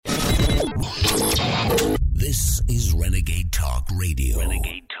is Renegade Talk Radio.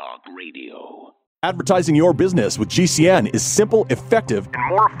 Renegade Talk Radio. Advertising your business with GCN is simple, effective, and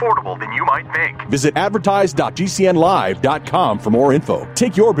more affordable than you might think. Visit advertise.gcnlive.com for more info.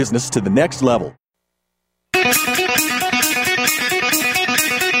 Take your business to the next level.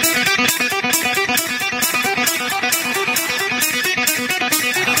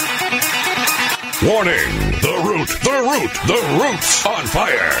 Warning! The root's on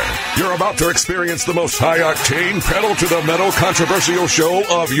fire! You're about to experience the most high-octane, pedal-to-the-metal controversial show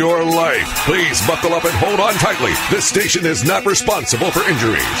of your life. Please buckle up and hold on tightly. This station is not responsible for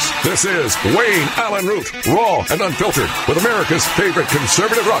injuries. This is Wayne Allen Root, raw and unfiltered, with America's favorite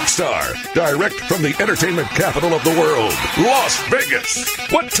conservative rock star. Direct from the entertainment capital of the world, Las Vegas.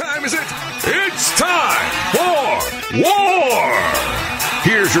 What time is it? It's time for war!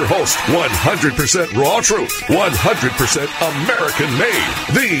 Here's your host, 100% raw truth, 100% American made,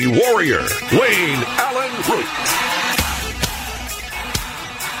 the warrior, Wayne Allen Root.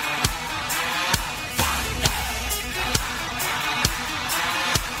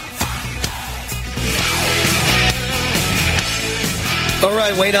 All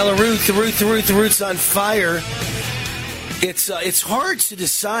right, Wayne Allen Root, the root's on fire. It's hard to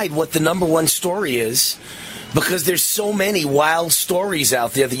decide what the number one story is, because there's so many wild stories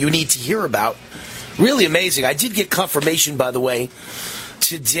out there that you need to hear about. Really amazing. I did get confirmation, by the way,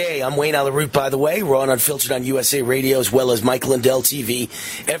 today. I'm Wayne Allen Root, by the way. Raw and Unfiltered on USA Radio, as well as Mike Lindell TV.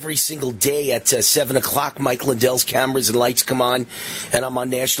 Every single day at 7 o'clock, Mike Lindell's cameras and lights come on, and I'm on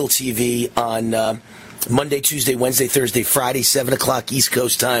national TV on Monday, Tuesday, Wednesday, Thursday, Friday, 7 o'clock East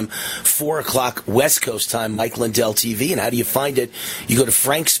Coast time, 4 o'clock West Coast time, Mike Lindell TV. And how do you find it? You go to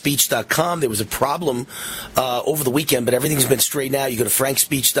frankspeech.com. There was a problem over the weekend, but everything's been straightened out. You go to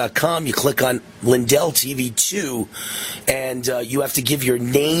frankspeech.com. You click on Lindell TV 2, and you have to give your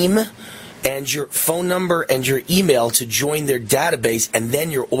name and your phone number and your email to join their database, and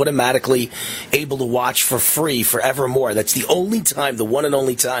then you're automatically able to watch for free forevermore. That's the only time, the one and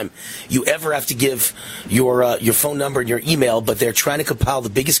only time, you ever have to give your phone number and your email, but they're trying to compile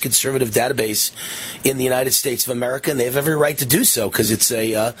the biggest conservative database in the United States of America, and they have every right to do so, because it's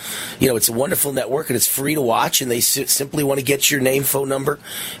a wonderful network, and it's free to watch, and they simply want to get your name, phone number,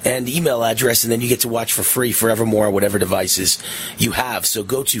 and email address, and then you get to watch for free forevermore on whatever devices you have. So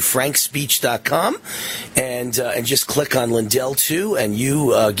go to frankspeech.com and just click on Lindell 2, and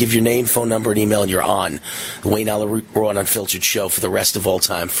you give your name, phone number, and email, and you're on the Wayne Allen Root Raw and Unfiltered show for the rest of all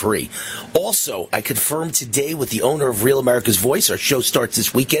time, free. Also, I confirmed today with the owner of Real America's Voice, our show starts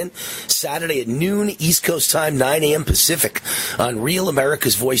this weekend, Saturday at noon East Coast time, 9 a.m. Pacific, on Real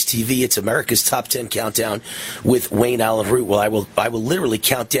America's Voice TV. It's America's Top 10 Countdown with Wayne Allen Root. Well, I will literally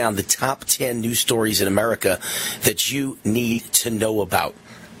count down the top 10 news stories in America that you need to know about.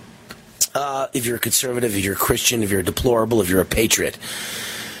 If you're a conservative, if you're a Christian, if you're a deplorable, if you're a patriot.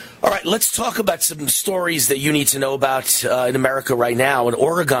 All right, let's talk about some stories that you need to know about in America right now. An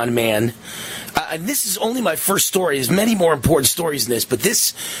Oregon man, and this is only my first story. There's many more important stories than this, but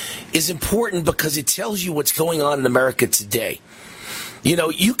this is important because it tells you what's going on in America today. You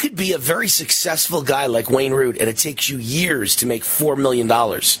know, you could be a very successful guy like Wayne Root, and it takes you years to make $4 million.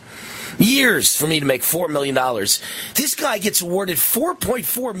 Years for me to make $4 million. This guy gets awarded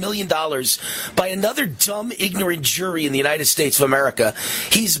 $4.4 million by another dumb, ignorant jury in the United States of America.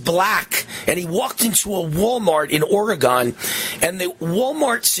 He's black, and he walked into a Walmart in Oregon, and the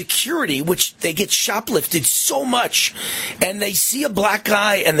Walmart security, which they get shoplifted so much, and they see a black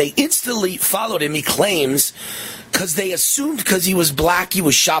guy, and they instantly followed him, he claims, because they assumed because he was black he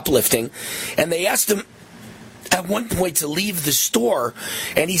was shoplifting, and they asked him at one point to leave the store,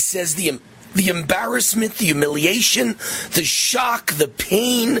 and he says the embarrassment, the humiliation, the shock, the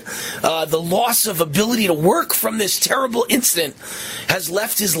pain, the loss of ability to work from this terrible incident has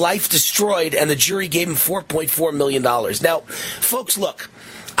left his life destroyed, and the jury gave him $4.4 million. Now, folks, look,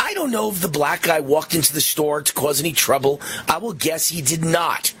 I don't know if the black guy walked into the store to cause any trouble. I will guess he did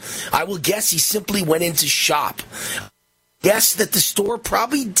not. I will guess he simply went in to shop. Yes, that the store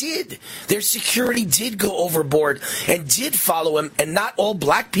probably did. Their security did go overboard and did follow him, and not all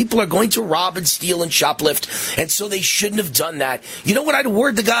black people are going to rob and steal and shoplift, and so they shouldn't have done that. You know what I'd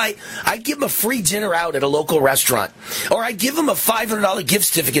award the guy? I'd give him a free dinner out at a local restaurant, or I'd give him a $500 gift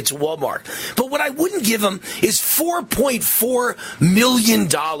certificate to Walmart. But what I wouldn't give him is $4.4 million.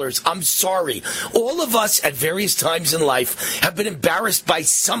 I'm sorry. All of us at various times in life have been embarrassed by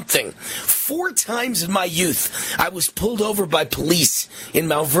something. 4 times in my youth, I was pulled over over by police in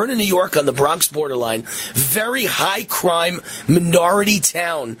Mount Vernon, New York, on the Bronx borderline. Very high crime minority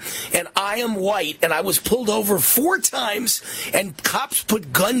town. And I am white, and I was pulled over 4 times, and cops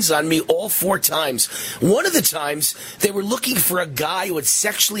put guns on me all 4 times. One of the times, they were looking for a guy who had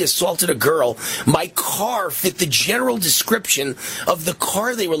sexually assaulted a girl. My car fit the general description of the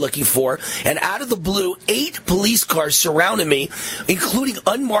car they were looking for, and out of the blue, 8 police cars surrounded me, including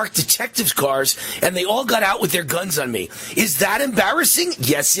unmarked detectives' cars, and they all got out with their guns on me. Is that embarrassing?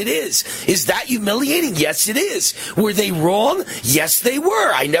 Yes, it is. Is that humiliating? Yes, it is. Were they wrong? Yes, they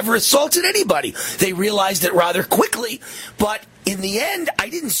were. I never assaulted anybody. They realized it rather quickly, but in the end, I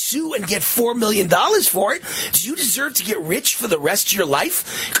didn't sue and get $4 million for it. Do you deserve to get rich for the rest of your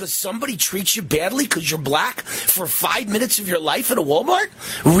life because somebody treats you badly because you're black for 5 minutes of your life at a Walmart?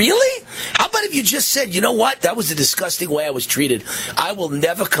 Really? How about if you just said, you know what? That was a disgusting way I was treated. I will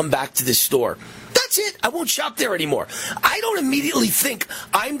never come back to this store. That's it. I won't shop there anymore. I don't immediately think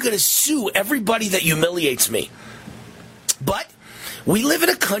I'm going to sue everybody that humiliates me. But we live in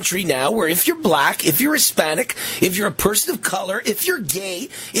a country now where if you're black, if you're Hispanic, if you're a person of color, if you're gay,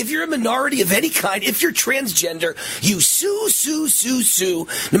 if you're a minority of any kind, if you're transgender, you sue.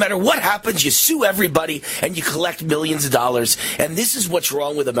 No matter what happens, you sue everybody and you collect millions of dollars. And this is what's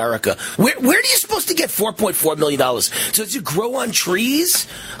wrong with America. Where are you supposed to get $4.4 million? So does it grow on trees?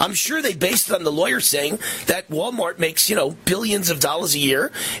 I'm sure they based it on the lawyer saying that Walmart makes, billions of dollars a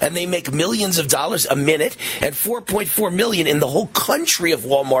year and they make millions of dollars a minute, and $4.4 million in the whole country of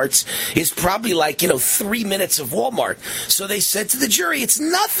Walmarts is probably like, 3 minutes of Walmart. So they said to the jury, it's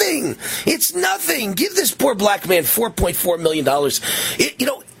nothing. It's nothing. Give this poor black man $4.4 million.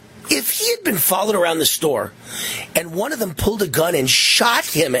 If he had been followed around the store and one of them pulled a gun and shot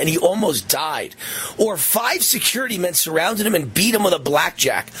him and he almost died, or 5 security men surrounded him and beat him with a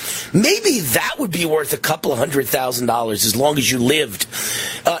blackjack, maybe that would be worth a couple of $100,000 as long as you lived.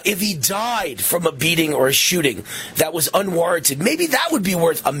 If he died from a beating or a shooting that was unwarranted, maybe that would be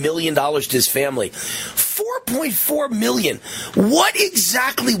worth $1 million to his family. $4.4 million. What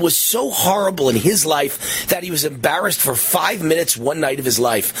exactly was so horrible in his life that he was embarrassed for 5 minutes one night of his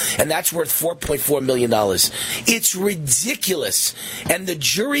life? And that's worth $4.4 million. It's ridiculous. And the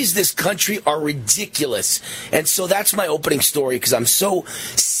juries this country are ridiculous. And so that's my opening story, because I'm so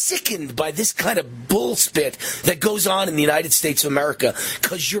sickened by this kind of bullspit that goes on in the United States of America.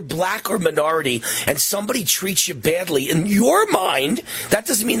 Because you're black or minority and somebody treats you badly, in your mind, that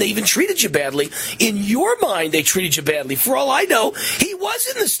doesn't mean they even treated you badly. In your mind, they treated you badly. For all I know, he was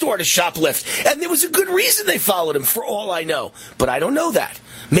in the store to shoplift, and there was a good reason they followed him, for all I know. But I don't know that.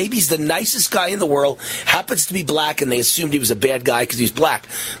 Maybe he's the nicest guy in the world, happens to be black, and they assumed he was a bad guy because he's black.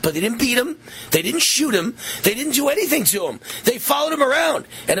 But they didn't beat him. They didn't shoot him. They didn't do anything to him. They followed him around.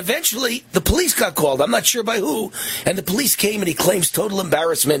 And eventually, the police got called. I'm not sure by who. And the police came, and he claims total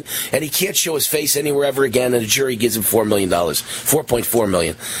embarrassment, and he can't show his face anywhere ever again, and the jury gives him $4 million. $4.4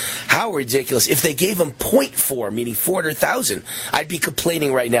 million. How ridiculous. If they gave him 0.4, meaning 400,000, I'd be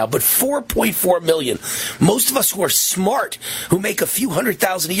complaining right now. But $4.4 million. Most of us who are smart, who make a few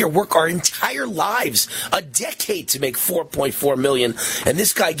 $100,000 a year, work our entire lives, a decade, to make $4.4 million, and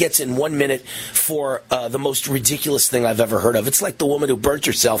this guy gets in 1 minute for the most ridiculous thing I've ever heard of. It's like the woman who burnt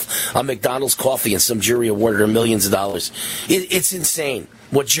herself on McDonald's coffee and some jury awarded her millions of dollars. It's insane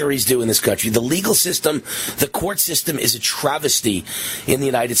what juries do in this country. The legal system, the court system, is a travesty in the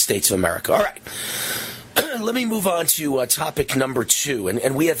United States of America. All right. Let me move on to topic number 2.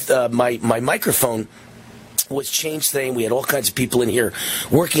 And we have my microphone was changed today, and we had all kinds of people in here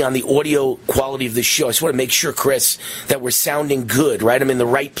working on the audio quality of the show. I just want to make sure, Chris, that we're sounding good, right? I'm in the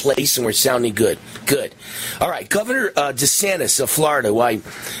right place and we're sounding good. Good. All right. Governor DeSantis of Florida, who I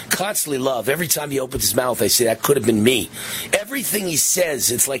constantly love. Every time he opens his mouth, I say, that could have been me. Everything he says,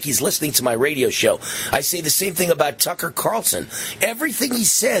 it's like he's listening to my radio show. I say the same thing about Tucker Carlson. Everything he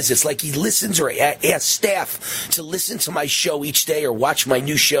says, it's like he listens or asks staff to listen to my show each day or watch my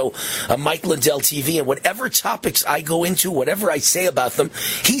new show, Mike Lindell TV, and whatever topics I go into, whatever I say about them,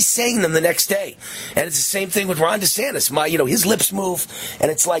 he's saying them the next day. And it's the same thing with Ron DeSantis. His lips move,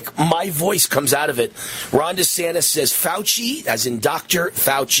 and it's like my voice comes out of it. Ron DeSantis says Fauci, as in Dr.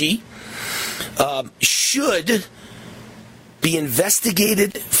 Fauci, should be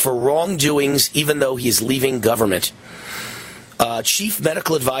investigated for wrongdoings even though he's leaving government. Chief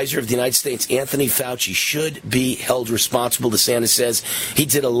Medical Advisor of the United States, Anthony Fauci, should be held responsible. DeSantis says he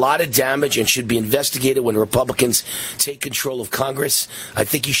did a lot of damage and should be investigated when Republicans take control of Congress. I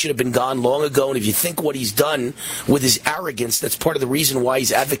think he should have been gone long ago. And if you think what he's done with his arrogance, that's part of the reason why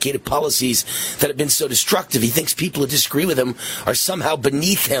he's advocated policies that have been so destructive. He thinks people who disagree with him are somehow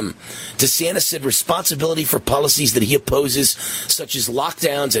beneath him. DeSantis said responsibility for policies that he opposes, such as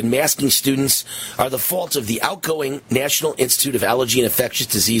lockdowns and masking students, are the fault of the outgoing National Institute of Allergy and Infectious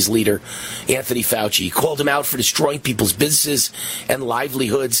Disease leader, Anthony Fauci. He called him out for destroying people's businesses and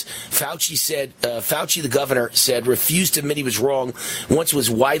livelihoods. Fauci, the governor, said, refused to admit he was wrong once it was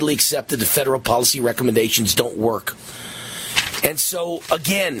widely accepted the federal policy recommendations don't work. And so,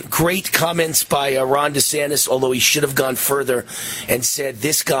 again, great comments by Ron DeSantis, although he should have gone further and said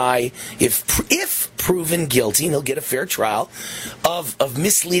this guy, if proven guilty, and he'll get a fair trial, of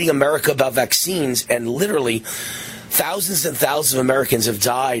misleading America about vaccines, and literally thousands and thousands of Americans have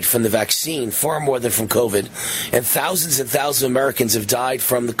died from the vaccine, far more than from COVID. And thousands of Americans have died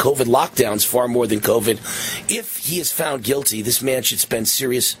from the COVID lockdowns, far more than COVID. If he is found guilty, this man should spend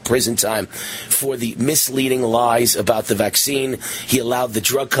serious prison time for the misleading lies about the vaccine. He allowed the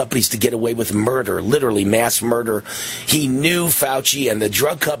drug companies to get away with murder, literally mass murder. He knew, Fauci, and the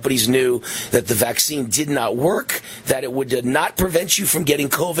drug companies knew that the vaccine did not work, that it would not prevent you from getting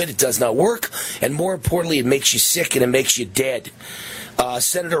COVID. It does not work. And more importantly, it makes you sick and it makes you dead.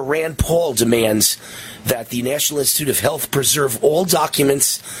 Senator Rand Paul demands that the National Institute of Health preserve all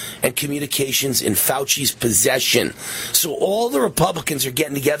documents and communications in Fauci's possession. So all the Republicans are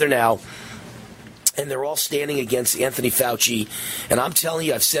getting together now, and they're all standing against Anthony Fauci. And I'm telling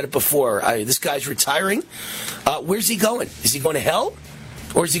you, I've said it before, this guy's retiring. Where's he going? Is he going to hell?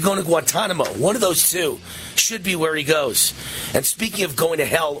 Or is he going to Guantanamo? One of those two should be where he goes. And speaking of going to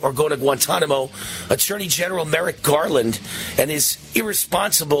hell or going to Guantanamo, Attorney General Merrick Garland and his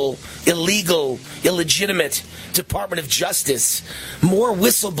irresponsible, illegal, illegitimate Department of Justice, more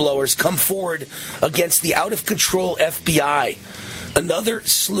whistleblowers come forward against the out-of-control FBI. Another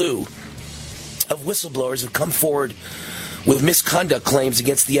slew of whistleblowers have come forward with misconduct claims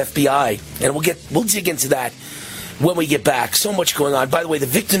against the FBI. And we'll dig into that when we get back. So much going on. By the way, the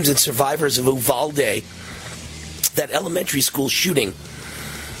victims and survivors of Uvalde, that elementary school shooting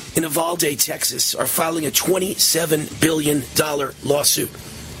in Uvalde, Texas, are filing a $27 billion lawsuit.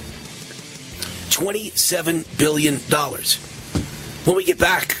 $27 billion. When we get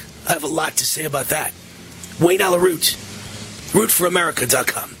back, I have a lot to say about that. Wayne Allyn Root,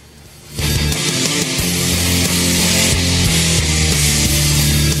 rootforamerica.com.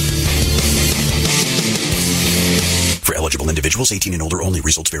 For eligible individuals, 18 and older only.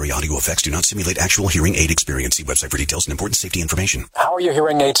 Results vary. Audio effects do not simulate actual hearing aid experience. See website for details and important safety information. How are your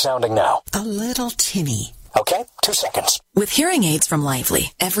hearing aids sounding now? A little tinny. Okay, 2 seconds. With hearing aids from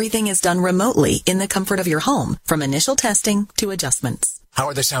Lively, everything is done remotely in the comfort of your home, from initial testing to adjustments. How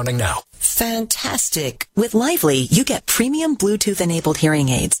are they sounding now? Fantastic. With Lively, you get premium Bluetooth-enabled hearing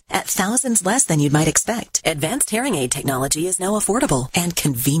aids at thousands less than you might expect. Advanced hearing aid technology is now affordable and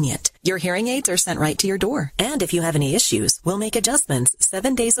convenient. Your hearing aids are sent right to your door. And if you have any issues, we'll make adjustments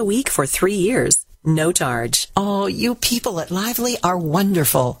 7 days a week for 3 years. No charge. Oh, you people at Lively are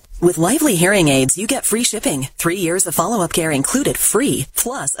wonderful. With Lively hearing aids, you get free shipping, 3 years of follow-up care included free,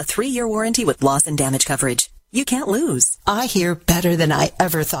 plus a 3-year warranty with loss and damage coverage. You can't lose. I hear better than I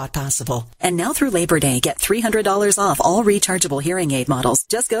ever thought possible. And now through Labor Day, get $300 off all rechargeable hearing aid models.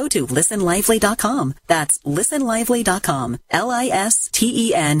 Just go to listenlively.com. That's listenlively.com.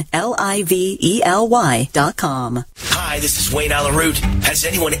 listenlively.com. Hi, this is Wayne Allyn Root. Has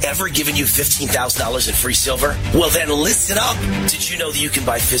anyone ever given you $15,000 in free silver? Well, then listen up. Did you know that you can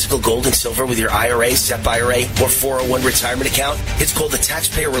buy physical gold and silver with your IRA, SEP IRA, or 401 retirement account? It's called the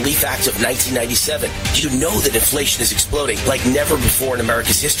Taxpayer Relief Act of 1997. You know that inflation is exploding like never before in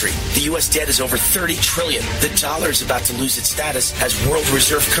America's history. The U.S. debt is over $30 trillion. The dollar is about to lose its status as world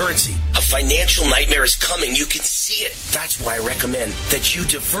reserve currency. A financial nightmare is coming. You can see it. That's why I recommend that you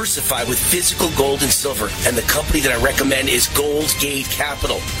diversify with physical gold and silver. And the company that I recommend is Gold Gate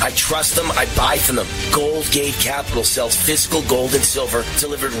Capital. I trust them. I buy from them. Gold Gate Capital sells physical gold and silver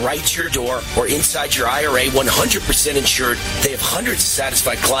delivered right to your door or inside your IRA, 100% insured. They have hundreds of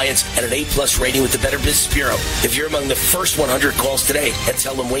satisfied clients and an A+ rating with the Better Business Bureau. If you're among the first 100 calls today and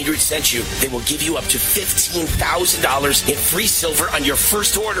tell them Wayne Root sent you, they will give you up to $15,000 in free silver on your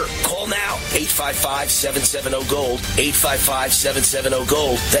first order. Call now. 855-770-GOLD.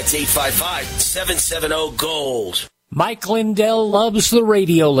 855-770-GOLD. That's 855-770-GOLD. Mike Lindell loves the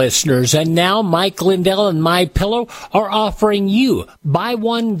radio listeners, and now Mike Lindell and MyPillow are offering you buy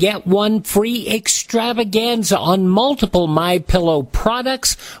one, get one free extravaganza on multiple MyPillow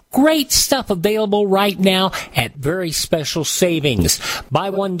products. Great stuff available right now at very special savings. Buy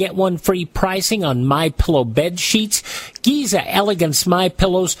one, get one free pricing on MyPillow bed sheets, Giza Elegance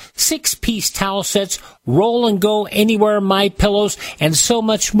MyPillows, 6-piece towel sets, Roll and Go Anywhere MyPillows, and so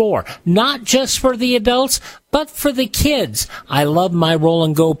much more. Not just for the adults, but for the kids. I love my Roll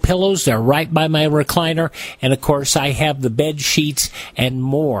and Go pillows. They're right by my recliner. And of course, I have the bed sheets and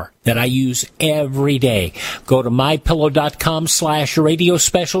more that I use every day. Go to mypillow.com/radio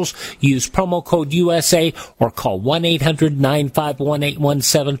specials. Use promo code USA or call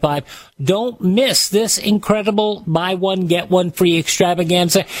 1-800-951-8175. Don't miss this incredible buy one, get one free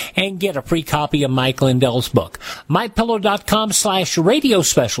extravaganza and get a free copy of Mike Lindell's book. mypillow.com/radio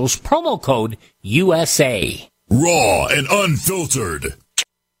specials, promo code USA. Raw and unfiltered.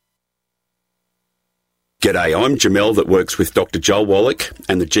 G'day, I'm Jamel that works with Dr. Joel Wallach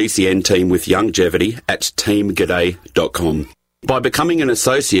and the GCN team with Longevity at teamg'day.com. By becoming an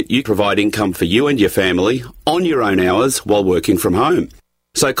associate, you provide income for you and your family on your own hours while working from home.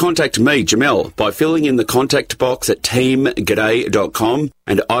 So contact me, Jamel, by filling in the contact box at teamg'day.com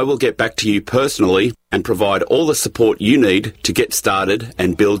and I will get back to you personally and provide all the support you need to get started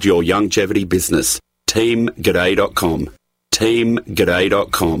and build your longevity business. teamg'day.com.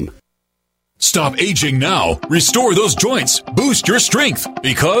 teamg'day.com. Stop aging now. Restore those joints. Boost your strength.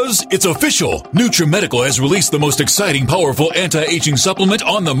 Because it's official. NutriMedical has released the most exciting, powerful anti-aging supplement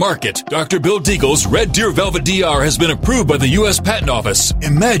on the market. Dr. Bill Deagle's Red Deer Velvet DR has been approved by the U.S. Patent Office.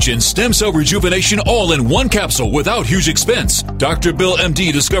 Imagine stem cell rejuvenation all in one capsule without huge expense. Dr. Bill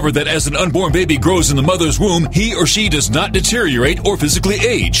MD discovered that as an unborn baby grows in the mother's womb, he or she does not deteriorate or physically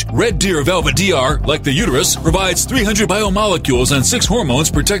age. Red Deer Velvet DR, like the uterus, provides 300 biomolecules and 6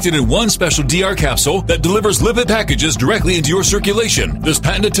 hormones protected in one special DR capsule that delivers lipid packages directly into your circulation. This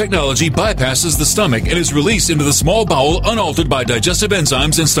patented technology bypasses the stomach and is released into the small bowel unaltered by digestive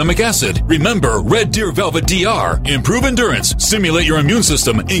enzymes and stomach acid. Remember, Red Deer Velvet DR. Improve endurance, stimulate your immune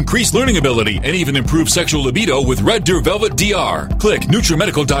system, increase learning ability, and even improve sexual libido with Red Deer Velvet DR. Click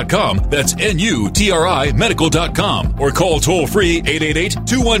NutriMedical.com, that's NUTRI Medical.com, or call toll-free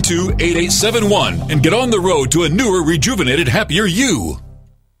 888-212-8871 and get on the road to a newer, rejuvenated, happier you.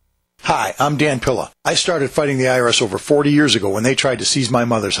 Hi, I'm Dan Pilla. I started fighting the IRS over 40 years ago when they tried to seize my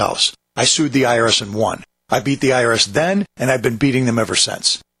mother's house. I sued the IRS and won. I beat the IRS then, and I've been beating them ever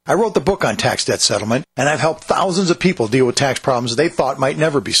since. I wrote the book on tax debt settlement, and I've helped thousands of people deal with tax problems they thought might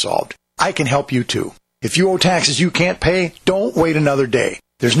never be solved. I can help you too. If you owe taxes you can't pay, don't wait another day.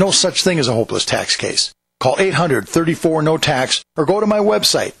 There's no such thing as a hopeless tax case. Call 800-34-NO-TAX or go to my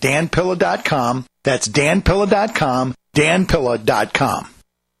website, danpilla.com. That's danpilla.com, danpilla.com.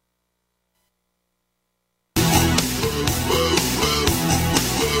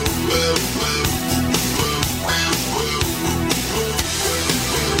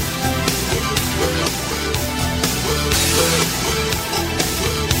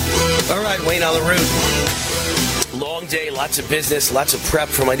 All right, Wayne on the route. Long day, lots of business, lots of prep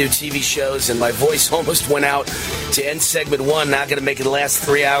for my new TV shows, and my voice almost went out to end segment 1. Not going to make it last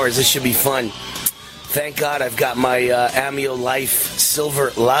 3 hours. This should be fun. Thank God I've got my Amio Life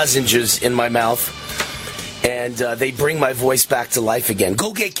silver lozenges in my mouth, and they bring my voice back to life again.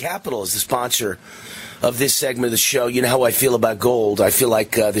 Goldgate Capital is the sponsor of this segment of the show. You know how I feel about gold. I feel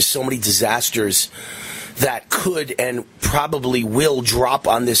like there's so many disasters that could and probably will drop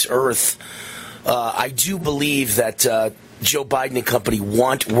on this earth. I do believe that Joe Biden and company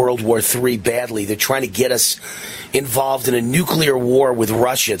want World War III badly. They're trying to get us involved in a nuclear war with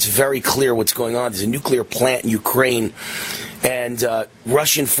Russia. It's very clear what's going on. There's a nuclear plant in Ukraine, and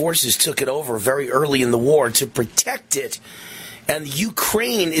Russian forces took it over very early in the war to protect it. And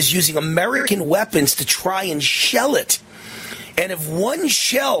Ukraine is using American weapons to try and shell it. And if one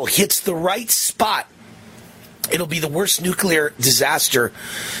shell hits the right spot, it'll be the worst nuclear disaster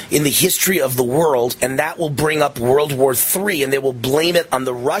in the history of the world, and that will bring up World War III, and they will blame it on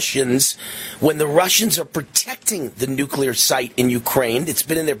the Russians when the Russians are protecting the nuclear site in Ukraine. It's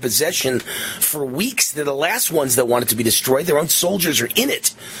been in their possession for weeks. They're the last ones that want it to be destroyed. Their own soldiers are in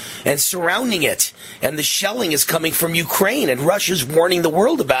it and surrounding it, and the shelling is coming from Ukraine, and Russia's warning the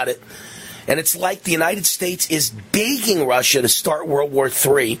world about it. And it's like the United States is begging Russia to start World War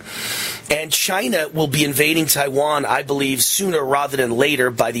III. And China will be invading Taiwan, I believe, sooner rather than later,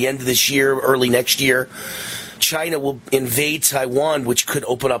 by the end of this year, early next year. China will invade Taiwan, which could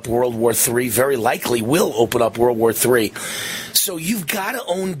open up World War III, very likely will open up World War III. So you've got to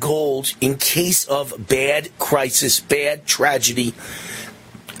own gold in case of bad crisis, bad tragedy,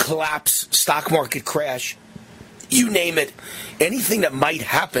 collapse, stock market crash, you name it, anything that might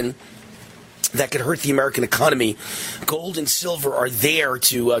happen that could hurt the American economy. Gold and silver are there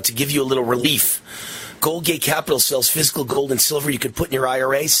to give you a little relief. Goldgate Capital sells physical gold and silver you could put in your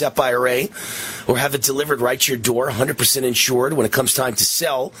IRA, SEP IRA, or have it delivered right to your door, 100% insured when it comes time to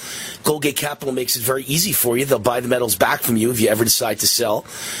sell. Goldgate Capital makes it very easy for you. They'll buy the metals back from you if you ever decide to sell.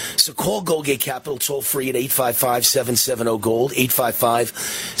 So call Goldgate Capital toll free at 855-770-GOLD,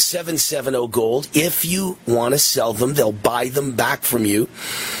 855-770-GOLD. If you want to sell them, they'll buy them back from you.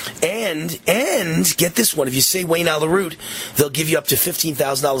 And get this one, if you say Wayne Allyn Root, they'll give you up to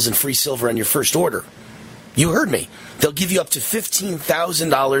 $15,000 in free silver on your first order. You heard me. They'll give you up to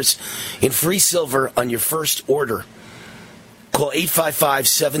 $15,000 in free silver on your first order. Call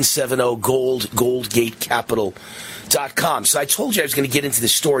 855-770-GOLD, goldgatecapital.com. So I told you I was going to get into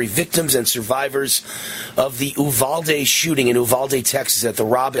this story. Victims and survivors of the Uvalde shooting in Uvalde, Texas at the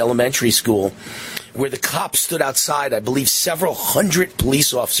Robb Elementary School, where the cops stood outside. I believe several hundred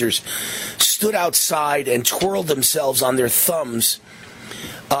police officers stood outside and twirled themselves on their thumbs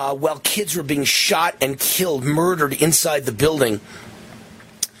while kids were being shot and killed, murdered inside the building,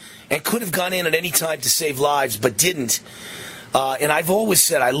 and could have gone in at any time to save lives, but didn't. And I've always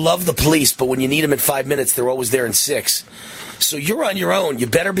said I love the police, but when you need them in 5 minutes, they're always there in 6. So you're on your own. You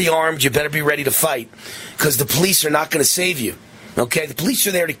better be armed. You better be ready to fight, because the police are not going to save you. Okay? The police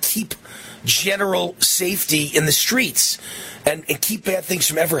are there to keep general safety in the streets and keep bad things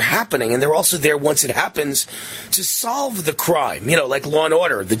from ever happening. And they're also there once it happens to solve the crime. You know, like Law and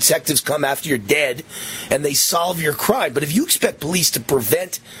Order. The detectives come after you're dead and they solve your crime. But if you expect police to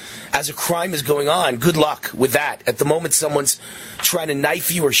prevent as a crime is going on, good luck with that. At the moment someone's trying to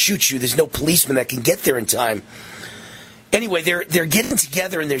knife you or shoot you, there's no policeman that can get there in time. Anyway, they're getting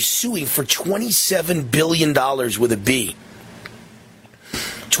together and they're suing for $27 billion with a B.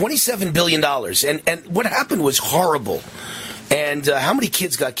 $27 billion. And what happened was horrible. And how many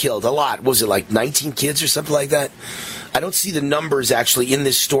kids got killed? A lot. Was it like 19 kids or something like that? I don't see the numbers actually in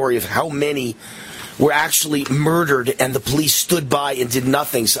this story of how many were actually murdered and the police stood by and did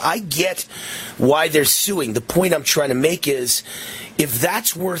nothing. So I get why they're suing. The point I'm trying to make is, if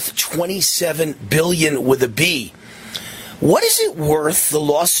that's worth $27 billion with a B, what is it worth, the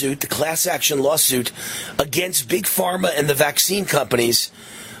lawsuit, the class action lawsuit against Big Pharma and the vaccine companies,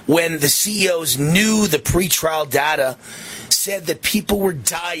 when the CEOs knew the pretrial data said that people were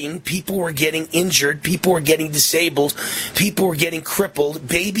dying, people were getting injured, people were getting disabled, people were getting crippled,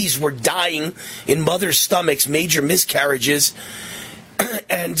 babies were dying in mothers' stomachs, major miscarriages,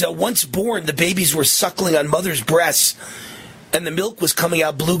 and once born, the babies were suckling on mothers' breasts, and the milk was coming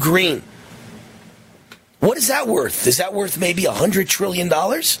out blue-green. What is that worth? Is that worth maybe $100 trillion?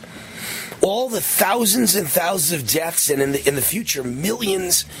 All the thousands and thousands of deaths, and in the future,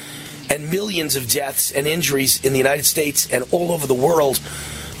 millions and millions of deaths and injuries in the United States and all over the world,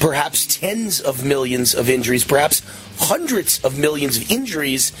 perhaps tens of millions of injuries, perhaps hundreds of millions of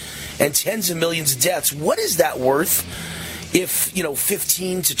injuries and tens of millions of deaths. What is that worth if,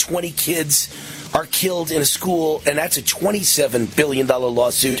 15 to 20 kids are killed in a school, and that's a $27 billion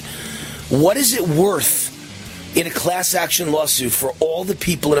lawsuit? What is it worth in a class action lawsuit for all the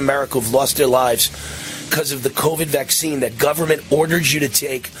people in America who've lost their lives because of the COVID vaccine that government ordered you to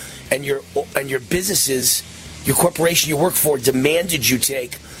take, and your businesses, your corporation you work for, demanded you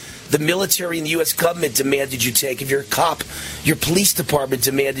take? The military and the U.S. government demanded you take. If you're a cop, your police department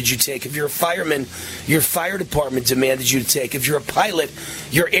demanded you take. If you're a fireman, your fire department demanded you to take. If you're a pilot,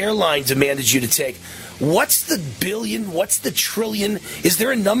 your airline demanded you to take. What's the billion? What's the trillion? Is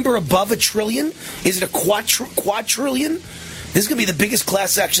there a number above a trillion? Is it a quadrillion? This is going to be the biggest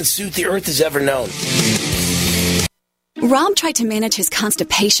class action suit the earth has ever known. Rob tried to manage his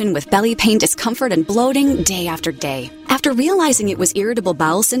constipation with belly pain, discomfort, and bloating day after day. After realizing it was irritable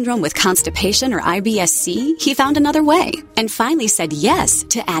bowel syndrome with constipation, or IBS-C, he found another way and finally said yes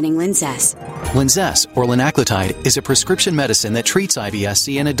to adding Linzess. Linzess, or linaclotide, is a prescription medicine that treats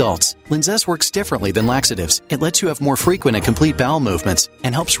IBS-C in adults. Linzess works differently than laxatives. It lets you have more frequent and complete bowel movements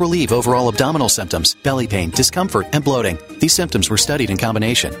and helps relieve overall abdominal symptoms, belly pain, discomfort, and bloating. These symptoms were studied in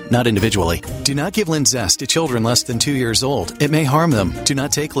combination, not individually. Do not give Linzess to children less than 2 years old. It may harm them. Do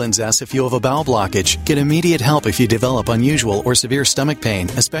not take Linzess if you have a bowel blockage. Get immediate help if you develop develop unusual or severe stomach pain,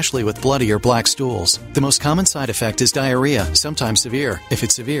 especially with bloody or black stools. The most common side effect is diarrhea, sometimes severe. If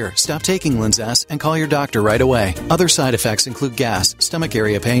it's severe, stop taking Linzess and call your doctor right away. Other side effects include gas, stomach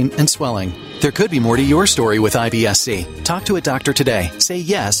area pain, and swelling. There could be more to your story with IBS-C. Talk to a doctor today. Say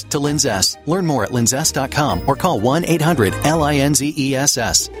yes to Linzess. Learn more at linzess.com or call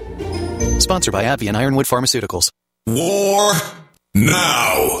 1-800-LINZESS. Sponsored by AbbVie and Ironwood Pharmaceuticals. War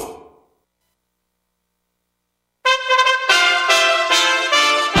now.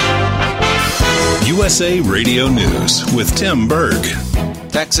 USA Radio News with Tim Berg.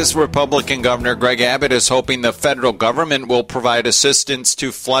 Texas Republican Governor Greg Abbott is hoping the federal government will provide assistance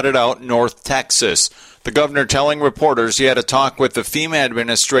to flooded-out North Texas. The governor telling reporters he had a talk with the FEMA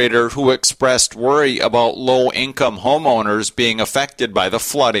administrator who expressed worry about low-income homeowners being affected by the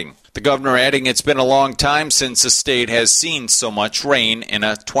flooding. The governor adding it's been a long time since the state has seen so much rain in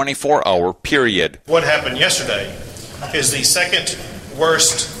a 24-hour period. What happened yesterday is the second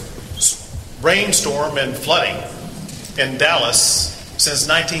worst rainstorm and flooding in Dallas since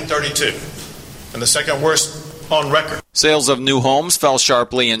 1932, and the second worst on record. Sales of new homes fell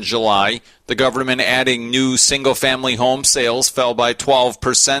sharply in July. The government adding new single-family home sales fell by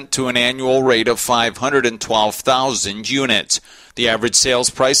 12% to an annual rate of 512,000 units. The average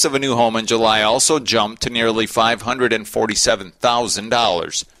sales price of a new home in July also jumped to nearly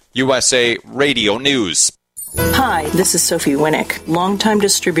 $547,000. USA Radio News. Hi, this is Sophie Winnick, longtime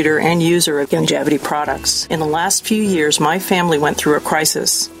distributor and user of Youngevity products. In the last few years, my family went through a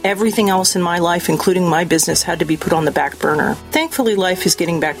crisis. Everything else in my life, including my business, had to be put on the back burner. Thankfully, life is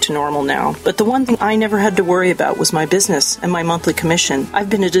getting back to normal now. But the one thing I never had to worry about was my business and my monthly commission. I've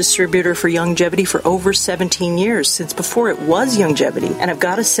been a distributor for Youngevity for over 17 years, since before it was Youngevity. And I've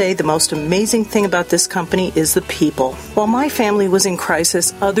got to say, the most amazing thing about this company is the people. While my family was in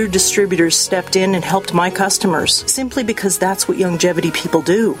crisis, other distributors stepped in and helped my customers, simply because that's what Youngevity people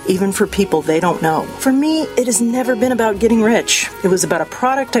do, even for people they don't know. For me, it has never been about getting rich. It was about a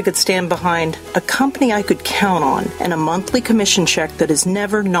product I could stand behind, a company I could count on, and a monthly commission check that has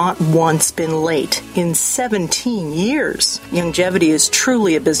never, not once, been late in 17 years. Youngevity is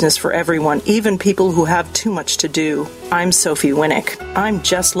truly a business for everyone, even people who have too much to do. I'm Sophie Winnick. I'm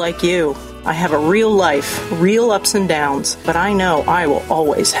just like you. I have a real life, real ups and downs, but I know I will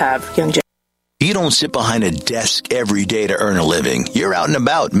always have Youngevity. You don't sit behind a desk every day to earn a living. You're out and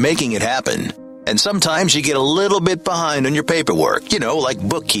about making it happen. And sometimes you get a little bit behind on your paperwork, like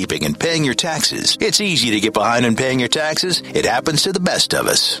bookkeeping and paying your taxes. It's easy to get behind on paying your taxes. It happens to the best of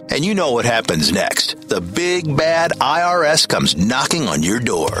us. And you know what happens next. The big bad IRS comes knocking on your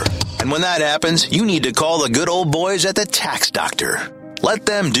door. And when that happens, you need to call the good old boys at the Tax Doctor. Let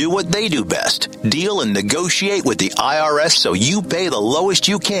them do what they do best. Deal and negotiate with the IRS so you pay the lowest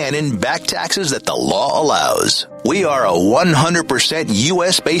you can in back taxes that the law allows. We are a 100%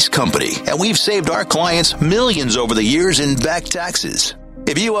 U.S.-based company, and we've saved our clients millions over the years in back taxes.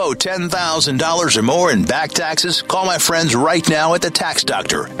 If you owe $10,000 or more in back taxes, call my friends right now at the Tax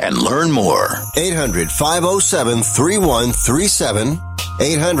Doctor and learn more. 800-507-3137.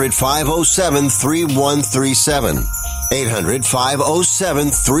 800-507-3137.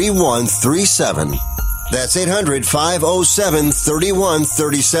 800-507-3137. That's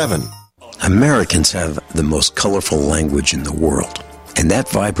 800-507-3137. Americans have the most colorful language in the world. And that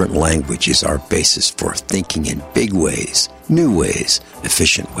vibrant language is our basis for thinking in big ways, new ways,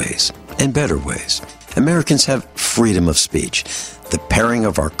 efficient ways, and better ways. Americans have freedom of speech. The pairing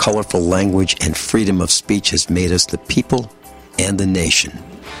of our colorful language and freedom of speech has made us the people and the nation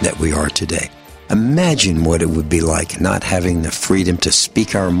that we are today. Imagine what it would be like not having the freedom to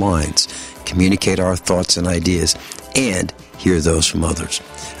speak our minds, communicate our thoughts and ideas, and hear those from others.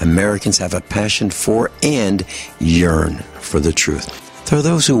 Americans have a passion for and yearn for the truth. There are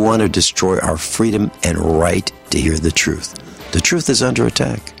those who want to destroy our freedom and right to hear the truth. The truth is under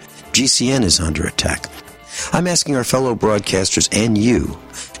attack. GCN is under attack. I'm asking our fellow broadcasters and you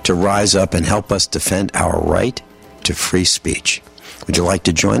to rise up and help us defend our right to free speech. Would you like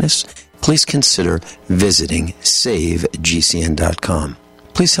to join us? Please consider visiting SaveGCN.com.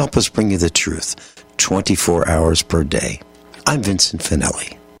 Please help us bring you the truth 24 hours per day. I'm Vincent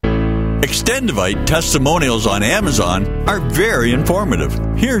Finelli. Extendivite testimonials on Amazon are very informative.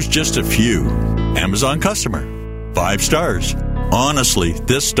 Here's just a few. Amazon customer. 5 stars. Honestly,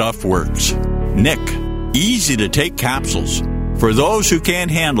 this stuff works. Nick. Easy to take capsules. For those who can't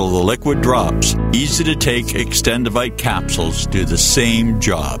handle the liquid drops, easy to take Extendivite capsules do the same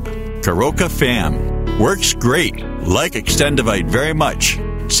job. Karoka Fam. Works great. Like Extendivite very much.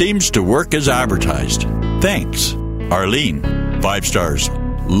 Seems to work as advertised. Thanks. Arlene. 5 stars.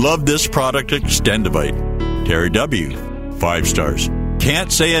 Love this product, Extendivite. Terry W., 5 stars.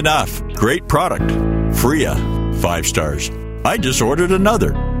 Can't say enough. Great product. Freya, 5 stars. I just ordered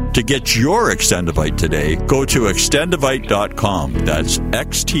another. To get your Extendovite today, go to extendovite.com. That's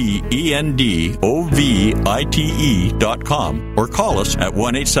XTENDOVITE.com. Or call us at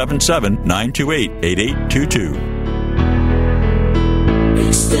 1-877-928-8822.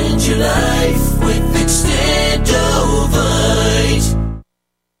 Extend your life with Extendovite.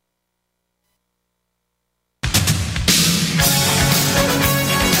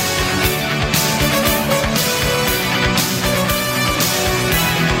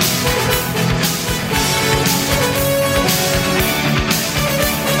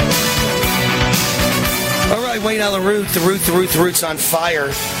 Wayne Allen Root, the Root's on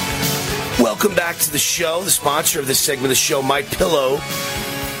fire. Welcome back to the show. The sponsor of this segment of the show, MyPillow.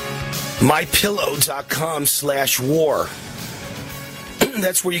 MyPillow.com/war.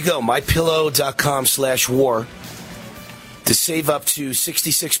 That's where you go, MyPillow.com/war, to save up to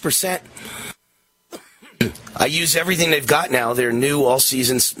 66%. I use everything they've got now. Their new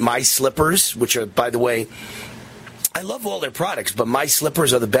all-season My Slippers, which are, by the way, I love all their products, but My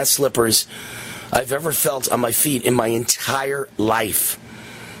Slippers are the best slippers I've ever felt on my feet in my entire life.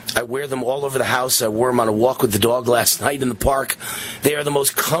 I wear them all over the house. I wore them on a walk with the dog last night in the park. They are the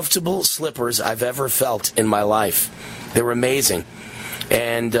most comfortable slippers I've ever felt in my life. They're amazing.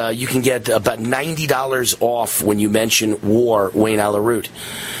 And you can get about $90 off when you mention WAR, Wayne Allen Root.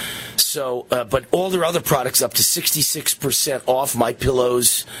 So, but all their other products up to 66% off. My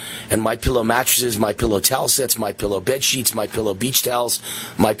pillows and My Pillow mattresses, My Pillow towel sets, My Pillow bed sheets, My Pillow beach towels,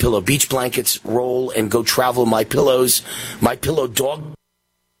 My Pillow beach blankets. Roll and go travel My Pillows, My Pillow dog.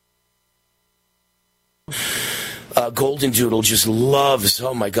 Golden Doodle just loves.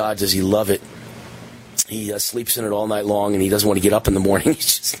 Oh my God, does he love it? He sleeps in it all night long, and he doesn't want to get up in the morning.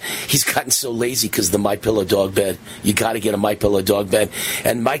 He's gotten so lazy because of the MyPillow dog bed. You got to get a MyPillow dog bed.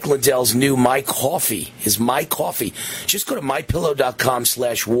 And Mike Lindell's new My Coffee is My Coffee. Just go to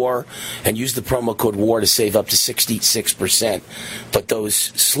MyPillow.com/war and use the promo code WAR to save up to 66%. But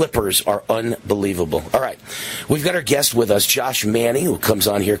those slippers are unbelievable. All right. We've got our guest with us, Josh Manning, who comes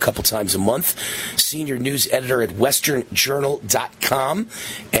on here a couple times a month, senior news editor at westernjournal.com.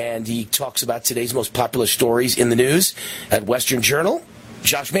 And he talks about today's most popular stories in the news at Western Journal.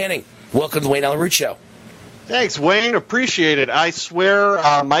 Josh Manning, welcome to the Wayne Allen Root Show. Thanks, Wayne. Appreciate it. I swear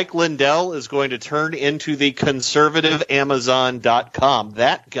Mike Lindell is going to turn into the conservative Amazon.com.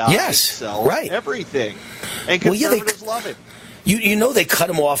 That guy sells everything. And conservatives love it. You know they cut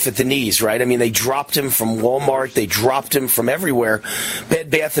him off at the knees, right? I mean, they dropped him from Walmart. They dropped him from everywhere.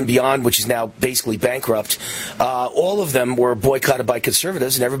 Bed Bath & Beyond, which is now basically bankrupt. All of them were boycotted by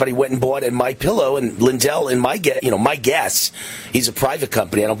conservatives, and everybody went and bought at MyPillow. And Lindell, and my guess, he's a private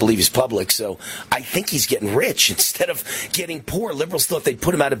company. I don't believe he's public, so I think he's getting rich instead of getting poor. Liberals thought they'd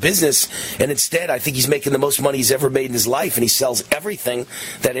put him out of business, and instead I think he's making the most money he's ever made in his life, and he sells everything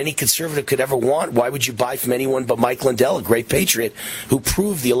that any conservative could ever want. Why would you buy from anyone but Mike Lindell, a great patriot who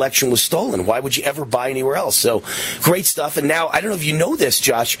proved the election was stolen? Why would you ever buy anywhere else? So great stuff. And now, I don't know if you know this,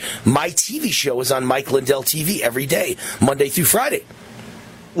 Josh, my TV show is on Mike Lindell TV every day, Monday through Friday.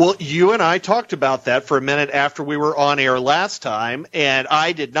 Well, you and I talked about that for a minute after we were on air last time, and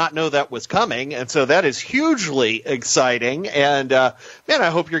I did not know that was coming, and so that is hugely exciting. And, man, I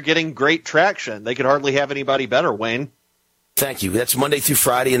hope you're getting great traction. They could hardly have anybody better, Wayne. Thank you. That's Monday through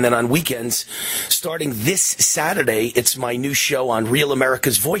Friday, and then on weekends, starting this Saturday, it's my new show on Real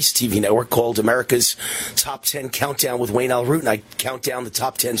America's Voice TV network called America's Top 10 Countdown with Wayne Allen Root, and I count down the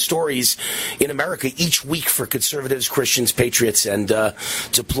top 10 stories in America each week for conservatives, Christians, patriots, and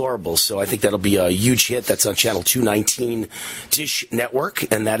deplorables. So I think that'll be a huge hit. That's on Channel 219 Dish Network,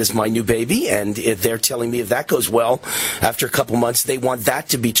 and that is my new baby, and they're telling me if that goes well, after a couple months, they want that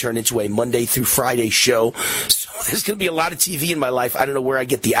to be turned into a Monday through Friday show. So there's going to be a lot of TV in my life. I don't know where I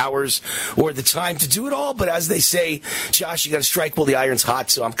get the hours or the time to do it all, but as they say, Josh, you got to strike while the iron's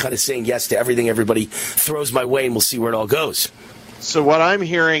hot, so I'm kind of saying yes to everything everybody throws my way, and we'll see where it all goes. So what I'm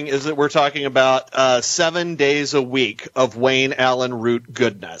hearing is that we're talking about 7 days a week of Wayne Allen Root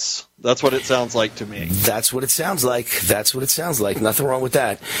goodness. That's what it sounds like to me. That's what it sounds like. That's what it sounds like. Nothing wrong with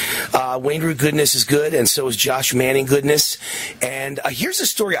that. Wayne Root goodness is good, and so is Josh Manning goodness. And here's a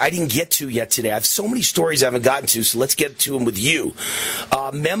story I didn't get to yet today. I have so many stories I haven't gotten to, so let's get to them with you.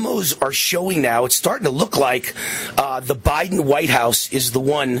 Memos are showing now, it's starting to look like the Biden White House is the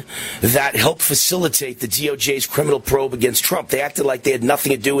one that helped facilitate the DOJ's criminal probe against Trump. They acted like they had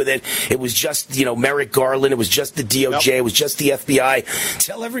nothing to do with it. It was just, Merrick Garland. It was just the DOJ. Yep. It was just the FBI.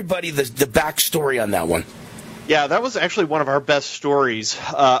 Tell everybody the backstory on that one. Yeah, that was actually one of our best stories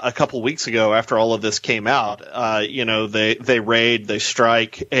a couple weeks ago after all of this came out. They raid, they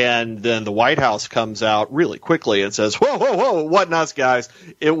strike, and then the White House comes out really quickly and says, whoa, whoa, whoa, it wasn't us, guys.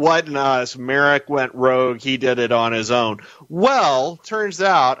 It wasn't us. Merrick went rogue. He did it on his own. Well, turns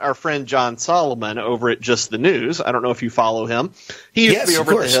out our friend John Solomon over at Just the News, I don't know if you follow him. He used to be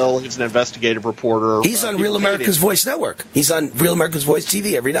over at the Hill. He's an investigative reporter. He's on Real America's Voice Network. He's on Real America's Voice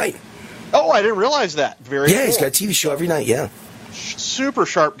TV every night. Oh, I didn't realize that. Very cool. He's got a TV show every night, yeah. Super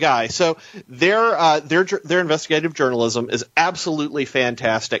sharp guy. So their investigative journalism is absolutely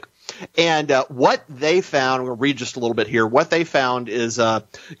fantastic. And what they found, we'll read just a little bit here, what they found is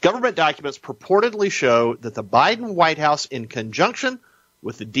government documents purportedly show that the Biden White House, in conjunction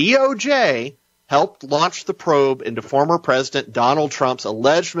with the DOJ, helped launch the probe into former President Donald Trump's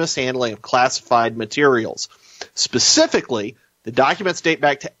alleged mishandling of classified materials. Specifically, the documents date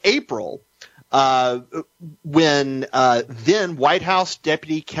back to April, when then White House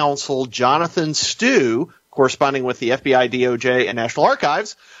Deputy Counsel Jonathan Stu, corresponding with the FBI, DOJ, and National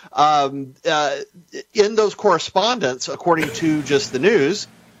Archives, in those correspondence, according to Just the News,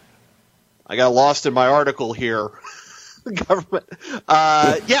 I got lost in my article here. Government,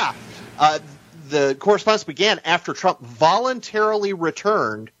 the correspondence began after Trump voluntarily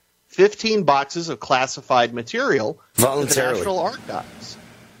returned 15 boxes of classified material to the National Archives.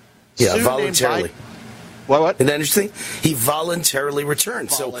 Yeah, voluntarily. What? Isn't that interesting? He voluntarily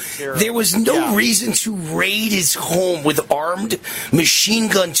returned. So there was no reason to raid his home with armed, machine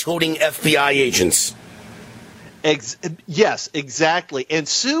gun-toting FBI agents. Yes, exactly. And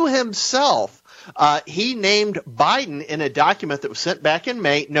Sue himself, he named Biden in a document that was sent back in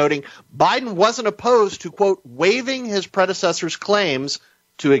May, noting Biden wasn't opposed to, quote, waiving his predecessor's claims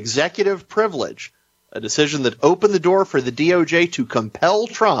to executive privilege, a decision that opened the door for the DOJ to compel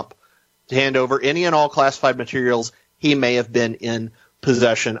Trump to hand over any and all classified materials he may have been in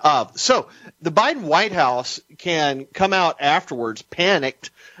possession of. So the Biden White House can come out afterwards panicked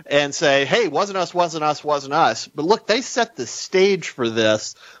and say, hey, wasn't us. But look, they set the stage for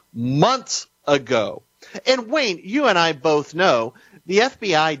this months ago. And Wayne, you and I both know the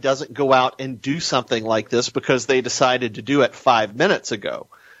FBI doesn't go out and do something like this because they decided to do it 5 minutes ago.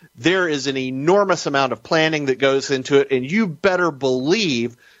 There is an enormous amount of planning that goes into it, and you better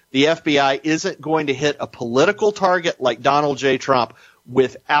believe the FBI isn't going to hit a political target like Donald J. Trump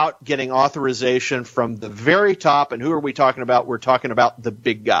without getting authorization from the very top. And who are we talking about? We're talking about the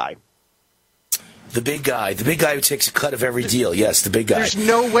big guy. The big guy who takes a cut of every deal. Yes, the big guy. There's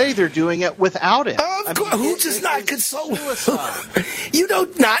no way they're doing it without him. Who does not consult with? You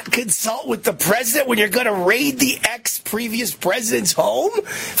don't not consult with the president when you're going to raid the ex-previous president's home?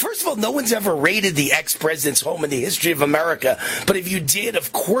 First of all, no one's ever raided the ex-president's home in the history of America. But if you did,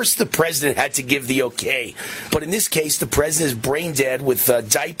 of course the president had to give the okay. But in this case, the president is brain dead with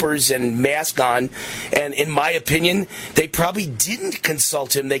diapers and mask on. And in my opinion, they probably didn't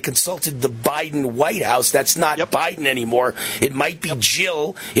consult him. They consulted the Biden White House. That's not Biden anymore. It might be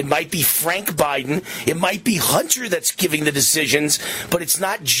Jill. It might be Frank Biden. It might be Hunter that's giving the decisions, but it's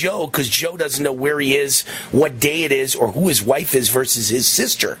not Joe, because Joe doesn't know where he is, what day it is, or who his wife is versus his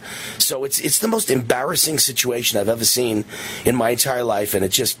sister. So it's the most embarrassing situation I've ever seen in my entire life, and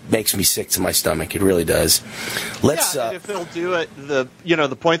it just makes me sick to my stomach. It really does. If they'll do it,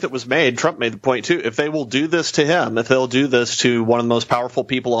 the point that was made, Trump made the point too, if they will do this to him, if they'll do this to one of the most powerful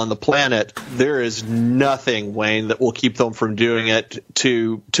people on the planet, there is nothing, Wayne, that will keep them from doing it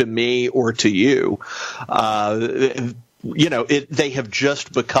to me or to you. They have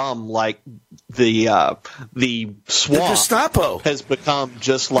just become like the swamp. The Gestapo has become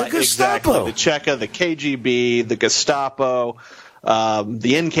just like exactly the Cheka, the KGB, the Gestapo,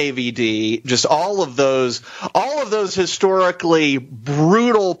 the NKVD, just all of those historically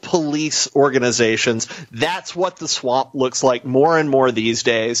brutal police organizations. That's what the swamp looks like more and more these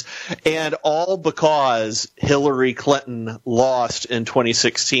days. And all because Hillary Clinton lost in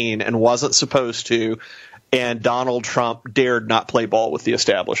 2016 and wasn't supposed to. And Donald Trump dared not play ball with the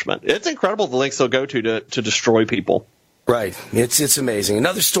establishment. It's incredible the lengths they'll go to destroy people. Right. It's amazing.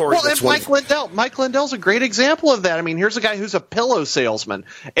 Another story. Well, and Mike Lindell. Mike Lindell's a great example of that. I mean, here's a guy who's a pillow salesman,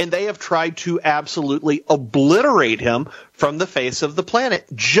 and they have tried to absolutely obliterate him from the face of the planet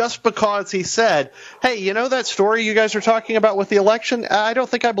just because he said, hey, you know that story you guys are talking about with the election? I don't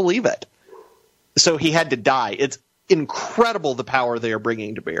think I believe it. So he had to die. It's incredible the power they are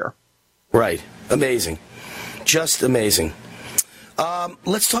bringing to bear. Right. Amazing. Just amazing.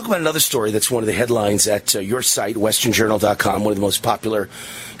 Let's talk about another story that's one of the headlines at your site, westernjournal.com, one of the most popular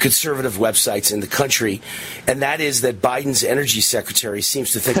conservative websites in the country, and that is that Biden's energy secretary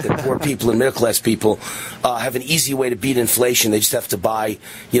seems to think that poor people and middle-class people have an easy way to beat inflation. They just have to buy,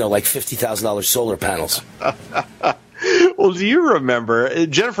 like $50,000 solar panels. Well, do you remember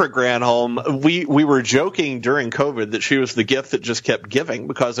Jennifer Granholm? We were joking during COVID that she was the gift that just kept giving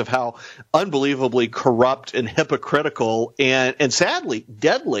because of how unbelievably corrupt and hypocritical and sadly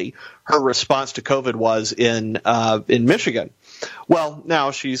deadly her response to COVID was in Michigan. Well,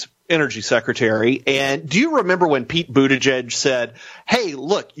 now she's energy secretary. And do you remember when Pete Buttigieg said, hey,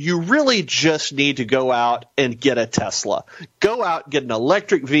 look, you really just need to go out and get a Tesla. Go out, get an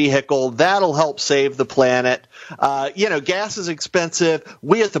electric vehicle. That'll help save the planet. Gas is expensive.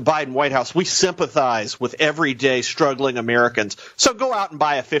 We at the Biden White House, we sympathize with everyday struggling Americans. So go out and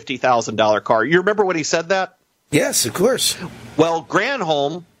buy a $50,000 car. You remember when he said that? Yes, of course. Well,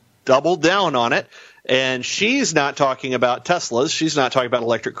 Granholm doubled down on it. And she's not talking about Teslas. She's not talking about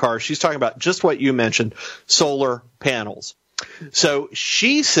electric cars. She's talking about just what you mentioned, solar panels. So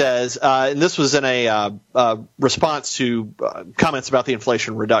she says, and this was in a response to comments about the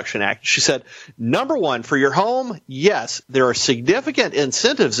Inflation Reduction Act. She said, number one, for your home, yes, there are significant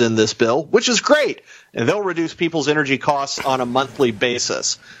incentives in this bill, which is great. And they'll reduce people's energy costs on a monthly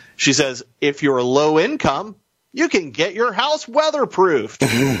basis. She says, if you're low income, you can get your house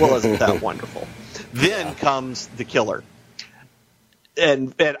weatherproofed. Well, isn't that wonderful? Then comes the killer.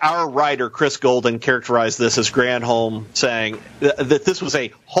 And our writer, Chris Golden, characterized this as Granholm saying that this was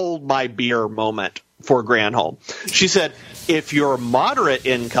a hold my beer moment for Granholm. She said, if you're moderate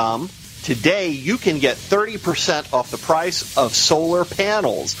income, today you can get 30% off the price of solar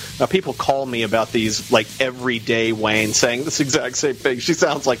panels. Now, people call me about these like every day, Wayne, saying this exact same thing. She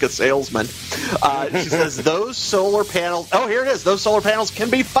sounds like a salesman. She says those solar panels, here it is, those solar panels can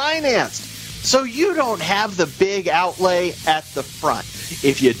be financed. So you don't have the big outlay at the front.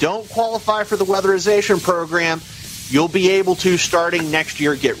 If you don't qualify for the weatherization program, you'll be able to, starting next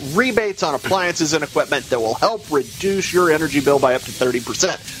year, get rebates on appliances and equipment that will help reduce your energy bill by up to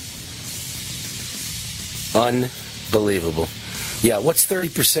 30%. Unbelievable. Yeah, what's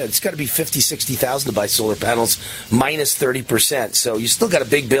 30%? It's got to be $50,000-$60,000 to buy solar panels, minus 30%. So you still got a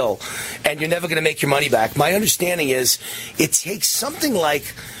big bill, and you're never going to make your money back. My understanding is it takes something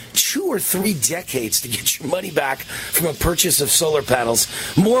like 2 or 3 decades to get your money back from a purchase of solar panels.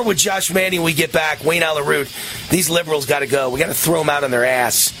 More with Josh Manning when we get back. Wayne Allyn Root. These liberals got to go. We got to throw them out on their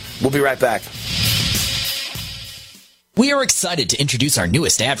ass. We'll be right back. We are excited to introduce our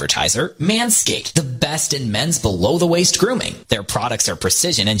newest advertiser, Manscaped, the best in men's below-the-waist grooming. Their products are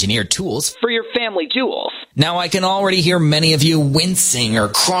precision-engineered tools for your family jewels. Now, I can already hear many of you wincing or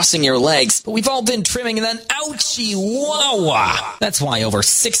crossing your legs, but we've all been trimming and then ouchie, wah. That's why over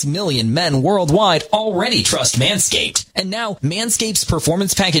 6 million men worldwide already trust Manscaped. And now, Manscaped's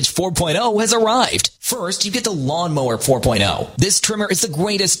Performance Package 4.0 has arrived. First, you get the Lawnmower 4.0. This trimmer is the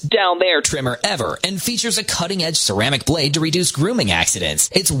greatest down there trimmer ever and features a cutting-edge ceramic blade to reduce grooming accidents.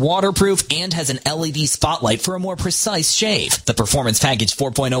 It's waterproof and has an LED spotlight for a more precise shave. The Performance Package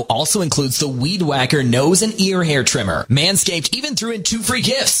 4.0 also includes the Weed Whacker nose and ear hair trimmer. Manscaped even threw in 2 free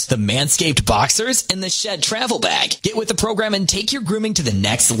gifts, the Manscaped Boxers and the Shed Travel Bag. Get with the program and take your grooming to the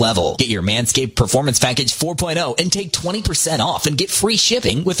next level. Get your Manscaped Performance Package 4.0 and take 20% off and get free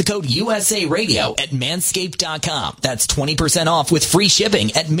shipping with the code USA Radio at manscaped.com. That's 20% off with free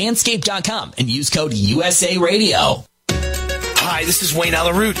shipping at manscaped.com and use code USA Radio. Hi, this is Wayne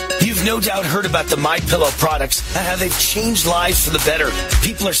Allyn Root. You've no doubt heard about the MyPillow products and how they've changed lives for the better.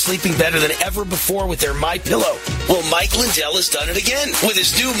 People are sleeping better than ever before with their MyPillow. Well, Mike Lindell has done it again with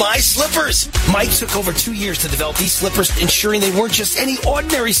his new My Slippers. Mike took over 2 years to develop these slippers, ensuring they weren't just any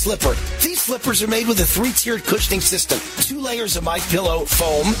ordinary slipper. These slippers are made with a 3-tiered cushioning system, 2 layers of MyPillow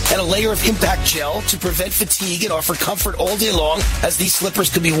foam, and a layer of impact gel to prevent fatigue and offer comfort all day long, as these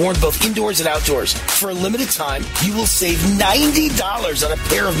slippers can be worn both indoors and outdoors. For a limited time, you will save $90 on a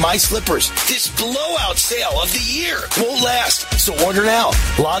pair of My Slippers. This blowout sale of the year won't last, so order now.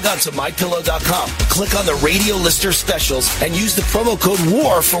 Log on to MyPillow.com, click on the radio lister specials, and use the promo code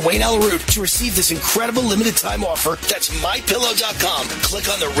WAR for Wayne Allyn Root to receive this incredible limited time offer. That's MyPillow.com. Click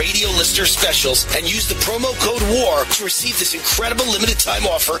on the radio lister specials and use the promo code WAR to receive this incredible limited time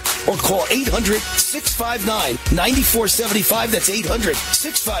offer, or call 800-659-9475. That's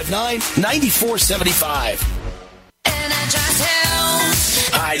 800-659-9475.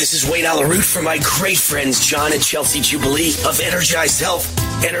 Hi, this is Wayne Allyn Root from my great friends John and Chelsea Jubilee of Energized Health.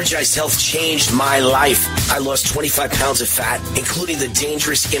 Energized Health changed my life. I lost 25 pounds of fat, including the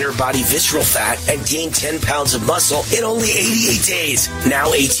dangerous inner body visceral fat, and gained 10 pounds of muscle in only 88 days.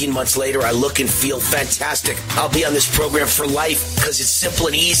 Now, 18 months later, I look and feel fantastic. I'll be on this program for life because it's simple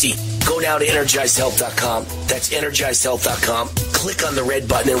and easy. Go now to EnergizedHealth.com. That's EnergizedHealth.com. Click on the red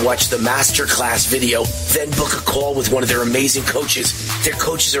button and watch the masterclass video. Then book a call with one of their amazing coaches. Their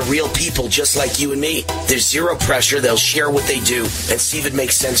coaches are real people just like you and me. There's zero pressure. They'll share what they do and see if it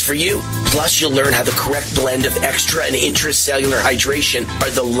makes sense for you. Plus, you'll learn how the correct blend of extra and intracellular hydration are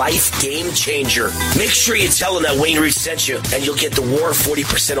the life game changer. Make sure you tell them that Wayne Root sent you, and you'll get the War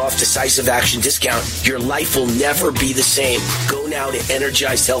 40% off decisive action discount. Your life will never be the same. Go now to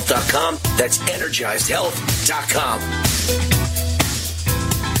EnergizedHealth.com. That's EnergizedHealth.com.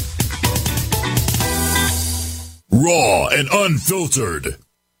 Raw and unfiltered.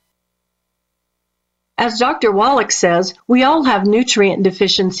 As Dr. Wallach says, we all have nutrient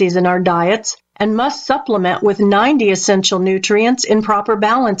deficiencies in our diets and must supplement with 90 essential nutrients in proper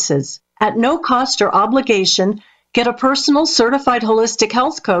balances. At no cost or obligation, get a personal certified holistic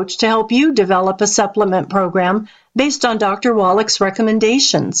health coach to help you develop a supplement program based on Dr. Wallach's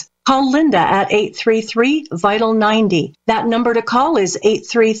recommendations. Call Linda at 833-VITAL-90. That number to call is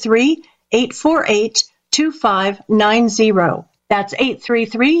 833-848-2590. That's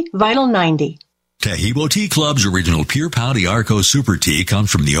 833-VITAL-90. Tahibo Tea Club's original Pure Pau d'Arco Super Tea comes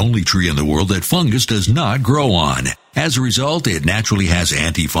from the only tree in the world that fungus does not grow on. As a result, it naturally has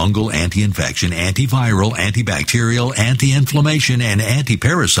antifungal, anti-infection, antiviral, antibacterial, anti-inflammation, and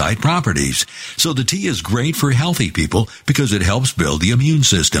anti-parasite properties. So the tea is great for healthy people because it helps build the immune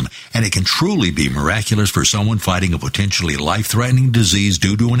system, and it can truly be miraculous for someone fighting a potentially life-threatening disease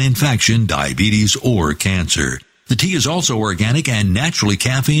due to an infection, diabetes, or cancer. The tea is also organic and naturally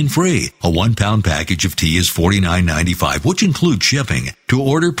caffeine-free. A 1-pound package of tea is $49.95, which includes shipping. To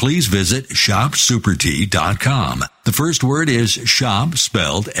order, please visit shopsupertea.com. The first word is shop,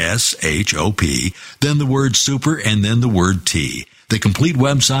 spelled S-H-O-P, then the word super, and then the word tea. The complete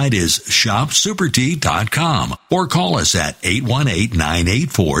website is shopsupertea.com, or call us at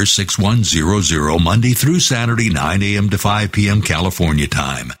 818-984-6100 Monday through Saturday, 9 a.m. to 5 p.m. California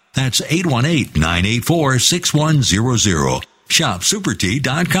time. That's 818-984-6100.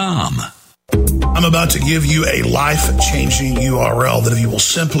 ShopSuperTea.com. I'm about to give you a life-changing URL that if you will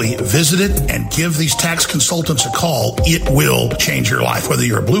simply visit it and give these tax consultants a call, it will change your life. Whether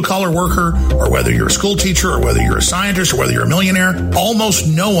you're a blue-collar worker or whether you're a school teacher or whether you're a scientist or whether you're a millionaire, almost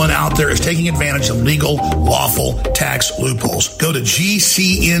no one out there is taking advantage of legal, lawful tax loopholes. Go to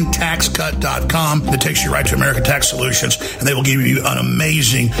GCNTaxCut.com. That takes you right to American Tax Solutions, and they will give you an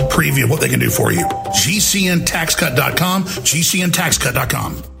amazing preview of what they can do for you. GCNTaxCut.com,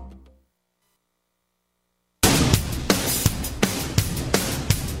 GCNTaxCut.com.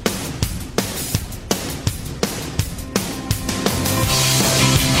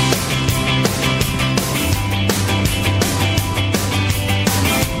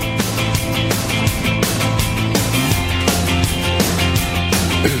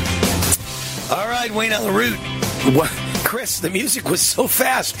 Wayne on the route. Chris, the music was so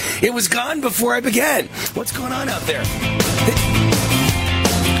fast. It was gone before I began. What's going on out there?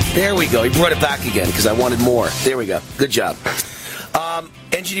 There we go. He brought it back again because I wanted more. There we go. Good job.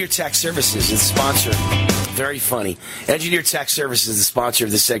 Engineer Tax Services is the sponsor. Very funny. Engineer Tax Services is the sponsor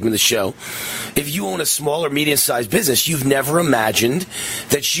of this segment of the show. If you own a small or medium-sized business, you've never imagined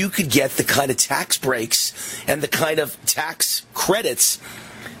that you could get the kind of tax breaks and the kind of tax credits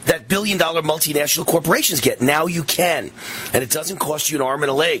that billion-dollar multinational corporations get. Now you can. And it doesn't cost you an arm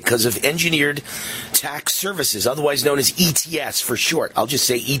and a leg because of Engineered Tax Services, otherwise known as ETS for short. I'll just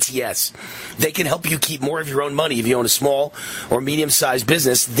say ETS. They can help you keep more of your own money if you own a small or medium-sized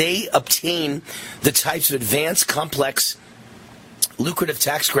business. They obtain the types of advanced, complex, lucrative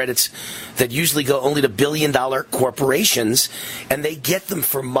tax credits that usually go only to billion-dollar corporations, and they get them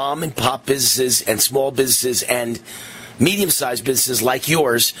for mom-and-pop businesses and small businesses and medium-sized businesses like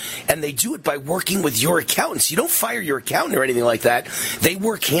yours, and they do it by working with your accountants. You don't fire your accountant or anything like that. They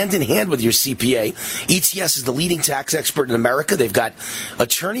work hand-in-hand with your CPA. ETS is the leading tax expert in America. They've got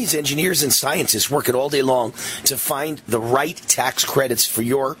attorneys, engineers, and scientists working all day long to find the right tax credits for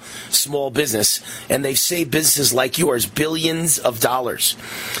your small business, and they've saved businesses like yours billions of dollars.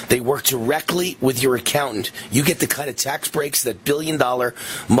 They work directly with your accountant. You get the kind of tax breaks that billion-dollar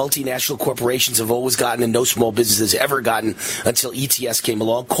multinational corporations have always gotten and no small businesses ever got until ETS came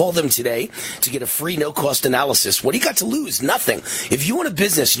along. Call them today to get a free no-cost analysis. What do you got to lose? Nothing. If you want a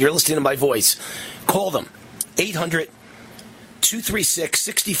business and you're listening to my voice, call them.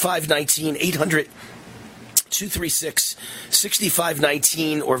 800-236-6519.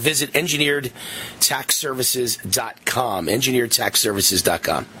 236-6519 or visit engineeredtaxservices.com.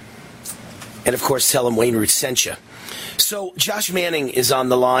 Engineeredtaxservices.com. And, of course, tell them Wayne Root sent you. So Josh Manning is on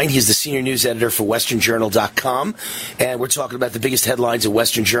the line. He's the senior news editor for WesternJournal.com. And we're talking about the biggest headlines at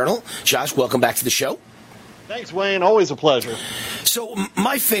Western Journal. Josh, welcome back to the show. Thanks, Wayne. Always a pleasure. So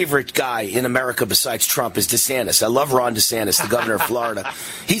my favorite guy in America besides Trump is DeSantis. I love Ron DeSantis, the governor of Florida.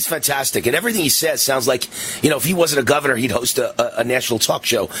 He's fantastic. And everything he says sounds like, if he wasn't a governor, he'd host a national talk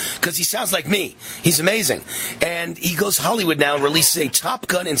show. Because he sounds like me. He's amazing. And he goes Hollywood now and releases a Top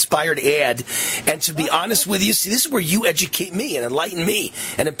Gun-inspired ad. And to be honest with you, see, this is where you educate me and enlighten me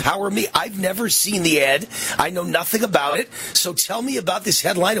and empower me. I've never seen the ad. I know nothing about it. So tell me about this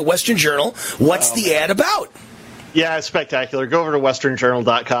headline at Western Journal. What's the ad about? Yeah, it's spectacular. Go over to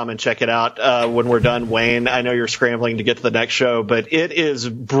westernjournal.com and check it out when we're done, Wayne. I know you're scrambling to get to the next show, but it is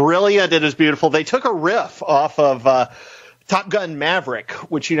brilliant. It is beautiful. They took a riff off of Top Gun Maverick,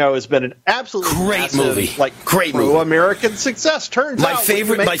 which, has been an absolutely great movie. Great movie. American success. Turns out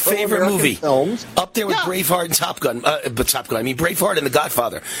my favorite movie. Films. Up there with Braveheart and Top Gun. Braveheart and The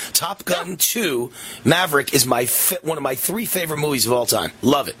Godfather. Top Gun 2, Maverick is one of my 3 favorite movies of all time.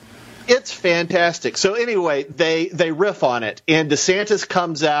 Love it. It's fantastic. So anyway, they riff on it, and DeSantis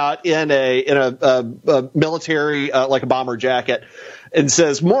comes out in a military like a bomber jacket and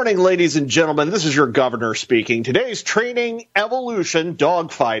says, "Morning, ladies and gentlemen. This is your governor speaking. Today's training evolution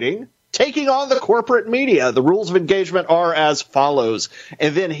dogfighting, taking on the corporate media. The rules of engagement are as follows."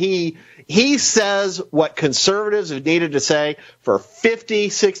 And then he says what conservatives have needed to say for 50,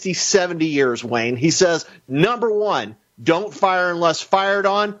 60, 70 years, Wayne. He says, number 1, don't fire unless fired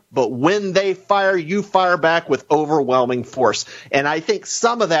on, but when they fire, you fire back with overwhelming force. And I think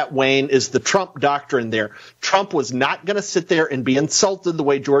some of that, Wayne, is the Trump doctrine there. Trump was not going to sit there and be insulted the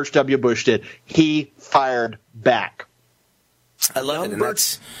way George W. Bush did. He fired back. I love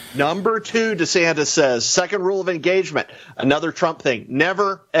it. Number 2, DeSantis says, second rule of engagement, another Trump thing,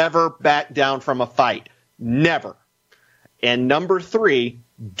 never, ever back down from a fight. Never. And number 3,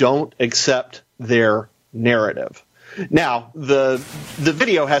 don't accept their narrative. Now, the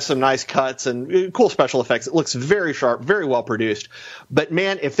video has some nice cuts and cool special effects. It looks very sharp, very well produced. But,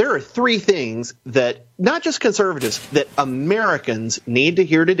 man, if there are 3 things that not just conservatives, that Americans need to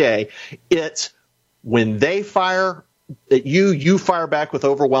hear today, it's when they fire, that you fire back with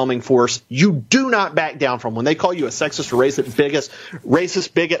overwhelming force. You do not back down from. When they call you a sexist or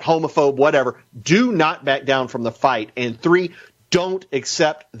racist, bigot, homophobe, whatever, do not back down from the fight. And 3, don't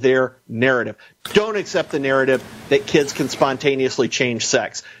accept their narrative. Don't accept the narrative that kids can spontaneously change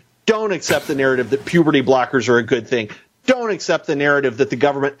sex. Don't accept the narrative that puberty blockers are a good thing. Don't accept the narrative that the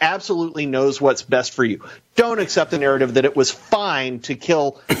government absolutely knows what's best for you. Don't accept the narrative that it was fine to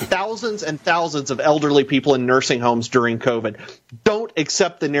kill thousands and thousands of elderly people in nursing homes during COVID. Don't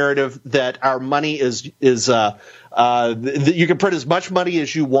accept the narrative that our money is that you can print as much money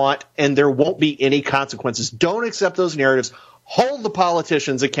as you want and there won't be any consequences. Don't accept those narratives. Hold the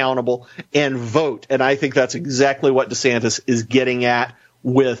politicians accountable and vote. And I think that's exactly what DeSantis is getting at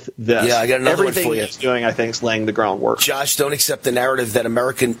with this. Yeah, I got another Everything one for you. he's doing, I think, is laying the groundwork. Josh, don't accept the narrative that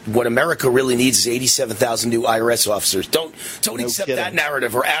what America really needs is 87,000 new IRS officers. Don't accept that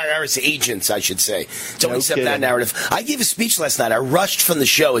narrative, or IRS agents, I should say. Don't accept that narrative. I gave a speech last night. I rushed from the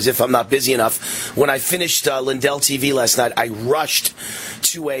show as if I'm not busy enough. When I finished Lindell TV last night, I rushed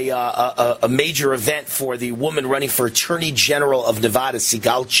to a major event for the woman running for Attorney General of Nevada,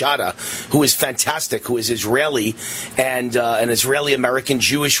 Sigal Chada, who is fantastic, who is Israeli and an Israeli-American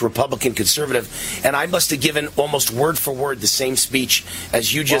Jewish Republican conservative, and I must have given almost word for word the same speech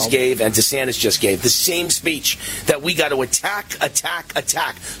as you just gave and DeSantis just gave. The same speech that we got to attack.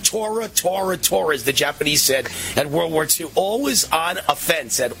 Torah, as the Japanese said at World War II. Always on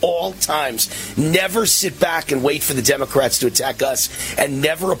offense at all times. Never sit back and wait for the Democrats to attack us, and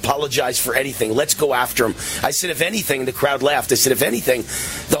never apologize for anything. Let's go after them. I said, if anything, the crowd laughed. I said, if anything,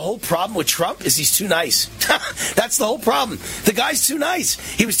 the whole problem with Trump is he's too nice. That's the whole problem. The guy's too nice.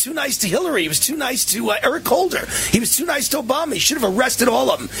 He was too nice to Hillary. He was too nice to Eric Holder. He was too nice to Obama. He should have arrested all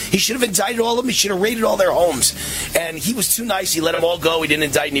of them. He should have indicted all of them. He should have raided all their homes. And he was too nice. He let them all go. He didn't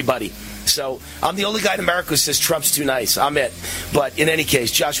indict anybody. So I'm the only guy in America who says Trump's too nice. I'm it. But in any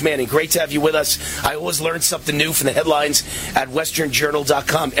case, Josh Manning, great to have you with us. I always learn something new from the headlines at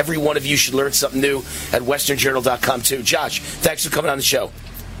westernjournal.com. Every one of you should learn something new at westernjournal.com too. Josh, thanks for coming on the show.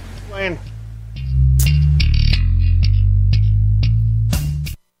 Wayne.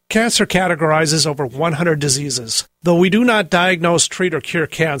 Cancer categorizes over 100 diseases. Though we do not diagnose, treat, or cure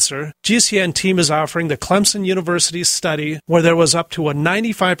cancer, GCN team is offering the Clemson University study where there was up to a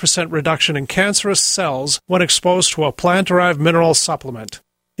 95% reduction in cancerous cells when exposed to a plant-derived mineral supplement.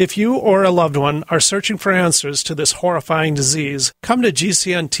 If you or a loved one are searching for answers to this horrifying disease, come to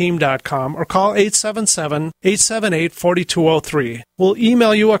GCNteam.com or call 877-878-4203. We'll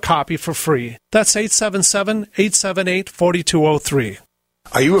email you a copy for free. That's 877-878-4203.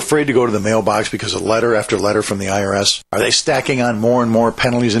 Are you afraid to go to the mailbox because of letter after letter from the IRS? Are they stacking on more and more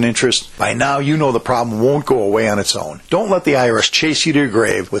penalties and interest? By now, you know the problem won't go away on its own. Don't let the IRS chase you to your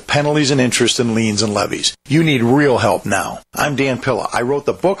grave with penalties and interest and liens and levies. You need real help now. I'm Dan Pilla. I wrote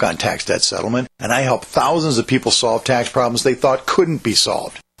the book on tax debt settlement, and I help thousands of people solve tax problems they thought couldn't be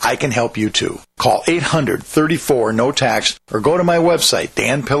solved. I can help you too. Call 800-34-NO-TAX or go to my website,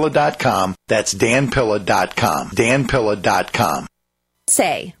 danpilla.com. That's danpilla.com. danpilla.com.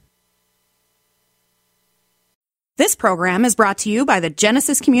 Say. This program is brought to you by the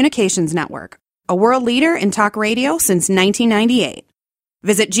Genesis Communications Network, a world leader in talk radio since 1998.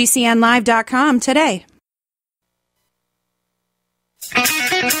 Visit GCNlive.com today.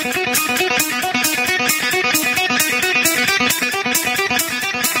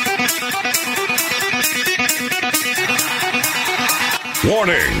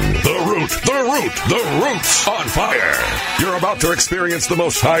 Warning! The Root's on fire! You're about to experience the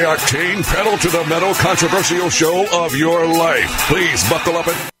most high-octane, pedal-to-the-metal, controversial show of your life. Please buckle up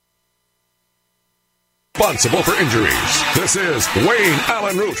and... Responsible for injuries. This is Wayne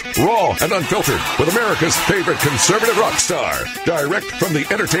Allen Root, raw and unfiltered, with America's favorite conservative rock star. Direct from the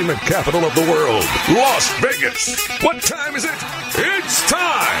entertainment capital of the world, Las Vegas. What time is it? It's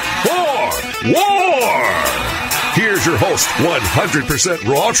time for War! Here's your host, 100%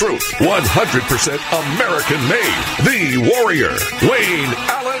 raw truth, 100% American made, the warrior, Wayne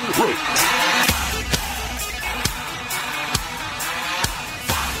Allen Root.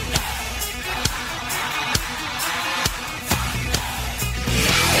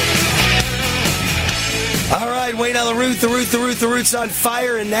 All right, Wayne Allen Root, the Root's on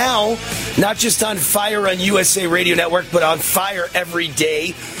fire, and now, not just on fire on USA Radio Network, but on fire every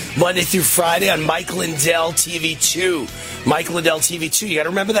day, Monday through Friday on Mike Lindell TV 2. Mike Lindell TV 2, you got to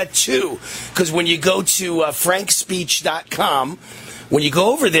remember that 2, because when you go to frankspeech.com, when you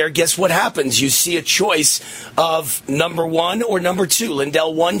go over there, guess what happens? You see a choice of number 1 or number 2.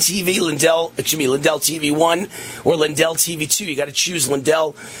 Lindell 1 TV, Lindell TV 1 or Lindell TV 2. You got to choose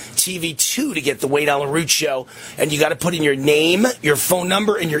Lindell TV 2 to get the Wayne Allen Root Show. And you got to put in your name, your phone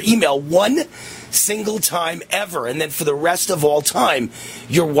number, and your email one single time ever. And then for the rest of all time,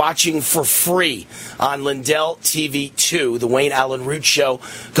 you're watching for free on Lindell TV 2, the Wayne Allen Root Show.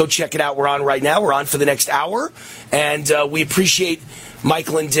 Go check it out. We're on right now. We're on for the next hour. And we appreciate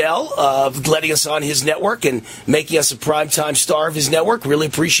Mike Lindell letting us on his network and making us a primetime star of his network. Really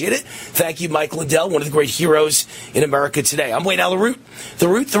appreciate it. Thank you, Mike Lindell, one of the great heroes in America today. I'm Wayne Allen Root. The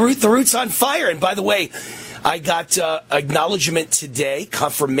Root's on fire. And by the way, I got acknowledgement today,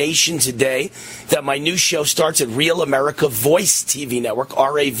 confirmation today, that my new show starts at Real America Voice TV Network,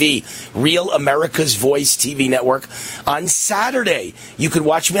 RAV, Real America's Voice TV Network, on Saturday. You can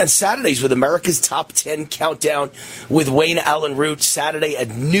watch me on Saturdays with America's Top 10 Countdown with Wayne Allen Root, Saturday at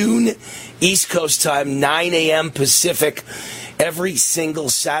noon East Coast time, 9 a.m. Pacific. Every single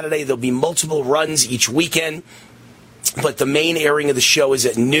Saturday, there'll be multiple runs each weekend. But the main airing of the show is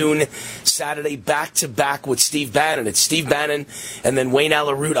at noon Saturday, back-to-back with Steve Bannon. It's Steve Bannon and then Wayne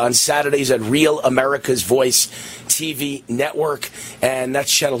Allen Root on Saturdays at Real America's Voice TV Network. And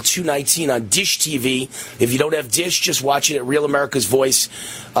that's channel 219 on Dish TV. If you don't have Dish, just watch it at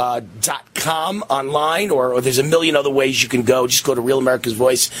RealAmericasVoice.com online, or there's a million other ways you can go. Just go to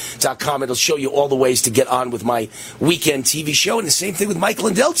RealAmericasVoice.com. It'll show you all the ways to get on with my weekend TV show. And the same thing with Mike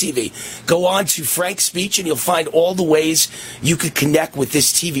Lindell TV. Go on to Frank's Speech and you'll find all the ways you could connect with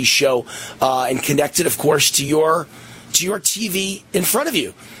this TV show and connect it, of course, to your TV in front of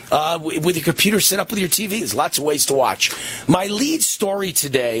you. With your computer set up with your TV. There's lots of ways to watch. My lead story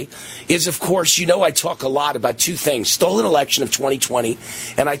today is, of course, I talk a lot about two things. Stolen election of 2020,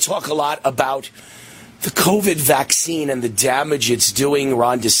 and I talk a lot about the COVID vaccine and the damage it's doing.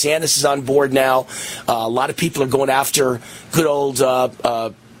 Ron DeSantis is on board now. A lot of people are going after good old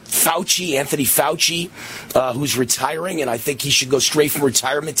Anthony Fauci, who's retiring, and I think he should go straight from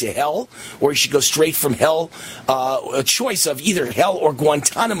retirement to hell, or he should go straight from hell, a choice of either hell or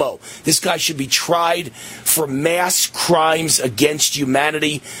Guantanamo. This guy should be tried for mass crimes against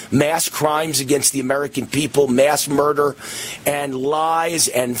humanity, mass crimes against the American people, mass murder, and lies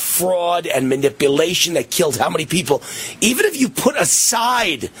and fraud and manipulation that killed how many people? Even if you put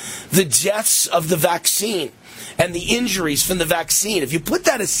aside the deaths of the vaccine and the injuries from the vaccine, if you put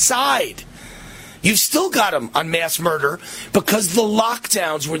that aside, you've still got him on mass murder because the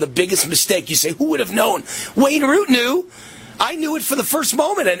lockdowns were the biggest mistake. You say, who would have known? Wayne Root knew. I knew it for the first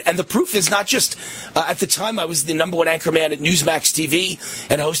moment, and the proof is not just, at the time I was the number one anchorman at Newsmax TV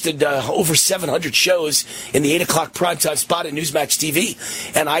and hosted over 700 shows in the 8 o'clock primetime spot at Newsmax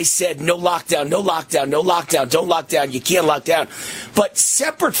TV, and I said, no lockdown, no lockdown, no lockdown, don't lock down, you can't lock down. But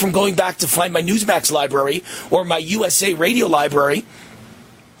separate from going back to find my Newsmax library or my USA Radio library,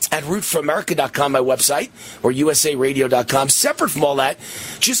 at rootforamerica.com, my website, or usaradio.com. Separate from all that,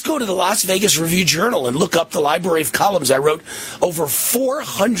 just go to the Las Vegas Review-Journal and look up the library of columns. I wrote over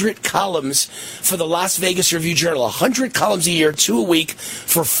 400 columns for the Las Vegas Review-Journal, 100 columns a year, 2 a week,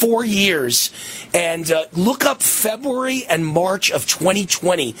 for 4 years. And look up February and March of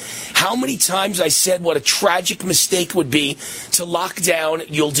 2020. How many times I said what a tragic mistake would be to lock down.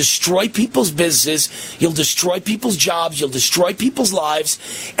 You'll destroy people's businesses. You'll destroy people's jobs. You'll destroy people's lives.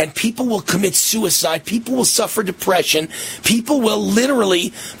 And people will commit suicide. People will suffer depression. People will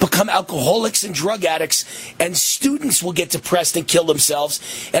literally become alcoholics and drug addicts. And students will get depressed and kill themselves.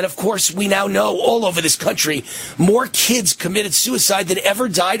 And, of course, we now know all over this country, more kids committed suicide than ever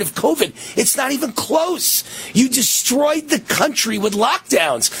died of COVID. It's not even close. You destroyed the country with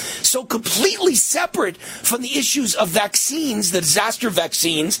lockdowns. So completely separate from the issues of vaccines, the disaster of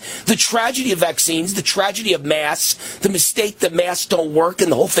vaccines, the tragedy of vaccines, the tragedy of masks, the mistake that masks don't work,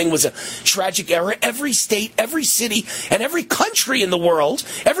 and the whole thing was a tragic error. Every state, every city, and every country in the world,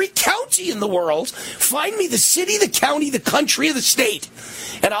 every county in the world, find me the city, the county, the country, or the state,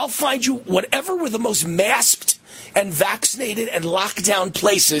 and I'll find you whatever were the most masked and vaccinated and locked down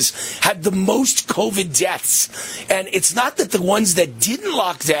places had the most COVID deaths. And it's not that the ones that didn't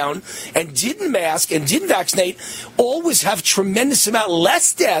lock down and didn't mask and didn't vaccinate always have tremendous amount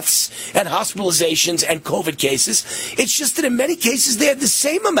less deaths and hospitalizations and COVID cases. It's just that in many cases they had the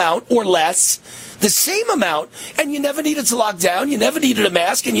same amount or less, the same amount, and you never needed to lock down, you never needed a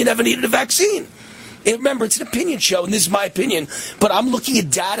mask, and you never needed a vaccine. Remember, it's an opinion show, and this is my opinion, but I'm looking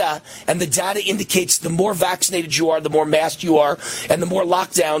at data, and the data indicates the more vaccinated you are, the more masked you are, and the more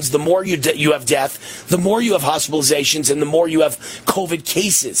lockdowns, the more you have death, the more you have hospitalizations, and the more you have COVID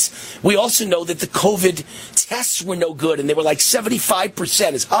cases. We also know that the COVID tests were no good, and they were like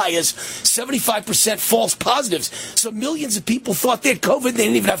 75%, as high as 75% false positives. So millions of people thought they had COVID, and they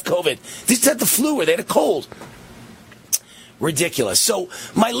didn't even have COVID. They just had the flu, or they had a cold. Ridiculous. So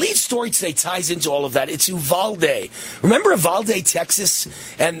my lead story today ties into all of that. It's Uvalde. Remember Uvalde, Texas,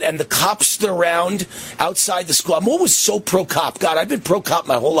 and the cops stood around outside the school? I'm always so pro-cop. God, I've been pro-cop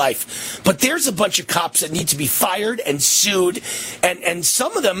my whole life. But there's a bunch of cops that need to be fired and sued, and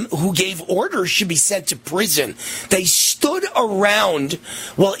some of them who gave orders should be sent to prison. They stood around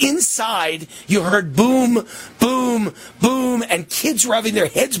while inside you heard boom, boom, boom, and kids were having their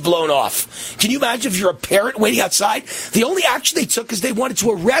heads blown off. Can you imagine if you're a parent waiting outside? The only action they took is they wanted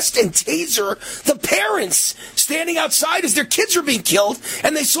to arrest and taser the parents standing outside as their kids were being killed,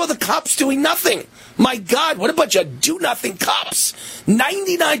 and they saw the cops doing nothing. My God, what a bunch of do-nothing cops.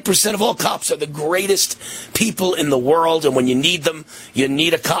 99% of all cops are the greatest people in the world, and when you need them, you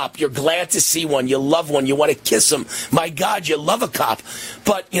need a cop. You're glad to see one. You love one. You want to kiss them. My God, you love a cop.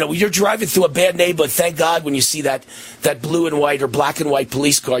 But, you're driving through a bad neighborhood. Thank God when you see that blue and white or black and white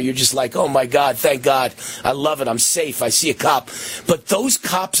police car, you're just like, oh, my God, thank God. I love it. I'm safe. I see a cop. But those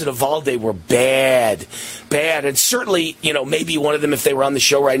cops in Uvalde were bad. And certainly, maybe one of them, if they were on the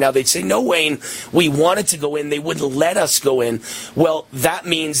show right now, they'd say, no, Wayne, we wanted to go in. They wouldn't let us go in. Well, that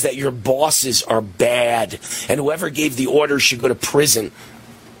means that your bosses are bad, and whoever gave the order should go to prison.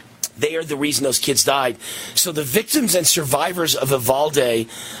 They are the reason those kids died. So the victims and survivors of Uvalde,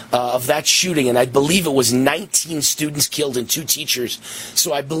 of that shooting, and I believe it was 19 students killed and 2 teachers.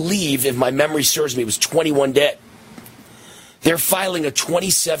 So I believe, if my memory serves me, it was 21 dead. They're filing a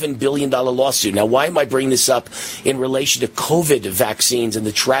 $27 billion lawsuit. Now, why am I bringing this up in relation to COVID vaccines and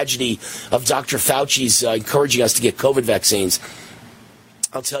the tragedy of Dr. Fauci's encouraging us to get COVID vaccines?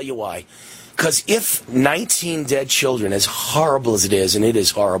 I'll tell you why. Because if 19 dead children, as horrible as it is, and it is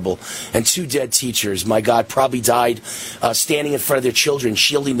horrible, and 2 dead teachers, my God, probably died standing in front of their children,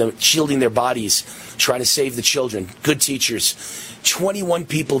 shielding their bodies, trying to save the children, good teachers, 21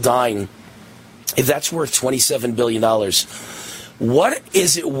 people dying, if that's worth $27 billion, what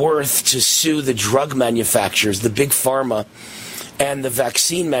is it worth to sue the drug manufacturers, the big pharma, and the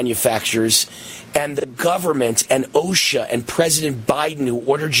vaccine manufacturers, and the government, and OSHA, and President Biden, who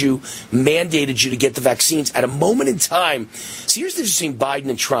mandated you to get the vaccines at a moment in time? See, here's the difference between Biden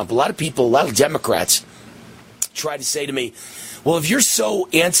and Trump. A lot of Democrats try to say to me, well, if you're so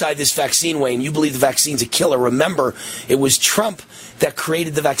anti this vaccine, Wayne, you believe the vaccine's a killer. Remember, it was Trump that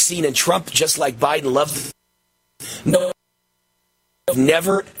created the vaccine, and Trump, just like Biden, loved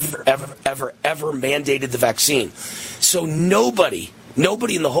never, ever mandated the vaccine. So nobody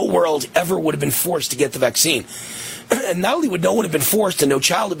in the whole world ever would have been forced to get the vaccine. And not only would no one have been forced, and no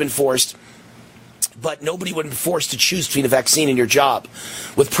child have been forced, but nobody would have been forced to choose between a vaccine and your job.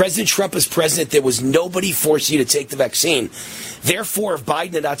 With President Trump as president, there was nobody forcing you to take the vaccine. Therefore, if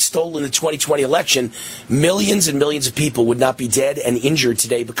Biden had not stolen the 2020 election, millions and millions of people would not be dead and injured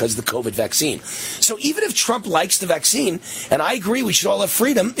today because of the COVID vaccine. So even if Trump likes the vaccine, and I agree we should all have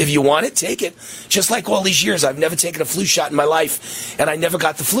freedom, if you want it, take it. Just like all these years, I've never taken a flu shot in my life, and I never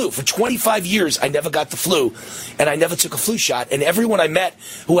got the flu. For 25 years, I never got the flu, and I never took a flu shot. And everyone I met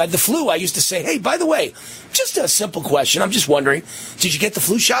who had the flu, I used to say, hey, by the way, just a simple question. I'm just wondering, did you get the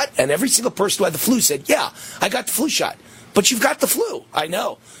flu shot? And every single person who had the flu said, yeah, I got the flu shot. But you've got the flu. I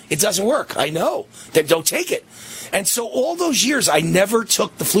know. It doesn't work. I know. Then don't take it. And so all those years, I never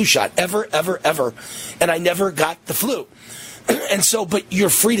took the flu shot. Ever. And I never got the flu. And so, but you're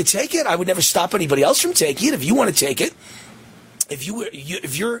free to take it. I would never stop anybody else from taking it. If you want to take it, if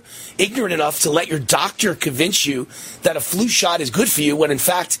you're ignorant enough to let your doctor convince you that a flu shot is good for you, when in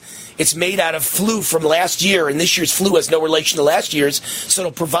fact it's made out of flu from last year, and this year's flu has no relation to last year's, so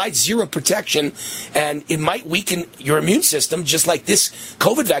it'll provide zero protection, and it might weaken your immune system, just like this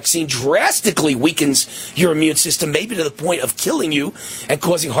COVID vaccine drastically weakens your immune system, maybe to the point of killing you and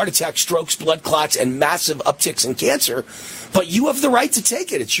causing heart attacks, strokes, blood clots, and massive upticks in cancer. But you have the right to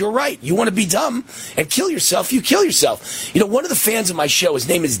take it. It's your right. You want to be dumb and kill yourself, you kill yourself. You know, one of the fans of my show, his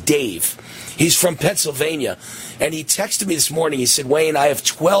name is Dave. He's from Pennsylvania. And he texted me this morning. He said, Wayne, I have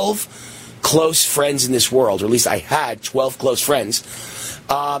 12 close friends in this world, or at least I had 12 close friends.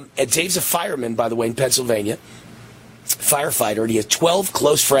 And Dave's a fireman, by the way, in Pennsylvania. Firefighter. And he has 12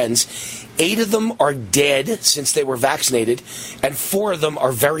 close friends. 8 of them are dead since they were vaccinated. And 4 of them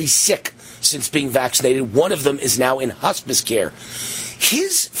are very sick since being vaccinated. 1 of them is now in hospice care.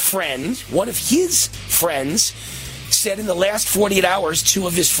 His friend, one of his friends, said in the last 48 hours, 2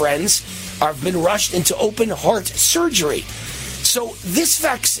 of his friends have been rushed into open heart surgery. So this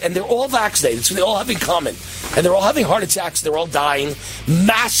vaccine, and they're all vaccinated, so they all have in common. And they're all having heart attacks, they're all dying.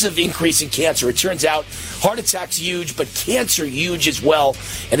 Massive increase in cancer. It turns out heart attacks huge, but cancer huge as well.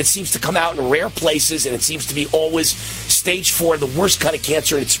 And it seems to come out in rare places, and it seems to be always stage 4, the worst kind of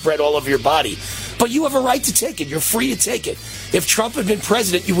cancer, and it's spread all over your body. But you have a right to take it. You're free to take it. If Trump had been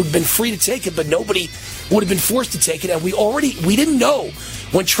president, you would have been free to take it, but nobody would have been forced to take it. And we didn't know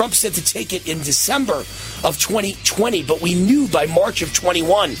when Trump said to take it in December of 2020, but we knew by March of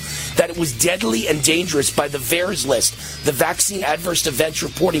 21 that it was deadly and dangerous by the VAERS list, the Vaccine Adverse Events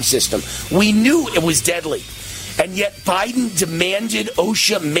Reporting System. We knew it was deadly. And yet Biden demanded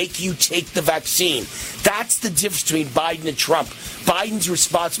OSHA make you take the vaccine. That's the difference between Biden and Trump. Biden's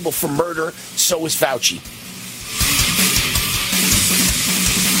responsible for murder, so is Fauci.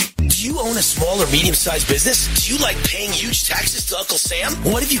 Do you own a small or medium-sized business? Do you like paying huge taxes to Uncle Sam?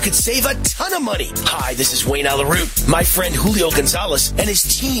 What if you could save a ton of money? Hi, this is Wayne Alaroot. My friend Julio Gonzalez and his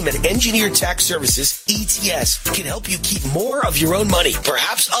team at Engineered Tax Services, ETS, can help you keep more of your own money,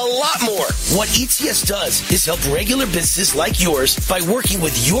 perhaps a lot more. What ETS does is help regular businesses like yours by working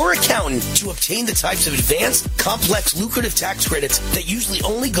with your accountant to obtain the types of advanced, complex, lucrative tax credits that usually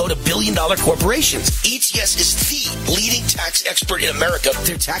only go to billion-dollar corporations. ETS is the leading tax expert in America.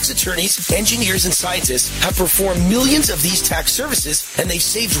 Their tax attorneys, engineers, and scientists have performed millions of these tax services, and they've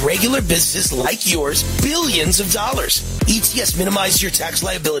saved regular businesses like yours billions of dollars. ETS minimizes your tax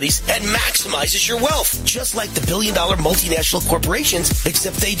liabilities and maximizes your wealth, just like the billion-dollar multinational corporations,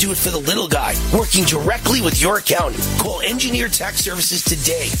 except they do it for the little guy, working directly with your accountant. Call Engineered Tax Services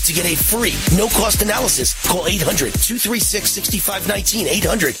today to get a free, no-cost analysis. Call 800-236-6519,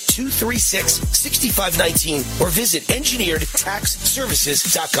 800-236-6519, or visit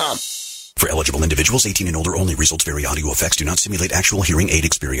engineeredtaxservices.com. For eligible individuals, 18 and older only. Results vary. Audio effects do not simulate actual hearing aid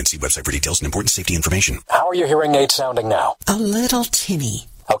experience. See website for details and important safety information. How are your hearing aids sounding now? A little tinny.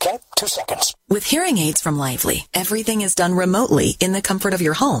 Okay, 2 seconds. With hearing aids from Lively, everything is done remotely in the comfort of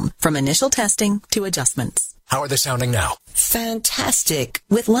your home, from initial testing to adjustments. How are they sounding now? Fantastic.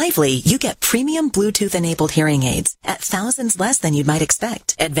 With Lively, you get premium Bluetooth-enabled hearing aids at thousands less than you might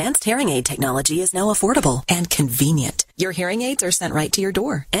expect. Advanced hearing aid technology is now affordable and convenient. Your hearing aids are sent right to your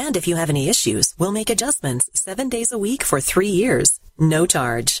door. And if you have any issues, we'll make adjustments 7 days a week for 3 years. No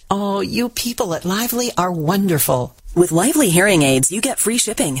charge. Oh, you people at Lively are wonderful. With Lively hearing aids, you get free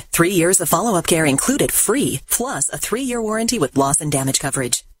shipping, 3 years of follow-up care included free, plus a 3-year warranty with loss and damage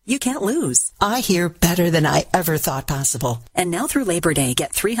coverage. You can't lose. I hear better than I ever thought possible. And now through Labor Day,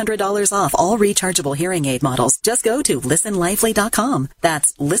 get $300 off all rechargeable hearing aid models. Just go to listenlively.com.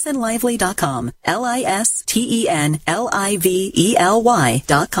 That's listenlively.com.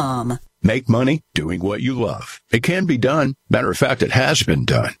 listenlively.com. Make money doing what you love. It can be done. Matter of fact, it has been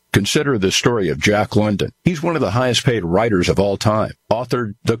done. Consider the story of Jack London. He's one of the highest paid writers of all time.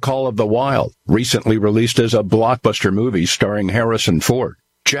 Authored The Call of the Wild, recently released as a blockbuster movie starring Harrison Ford.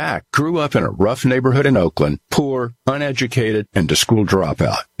 Jack grew up in a rough neighborhood in Oakland, poor, uneducated, and a school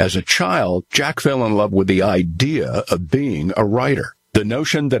dropout. As a child, Jack fell in love with the idea of being a writer. The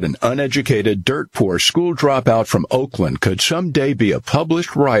notion that an uneducated, dirt-poor school dropout from Oakland could someday be a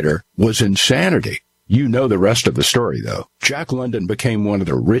published writer was insanity. You know the rest of the story, though. Jack London became one of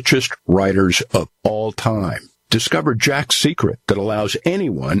the richest writers of all time. Discover Jack's secret that allows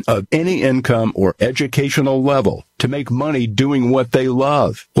anyone of any income or educational level to make money doing what they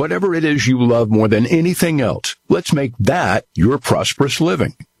love. Whatever it is you love more than anything else, let's make that your prosperous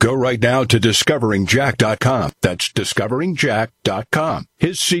living. Go right now to discoveringjack.com. That's discoveringjack.com.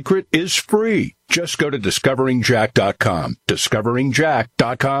 His secret is free. Just go to discoveringjack.com.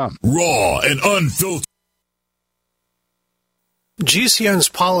 Discoveringjack.com. Raw and unfiltered. GCN's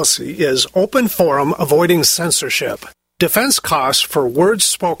policy is open forum, avoiding censorship. Defense costs for words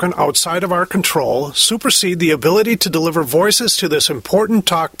spoken outside of our control supersede the ability to deliver voices to this important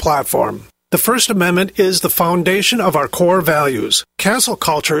talk platform. The First Amendment is the foundation of our core values. Cancel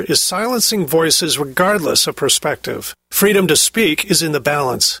culture is silencing voices regardless of perspective. Freedom to speak is in the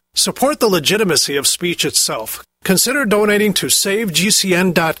balance. Support the legitimacy of speech itself. Consider donating to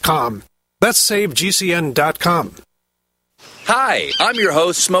SaveGCN.com. That's SaveGCN.com. Hi, I'm your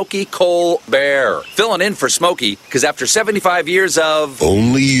host, Smokey Cole Bear, filling in for Smokey because after 75 years of...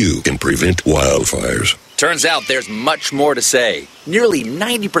 Only you can prevent wildfires. Turns out there's much more to say. Nearly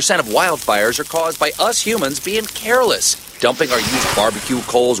 90% of wildfires are caused by us humans being careless, dumping our used barbecue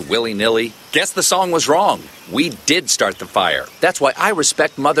coals willy-nilly. Guess the song was wrong. We did start the fire. That's why I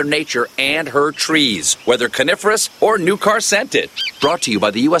respect Mother Nature and her trees, whether coniferous or new car scented. Brought to you by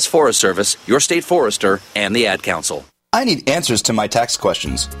the U.S. Forest Service, your state forester, and the Ad Council. I need answers to my tax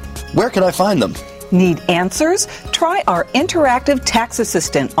questions. Where can I find them? Need answers? Try our interactive tax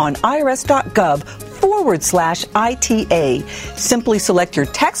assistant on irs.gov/ITA. Simply select your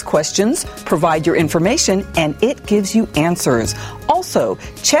tax questions, provide your information, and it gives you answers. Also,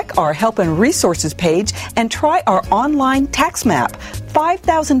 check our help and resources page and try our online tax map.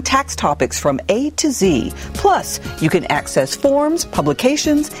 5,000 tax topics from A to Z. Plus, you can access forms,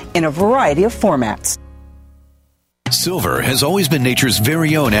 publications in a variety of formats. Silver has always been nature's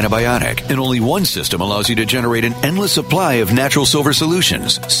very own antibiotic, and only one system allows you to generate an endless supply of natural silver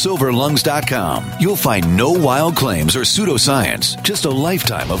solutions. SilverLungs.com. You'll find no wild claims or pseudoscience, just a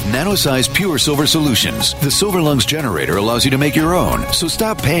lifetime of nano-sized pure silver solutions. The Silver Lungs generator allows you to make your own, so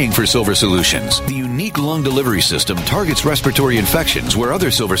stop paying for silver solutions. The unique lung delivery system targets respiratory infections where other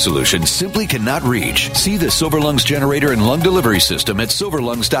silver solutions simply cannot reach. See the Silver Lungs generator and lung delivery system at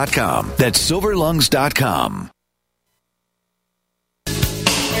SilverLungs.com. That's SilverLungs.com.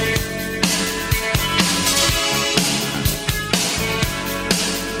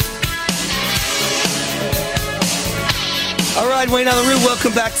 All right, Wayne on the Root,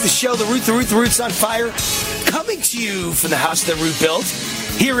 welcome back to the show. The Root's on fire. Coming to you from the house that Root built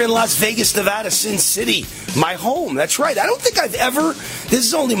here in Las Vegas, Nevada, Sin City, my home. That's right. I don't think I've ever, this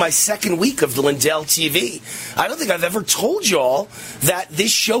is only my second week of the Lindell TV. I don't think I've ever told you all that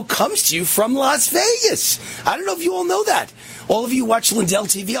this show comes to you from Las Vegas. I don't know if you all know that. All of you watch Lindell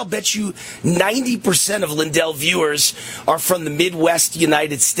TV, I'll bet you 90% of Lindell viewers are from the Midwest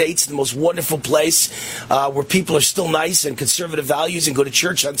United States, the most wonderful place where people are still nice and conservative values and go to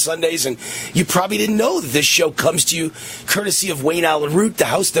church on Sundays. And you probably didn't know that this show comes to you courtesy of Wayne Allen Root, the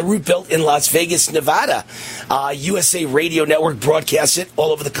house The Root built in Las Vegas, Nevada. USA Radio Network broadcasts it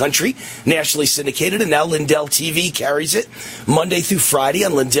all over the country, nationally syndicated, and now Lindell TV carries it Monday through Friday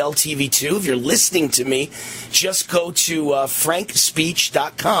on Lindell TV 2. If you're listening to me, just go to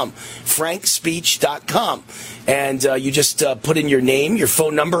frankspeech.com, frankspeech.com, and you just put in your name, your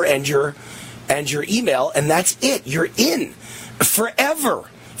phone number, and your email, and that's it. You're in forever.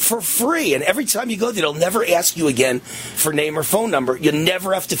 For free. And every time you go there, they'll never ask you again for name or phone number. You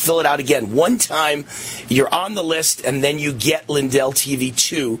never have to fill it out again. One time, you're on the list, and then you get Lindell TV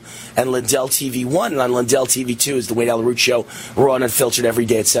 2 and Lindell TV 1. And on Lindell TV 2 is the Wayne Allyn Root Show. We're on Unfiltered every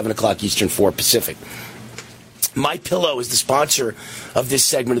day at 7 o'clock Eastern, 4 Pacific. MyPillow is the sponsor of this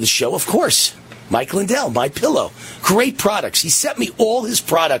segment of the show, of course. Mike Lindell, MyPillow. Great products. He sent me all his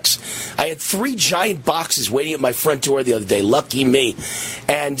products. I had 3 giant boxes waiting at my front door the other day. Lucky me.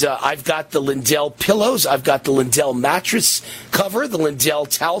 And I've got the Lindell pillows. I've got the Lindell mattress cover, the Lindell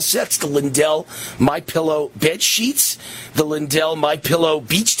towel sets, the Lindell MyPillow bed sheets, the Lindell MyPillow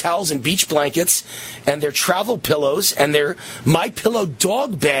beach towels and beach blankets, and their travel pillows, and their MyPillow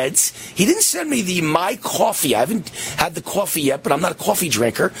dog beds. He didn't send me the My Coffee. I haven't had the coffee yet, but I'm not a coffee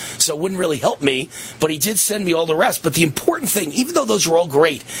drinker, so it wouldn't really help me. But he did send me all the rest. But the important thing, even though those were all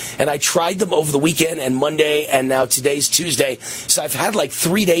great, and I tried them over the weekend and Monday, and now today's Tuesday, so I've had like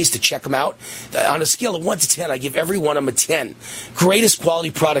 3 days to check them out. On a scale of 1 to 10, I give every one of them a 10. Greatest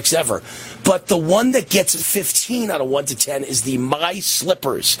quality products ever. But the one that gets a 15 out of 1 to 10 is the My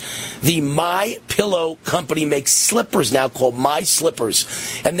Slippers. The MyPillow company makes slippers now called My Slippers.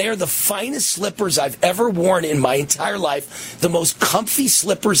 And they are the finest slippers I've ever worn in my entire life. The most comfy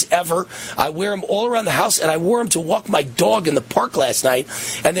slippers ever. I wear them all around the house, and I wore them to walk my dog in the park last night.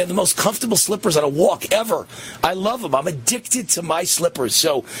 And they're the most comfortable slippers on a walk ever. I love them. I'm addicted to My Slippers.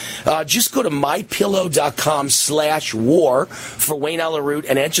 So just go to mypillow.com/war for Wayne Allyn Root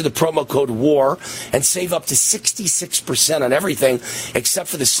and enter the promo code WAR and save up to 66% on everything except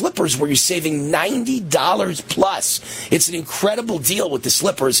for the slippers, where you're saving $90 plus. It's an incredible deal with the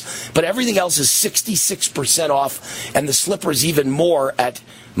slippers, but everything else is 66% off, and the slippers even more at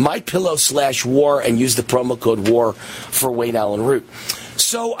mypillow/war, and use the promo code WAR for Wayne Allyn Root.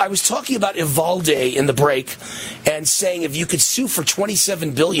 So I was talking about Uvalde in the break and saying if you could sue for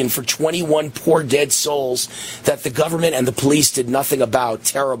 $27 billion for 21 poor dead souls that the government and the police did nothing about,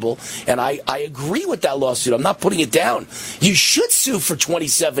 terrible. And I agree with that lawsuit. I'm not putting it down. You should sue for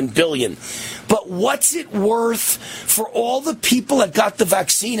 $27 billion. But what's it worth for all the people that got the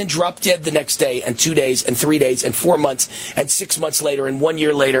vaccine and dropped dead the next day, and 2 days and 3 days and 4 months and 6 months later and 1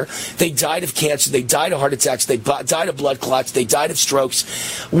 year later, they died of cancer, they died of heart attacks, they died of blood clots, they died of strokes.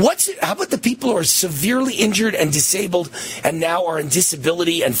 How about the people who are severely injured and disabled and now are in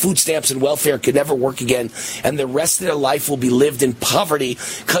disability and food stamps and welfare, could never work again, and the rest of their life will be lived in poverty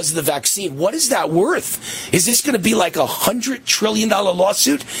because of the vaccine? What is that worth? Is this going to be like $100 trillion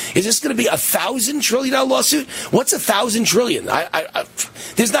lawsuit? Is this going to be $1,000 trillion lawsuit? What's $1,000 trillion?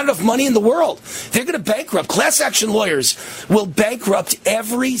 There's not enough money in the world. They're going to bankrupt. Class action lawyers will bankrupt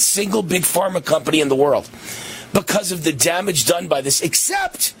every single big pharma company in the world because of the damage done by this,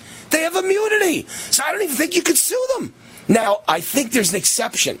 except they have immunity. So I don't even think you could sue them. Now, I think there's an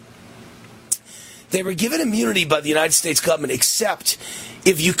exception. They were given immunity by the United States government, except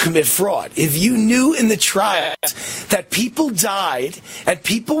if you commit fraud. If you knew in the trials that people died and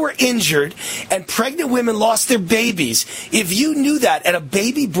people were injured and pregnant women lost their babies, if you knew that, and a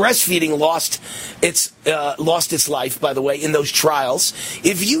baby breastfeeding lost its life, by the way, in those trials,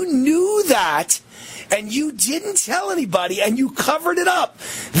 if you knew that, and you didn't tell anybody, and you covered it up,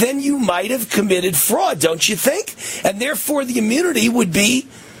 then you might have committed fraud, don't you think? And therefore, the immunity would be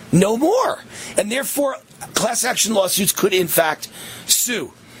no more. And therefore, class action lawsuits could, in fact,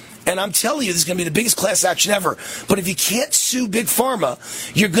 sue. And I'm telling you, this is going to be the biggest class action ever. But if you can't sue Big Pharma,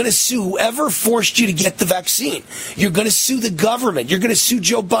 you're going to sue whoever forced you to get the vaccine. You're going to sue the government. You're going to sue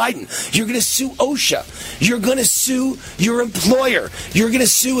Joe Biden. You're going to sue OSHA. You're going to sue your employer. You're going to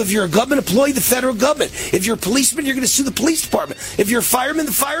sue, if you're a government employee, the federal government. If you're a policeman, you're going to sue the police department. If you're a fireman,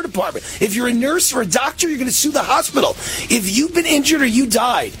 the fire department. If you're a nurse or a doctor, you're going to sue the hospital. If you've been injured or you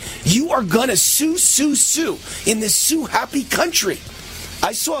died, you are going to sue in this sue-happy country.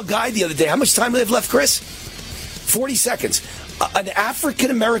 I saw a guy the other day. How much time do I have left, Chris? 40 seconds. An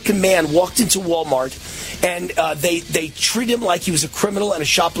African-American man walked into Walmart, and they treated him like he was a criminal and a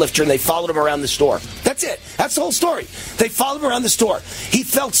shoplifter, and they followed him around the store. That's it. That's the whole story. They followed him around the store. He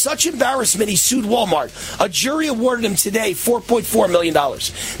felt such embarrassment, he sued Walmart. A jury awarded him today $4.4 million.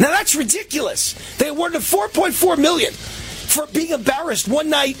 Now, that's ridiculous. They awarded him $4.4 million for being embarrassed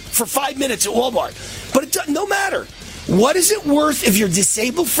one night for 5 minutes at Walmart. But no matter. What is it worth if you're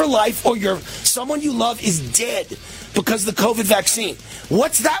disabled for life or someone you love is dead because of the COVID vaccine?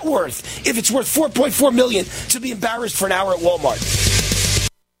 What's that worth if it's worth $4.4 million to be embarrassed for an hour at Walmart?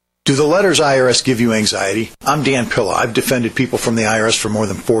 Do the letters IRS give you anxiety? I'm Dan Pilla. I've defended people from the IRS for more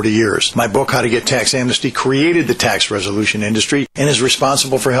than 40 years. My book, How to Get Tax Amnesty, created the tax resolution industry and is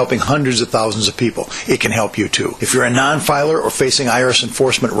responsible for helping hundreds of thousands of people. It can help you too. If you're a non-filer or facing IRS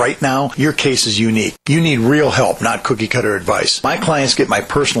enforcement right now, your case is unique. You need real help, not cookie-cutter advice. My clients get my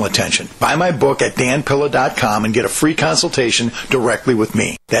personal attention. Buy my book at danpilla.com and get a free consultation directly with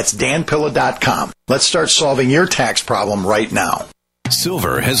me. That's danpilla.com. Let's start solving your tax problem right now.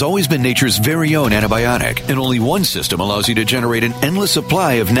 Silver has always been nature's very own antibiotic, and only one system allows you to generate an endless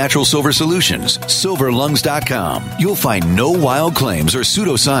supply of natural silver solutions. SilverLungs.com. You'll find no wild claims or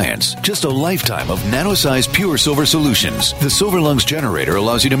pseudoscience, just a lifetime of nano-sized pure silver solutions. The Silver Lungs generator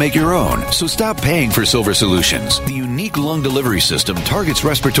allows you to make your own, so stop paying for silver solutions. The unique lung delivery system targets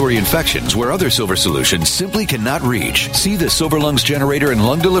respiratory infections where other silver solutions simply cannot reach. See the Silver Lungs generator and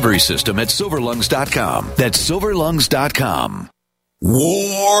lung delivery system at SilverLungs.com. That's SilverLungs.com.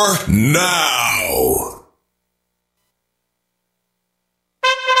 War now.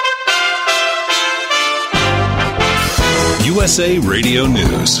 USA Radio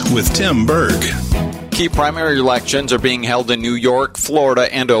News with Tim Berg. Key primary elections are being held in New York,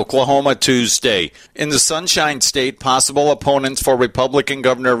 Florida, and Oklahoma Tuesday. In the Sunshine State, possible opponents for Republican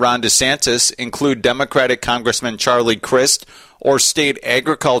Governor Ron DeSantis include Democratic Congressman Charlie Crist or State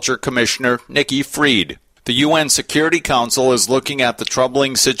Agriculture Commissioner Nikki Fried. The UN Security Council is looking at the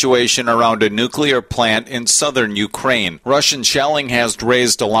troubling situation around a nuclear plant in southern Ukraine. Russian shelling has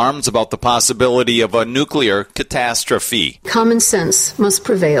raised alarms about the possibility of a nuclear catastrophe. Common sense must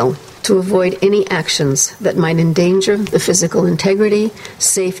prevail to avoid any actions that might endanger the physical integrity,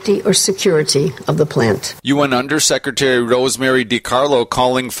 safety, or security of the plant. UN Undersecretary Rosemary DiCarlo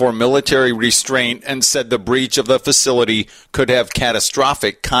calling for military restraint and said the breach of the facility could have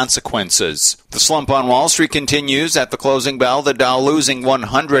catastrophic consequences. The slump on Wall Street continues. At the closing bell, the Dow losing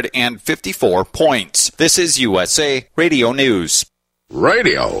 154 points. This is USA Radio News.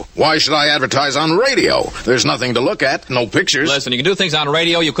 Radio? Why should I advertise on radio? There's nothing to look at, no pictures. Listen, you can do things on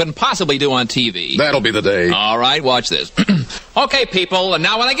radio you couldn't possibly do on TV. That'll be the day. All right, watch this. Okay, people, and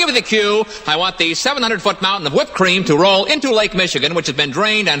now when I give you the cue, I want the 700-foot mountain of whipped cream to roll into Lake Michigan, which has been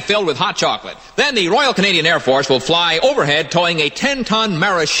drained and filled with hot chocolate. Then the Royal Canadian Air Force will fly overhead towing a 10-ton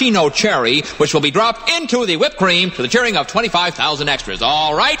maraschino cherry, which will be dropped into the whipped cream to the cheering of 25,000 extras.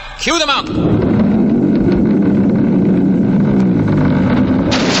 All right, cue the mountain.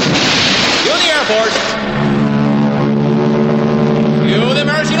 Force. You the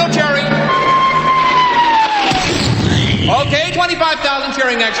maraschino cherry. Okay, 25,000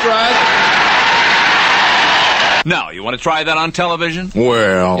 cheering extras. Now, you want to try that on television?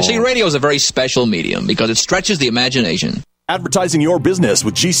 Well... You see, radio is a very special medium because it stretches the imagination. Advertising your business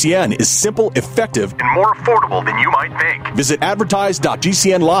with GCN is simple, effective, and more affordable than you might think. Visit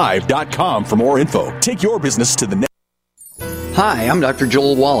advertise.gcnlive.com for more info. Take your business to the next. Hi, I'm Dr.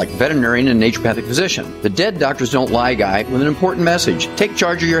 Joel Wallach, veterinarian and naturopathic physician. The Dead Doctors Don't Lie guy with an important message. Take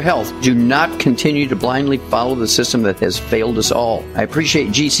charge of your health. Do not continue to blindly follow the system that has failed us all. I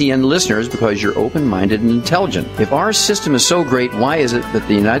appreciate GCN listeners because you're open-minded and intelligent. If our system is so great, why is it that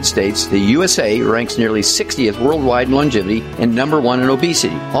the United States, the USA, ranks nearly 60th worldwide in longevity and number 1 in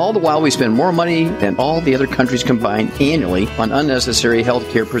obesity? All the while we spend more money than all the other countries combined annually on unnecessary health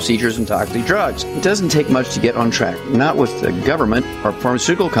care procedures and toxic drugs. It doesn't take much to get on track. Not with the government or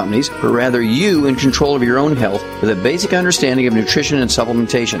pharmaceutical companies, but rather you in control of your own health with a basic understanding of nutrition and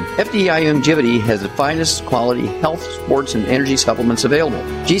supplementation. FDI Longevity has the finest quality health, sports, and energy supplements available.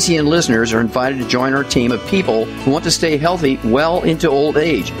 GCN listeners are invited to join our team of people who want to stay healthy well into old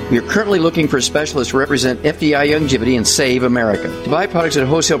age. We are currently looking for specialists to represent FDI Longevity and Save America. To buy products at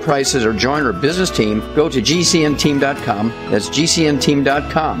wholesale prices or join our business team, go to GCNteam.com. That's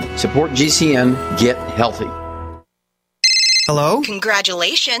GCNteam.com. Support GCN. Get healthy. Hello?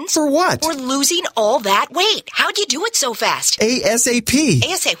 Congratulations. For what? For losing all that weight. How'd you do it so fast? ASAP.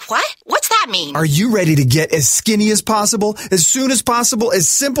 ASAP what? What's that mean? Are you ready to get as skinny as possible, as soon as possible, as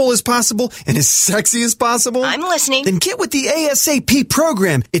simple as possible, and as sexy as possible? I'm listening. Then get with the ASAP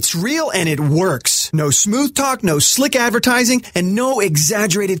program. It's real and it works. No smooth talk, no slick advertising, and no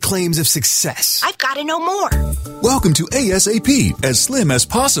exaggerated claims of success. I've got to know more. Welcome to ASAP, as slim as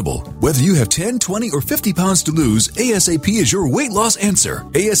possible. Whether you have 10, 20, or 50 pounds to lose, ASAP is your your weight loss answer.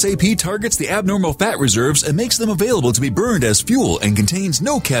 ASAP targets the abnormal fat reserves and makes them available to be burned as fuel and contains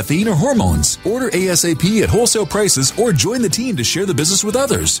no caffeine or hormones. Order ASAP at wholesale prices or join the team to share the business with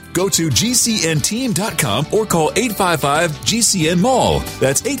others. Go to GCNteam.com or call 855-GCN-MALL.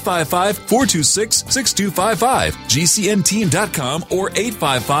 That's 855-426-6255. GCNteam.com or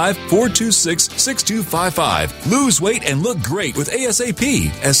 855-426-6255. Lose weight and look great with ASAP,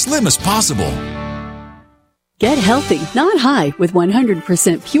 as slim as possible. Get healthy, not high, with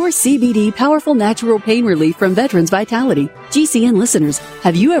 100% pure CBD powerful natural pain relief from Veterans Vitality. GCN listeners,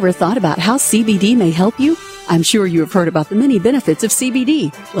 have you ever thought about how CBD may help you? I'm sure you have heard about the many benefits of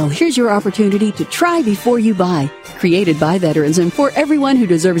CBD. Well, here's your opportunity to try before you buy. Created by veterans and for everyone who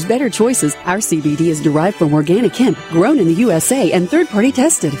deserves better choices, our CBD is derived from organic hemp, grown in the USA and third-party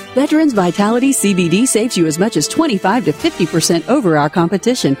tested. Veterans Vitality CBD saves you as much as 25 to 50% over our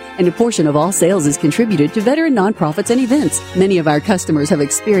competition, and a portion of all sales is contributed to veteran nonprofits and events. Many of our customers have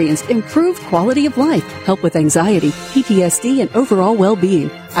experienced improved quality of life, help with anxiety, PTSD, and overall well-being.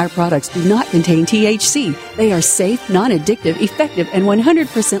 Our products do not contain THC. They are safe, non-addictive, effective, and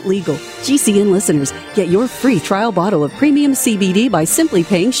 100% legal. GCN listeners, get your free trial bottle of premium CBD by simply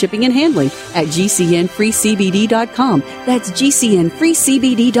paying shipping and handling at GCNFreeCBD.com. That's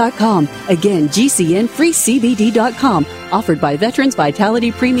GCNFreeCBD.com. Again, GCNFreeCBD.com. Offered by Veterans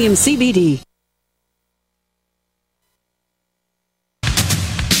Vitality Premium CBD.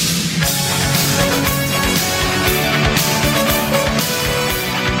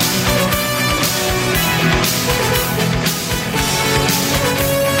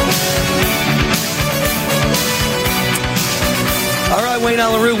 Wayne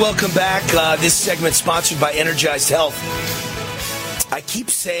Allyn Root, welcome back. This segment sponsored by Energized Health. I keep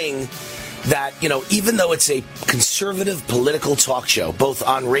saying that, even though it's a conservative political talk show, both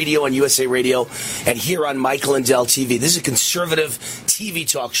on radio and USA Radio and here on Mike Lindell TV, this is a conservative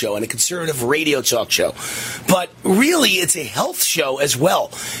TV talk show and a conservative radio talk show. But really, it's a health show as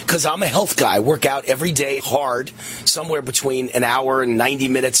well, because I'm a health guy. I work out every day hard, somewhere between an hour and 90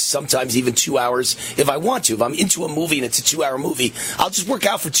 minutes, sometimes even 2 hours if I want to. If I'm into a movie and it's a 2-hour movie, I'll just work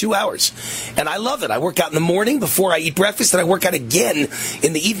out for 2 hours. And I love it. I work out in the morning before I eat breakfast, and I work out again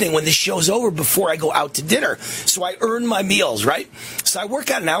in the evening when this show's over before I go out to dinner. So I earn my meals, right? So I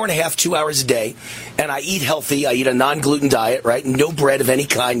work out an hour and a half, 2 hours a day, and I eat healthy. I eat a non-gluten diet, right? No bread of any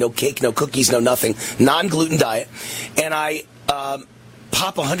kind, no cake, no cookies, no nothing. Non-gluten diet. And I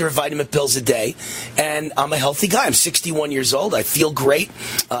pop 100 vitamin pills a day, and I'm a healthy guy. I'm 61 years old. I feel great.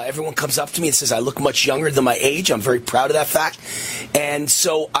 Everyone comes up to me and says I look much younger than my age. I'm very proud of that fact. And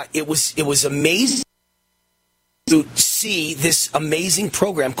so it was amazing to see this amazing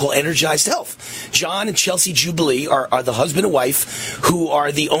program called Energized Health. John and Chelsea Jubilee are the husband and wife who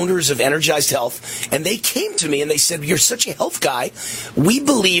are the owners of Energized Health, and they came to me and they said, you're such a health guy. We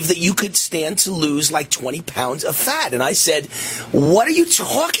believe that you could stand to lose like 20 pounds of fat. And I said, what are you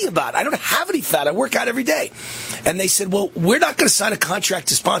talking about? I don't have any fat. I work out every day. And they said, well, we're not going to sign a contract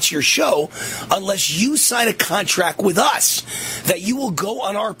to sponsor your show unless you sign a contract with us that you will go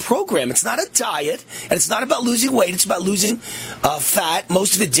on our program. It's not a diet, and it's not about losing weight. It's about losing fat,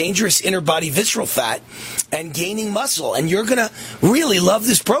 most of it dangerous inner body visceral fat, and gaining muscle. And you're going to really love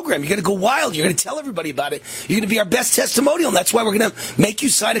this program. You're going to go wild. You're going to tell everybody about it. You're going to be our best testimonial, and that's why we're going to make you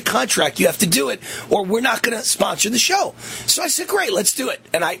sign a contract. You have to do it, or we're not going to sponsor the show. So I said, great, let's do it.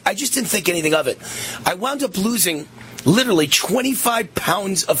 And I just didn't think anything of it. I wound up losing literally 25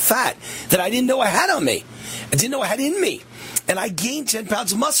 pounds of fat that I didn't know I had on me. I didn't know I had in me. And I gained 10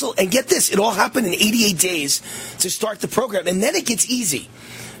 pounds of muscle. And get this, it all happened in 88 days to start the program. And then it gets easy.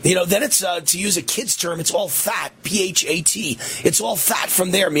 Then it's, to use a kid's term, it's all fat, P-H-A-T. It's all fat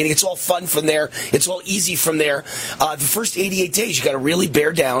from there, meaning it's all fun from there. It's all easy from there. The first 88 days, you got to really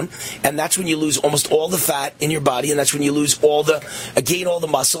bear down, and that's when you lose almost all the fat in your body, and that's when you lose gain all the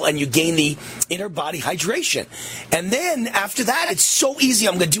muscle, and you gain the inner body hydration. And then after that, it's so easy.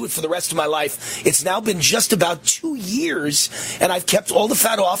 I'm going to do it for the rest of my life. It's now been just about 2 years, and I've kept all the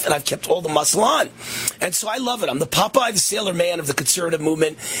fat off, and I've kept all the muscle on. And so I love it. I'm the Popeye the Sailor Man of the conservative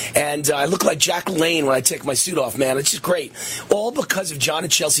movement. And I look like Jack LaLanne when I take my suit off, man. It's just great. All because of John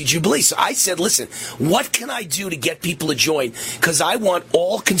and Chelsea Jubilee. So I said, listen, what can I do to get people to join? Because I want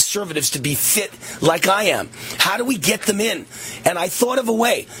all conservatives to be fit like I am. How do we get them in? And I thought of a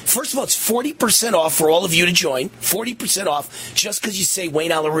way. First of all, it's 40% off for all of you to join. 40% off just because you say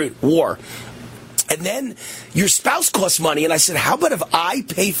Wayne Allyn Root, war. And then your spouse costs money. And I said, how about if I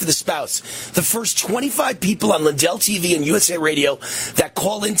pay for the spouse? The first 25 people on Lindell TV and USA Radio that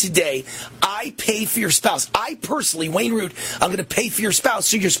call in today, I I pay for your spouse. I personally, Wayne Root, I'm going to pay for your spouse,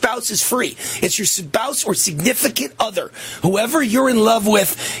 so your spouse is free. It's your spouse or significant other. Whoever you're in love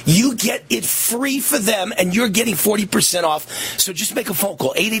with, you get it free for them, and you're getting 40% off. So just make a phone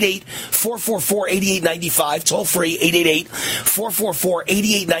call, 888-444-8895, toll free,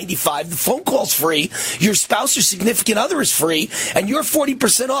 888-444-8895. The phone call's free. Your spouse or significant other is free, and you're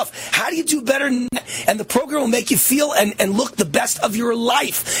 40% off. How do you do better than that? And the program will make you feel and look the best of your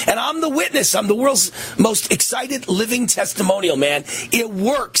life. And I'm the witness. I'm the world's most excited living testimonial, man. It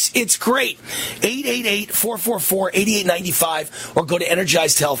works. It's great. 888-444-8895 or go to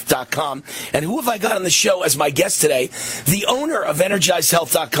EnergizedHealth.com. And who have I got on the show as my guest today? The owner of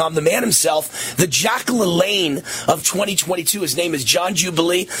EnergizedHealth.com, the man himself, the Jack LaLanne of 2022. His name is John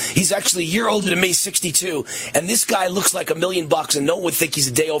Jubilee. He's actually a year older than me, 62. And this guy looks like $1 million, and no one would think he's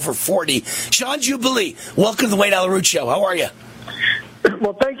a day over 40. John Jubilee, welcome to the Wayne Allyn Root Show. How are you?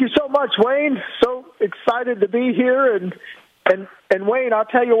 Well, thank you so much, Wayne. So excited to be here. And Wayne, I'll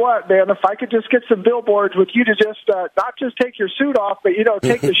tell you what, man, if I could just get some billboards with you to just not just take your suit off, but,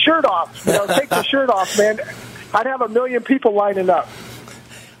 take the shirt off. Take the shirt off, man. I'd have 1 million people lining up.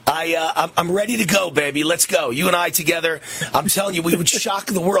 I'm ready to go, baby. Let's go. You and I together. I'm telling you, we would shock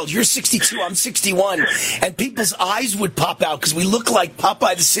the world. You're 62, I'm 61, and people's eyes would pop out because we look like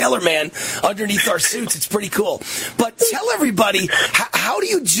Popeye the Sailor Man underneath our suits. It's pretty cool. But tell everybody, how do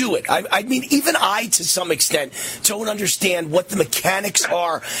you do it? I mean, even I, to some extent, don't understand what the mechanics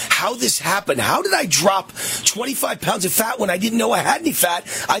are, how this happened. How did I drop 25 pounds of fat when I didn't know I had any fat?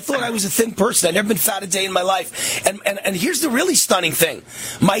 I thought I was a thin person. I'd never been fat a day in my life. And here's the really stunning thing.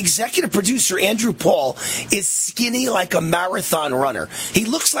 My executive producer, Andrew Paul, is skinny like a marathon runner. He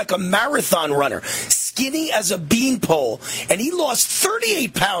looks like a marathon runner, skinny as a beanpole, and he lost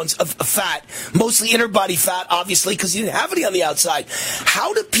 38 pounds of fat, mostly inner body fat, obviously, because he didn't have any on the outside.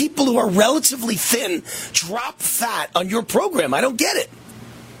 How do people who are relatively thin drop fat on your program? I don't get it.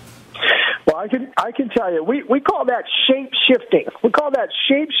 Well, I can tell you, we call that shape shifting. We call that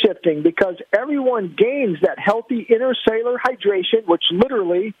shape shifting because everyone gains that healthy intercellular hydration, which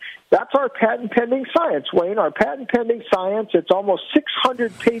literally, that's our patent pending science, Wayne. Our patent pending science, it's almost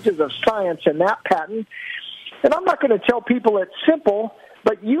 600 pages of science in that patent. And I'm not going to tell people it's simple,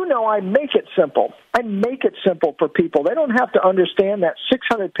 but I make it simple. I make it simple for people. They don't have to understand that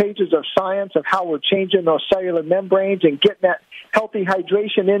 600 pages of science of how we're changing those cellular membranes and getting that healthy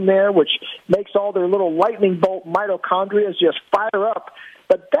hydration in there, which makes all their little lightning bolt mitochondria just fire up.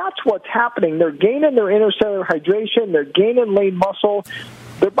 But that's what's happening. They're gaining their intercellular hydration. They're gaining lean muscle.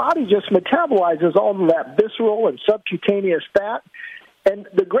 Their body just metabolizes all of that visceral and subcutaneous fat. And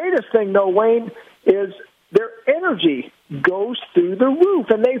the greatest thing, though, Wayne, is their energy goes through the roof,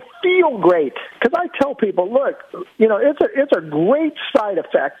 and they feel great. Because I tell people, look, it's a great side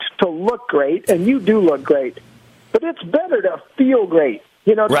effect to look great, and you do look great. But it's better to feel great.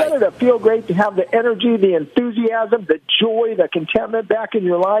 It's better to feel great, to have the energy, the enthusiasm, the joy, the contentment back in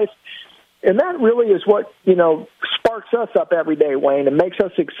your life. And that really is what, sparks us up every day, Wayne, and makes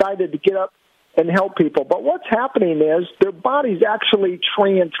us excited to get up and help people. But what's happening is their body's actually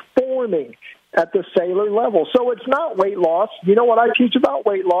transforming at the cellular level. So it's not weight loss. You know what I teach about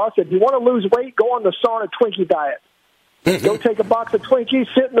weight loss? If you want to lose weight, go on the sauna Twinkie diet. Go take a box of Twinkies,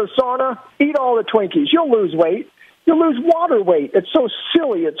 sit in the sauna, eat all the Twinkies. You'll lose weight. You'll lose water weight. It's so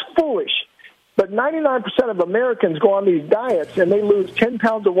silly. It's foolish. But 99% of Americans go on these diets, and they lose 10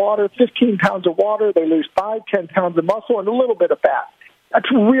 pounds of water, 15 pounds of water. They lose 5, 10 pounds of muscle and a little bit of fat.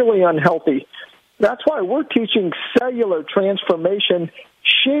 That's really unhealthy. That's why we're teaching cellular transformation,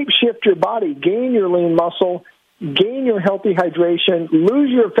 shape shift your body, gain your lean muscle, gain your healthy hydration,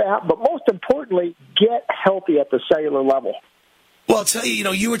 lose your fat, but most importantly, get healthy at the cellular level. Well, I'll tell you,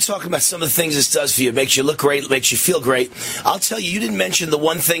 you were talking about some of the things this does for you. It makes you look great, makes you feel great. I'll tell you, you didn't mention the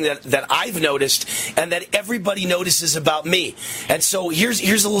one thing that I've noticed and that everybody notices about me. And so here's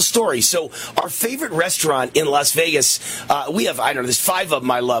a little story. So our favorite restaurant in Las Vegas, we have, there's 5 of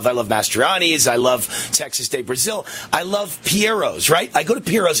them I love. I love Mastroianni's. I love Texas de Brazil. I love Piero's, right? I go to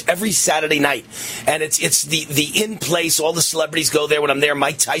Piero's every Saturday night. And it's the in-place. All the celebrities go there when I'm there.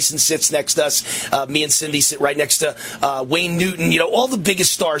 Mike Tyson sits next to us. Me and Cindy sit right next to Wayne Newton. All the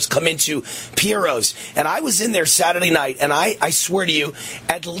biggest stars come into Piero's. And I was in there Saturday night, and I swear to you,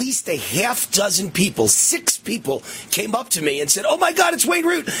 at least a half dozen people, 6 people, came up to me and said, "Oh, my God, it's Wayne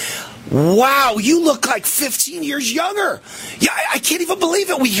Root. Wow, you look like 15 years younger. Yeah, I can't even believe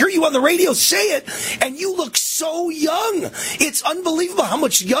it. We hear you on the radio say it, and you look so young. It's unbelievable how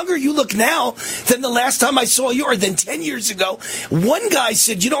much younger you look now than the last time I saw you, or than 10 years ago. One guy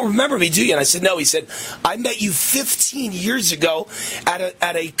said, "You don't remember me, do you?" And I said, "No." He said, "I met you 15 years ago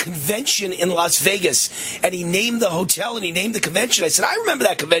at a convention in Las Vegas," and he named the hotel and he named the convention. I said, "I remember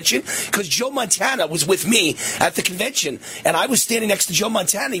that convention because Joe Montana was with me at the convention, and I was standing next to Joe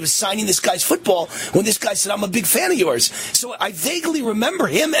Montana. He was signing this guy's football when this guy said, 'I'm a big fan of yours.'" So I vaguely remember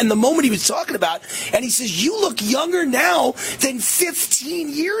him and the moment he was talking about, and he says, "You look younger now than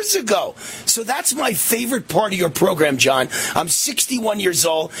 15 years ago." So that's my favorite part of your program, John. I'm 61 years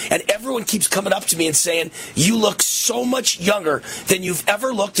old, and everyone keeps coming up to me and saying, "You look so much younger than you've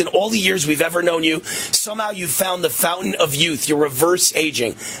ever looked in all the years we've ever known you. Somehow you found the fountain of youth. You're reverse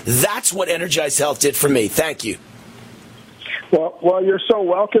aging." That's what Energized Health did for me. Thank you. Well, you're so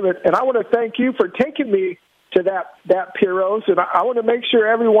welcome, and I want to thank you for taking me to that Piros, and I want to make sure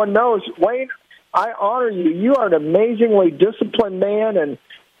everyone knows, Wayne, I honor you. You are an amazingly disciplined man,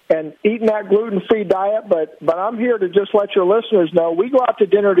 and eating that gluten-free diet, but I'm here to just let your listeners know, we go out to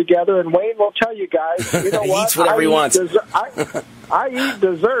dinner together, and Wayne will tell you guys, you know he what? eats whatever he wants. I eat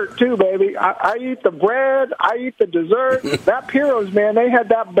dessert, too, baby. I eat the bread. I eat the dessert. That Piros, man, they had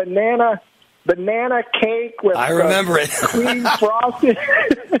that banana cake with I remember it. cream frosting.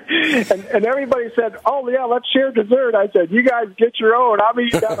 and everybody said, "Oh, yeah, let's share dessert." I said, "You guys get your own. I'm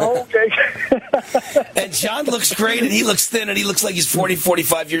eating that whole cake." And John looks great, and he looks thin, and he looks like he's 40,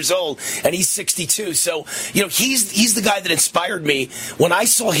 45 years old, and he's 62. So, he's the guy that inspired me. When I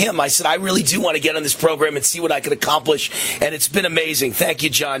saw him, I said, I really do want to get on this program and see what I can accomplish, and it's been amazing. Thank you,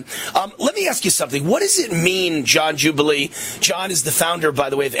 John. Let me ask you something. What does it mean, John Jubilee? John is the founder,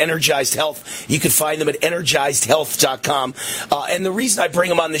 by the way, of Energized Health. You can find them at energizedhealth.com. And the reason I bring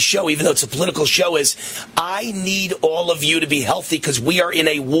them on this show, even though it's a political show, is I need all of you to be healthy because we are in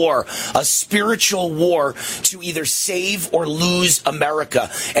a war, a spiritual war to either save or lose America.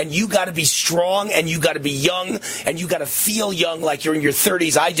 And you got to be strong, and you got to be young, and you got to feel young like you're in your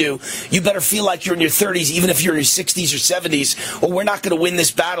 30s. I do. You better feel like you're in your 30s, even if you're in your 60s or 70s, or we're not going to win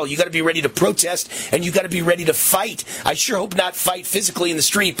this battle. You got to be ready to protest, and you got to be ready to fight. I sure hope not fight physically in the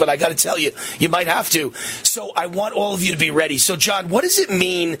street, but I got to tell you, you might have to. So I want all of you to be ready. So, John, what does it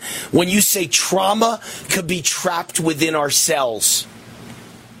mean when you say trauma could be trapped within our cells?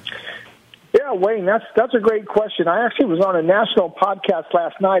 Yeah, Wayne, that's a great question. I actually was on a national podcast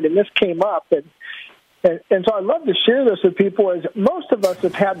last night, and this came up. And so I'd love to share this with people, as most of us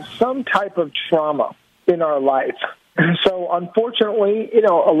have had some type of trauma in our life. So, unfortunately,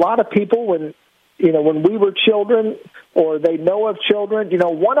 a lot of people, when we were children, or they know of children,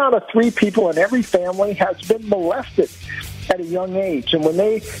 1 out of 3 people in every family has been molested at a young age. And when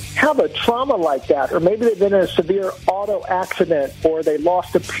they have a trauma like that, or maybe they've been in a severe auto accident, or they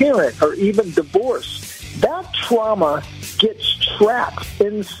lost a parent, or even divorce, that trauma gets trapped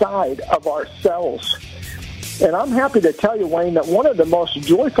inside of our cells. And I'm happy to tell you, Wayne, that one of the most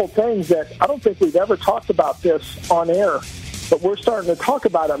joyful things that I don't think we've ever talked about this on air, but we're starting to talk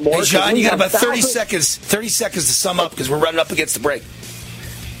about it more. Hey, John, you got about 30 seconds to sum up because we're running up against the break.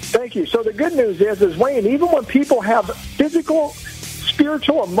 Thank you. So the good news is Wayne, even when people have physical,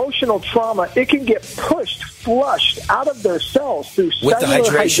 spiritual, emotional trauma, it can get flushed out of their cells through with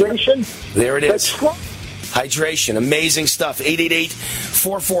cellular the hydration. There it is. Hydration. Amazing stuff.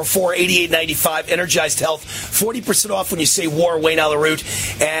 888-444-8895. Energized Health. 40% off when you say WAR, Wayne Allyn Root.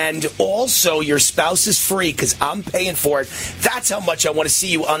 And also, your spouse is free because I'm paying for it. That's how much I want to see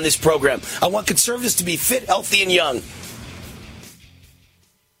you on this program. I want conservatives to be fit, healthy, and young.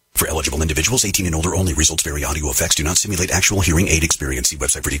 For eligible individuals, 18 and older only. Results vary. Audio effects do not simulate actual hearing aid experience. See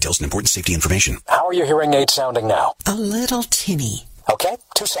website for details and important safety information. How are your hearing aids sounding now? A little tinny. Okay,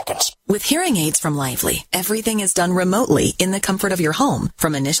 2 seconds. With hearing aids from Lively, everything is done remotely in the comfort of your home,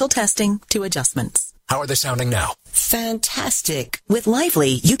 from initial testing to adjustments. How are they sounding now? Fantastic. With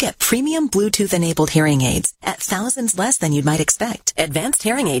Lively, you get premium Bluetooth-enabled hearing aids at thousands less than you'd might expect. Advanced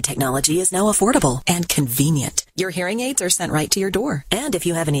hearing aid technology is now affordable and convenient. Your hearing aids are sent right to your door. And if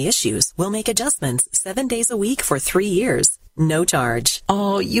you have any issues, we'll make adjustments 7 days a week for 3 years. No charge.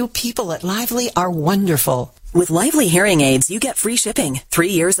 Oh, you people at Lively are wonderful. With Lively hearing aids, you get free shipping, 3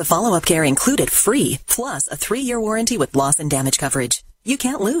 years of follow-up care included free, plus a 3-year warranty with loss and damage coverage. You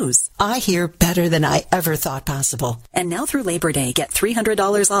can't lose. I hear better than I ever thought possible. And now through Labor Day, get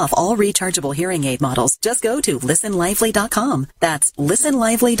 $300 off all rechargeable hearing aid models. Just go to listenlively.com. That's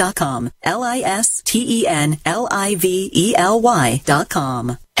listenlively.com.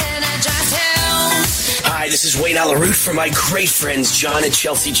 LISTENLIVELY.com. Hi, this is Wayne Alaroot from my great friends John and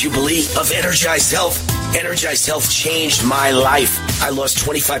Chelsea Jubilee of Energized Health. Energized Health changed my life. I lost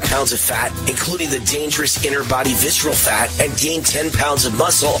 25 pounds of fat, including the dangerous inner body visceral fat, and gained 10 pounds of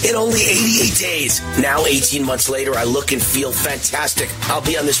muscle in only 88 days. Now, 18 months later, I look and feel fantastic. I'll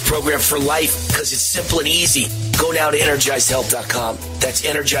be on this program for life because it's simple and easy. Go now to EnergizedHealth.com. That's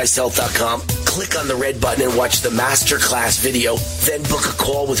EnergizedHealth.com. Click on the red button and watch the masterclass video. Then book a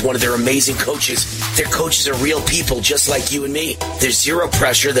call with one of their amazing coaches. Their coaches are real people just like you and me. There's zero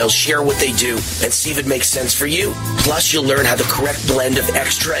pressure. They'll share what they do and see if it makes sense for you. Plus, you'll learn how the correct blend of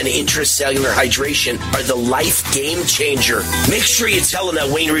extra and intracellular hydration are the life game changer. Make sure you tell them that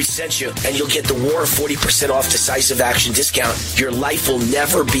Wayne Root sent you, and you'll get the War 40% off decisive action discount. Your life will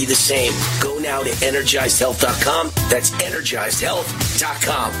never be the same. Go now to EnergizedHealth.com. That's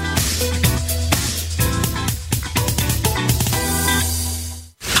EnergizedHealth.com.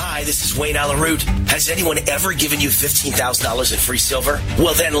 Hi, this is Wayne Alaroot. Has anyone ever given you $15,000 in free silver?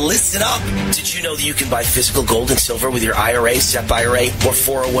 Well, then listen up. Did you know that you can buy physical gold and silver with your IRA, SEP IRA, or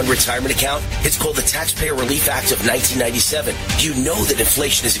 401 retirement account? It's called the Taxpayer Relief Act of 1997. You know that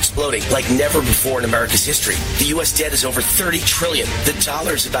inflation is exploding like never before in America's history. The U.S. debt is over $30 trillion. The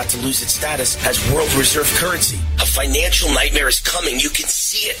dollar is about to lose its status as world reserve currency. A financial nightmare is coming. You can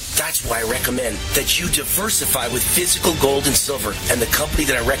see it. That's why I recommend that you diversify with physical gold and silver. And the company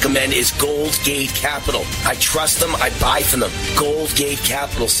that I recommend is Gold Gate Capital. I trust them. I buy from them. Gold Gate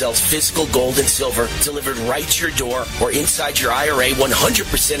Capital sells physical gold and silver delivered right to your door or inside your IRA,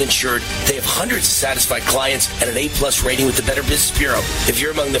 100% insured. They have hundreds of satisfied clients and an A+ rating with the Better Business Bureau. If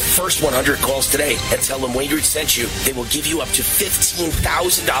you're among the first 100 calls today and tell them Wayne Root sent you, they will give you up to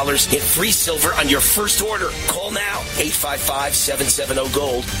 $15,000 in free silver on your first order. Call now.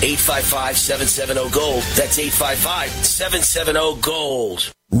 855-770-GOLD. 855-770-GOLD. That's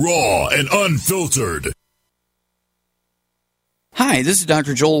 855-770-GOLD. Raw and unfiltered. Hi, this is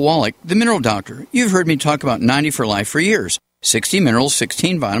Dr. Joel Wallach, the Mineral Doctor. You've heard me talk about 90 for Life for years. 60 minerals,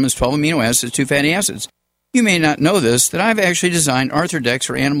 16 vitamins, 12 amino acids, 2 fatty acids. You may not know this, that I've actually designed Arthrodex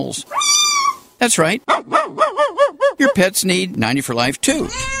for animals. That's right. Your pets need 90 for Life, too.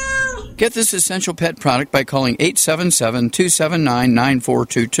 Get this essential pet product by calling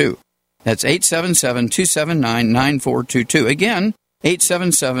 877-279-9422. That's 877-279-9422. Again,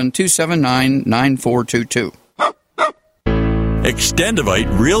 877-279-9422.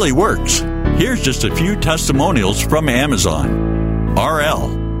 Extendivite really works. Here's just a few testimonials from Amazon. RL,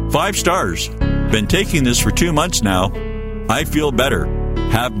 5 stars. Been taking this for 2 months now. I feel better.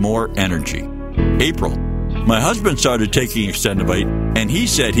 Have more energy. April, my husband started taking Extendivite, and he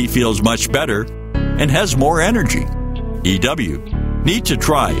said he feels much better and has more energy. EW, need to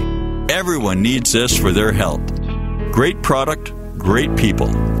try. Everyone needs this for their health. Great product, great people.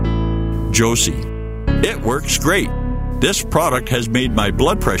 Josie, it works great. This product has made my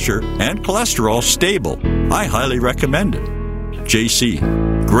blood pressure and cholesterol stable. I highly recommend it. JC,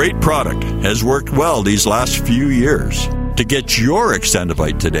 great product, has worked well these last few years. To get your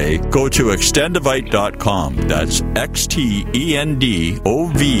Extendivite today, go to extendivite.com. That's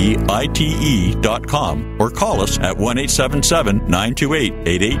XTENDOVITE.com or call us at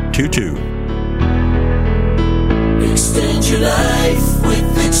 1-877-928-8822. Extend your life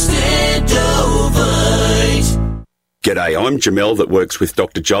with Extendovite. G'day, I'm Jamel that works with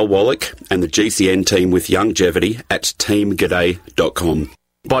Dr. Joel Wallach and the GCN team with Longevity at teamg'day.com.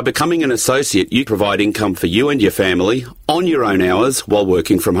 By becoming an associate, you provide income for you and your family on your own hours while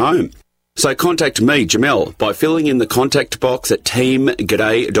working from home. So contact me, Jamel, by filling in the contact box at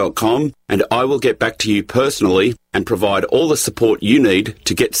teamg'day.com, and I will get back to you personally and provide all the support you need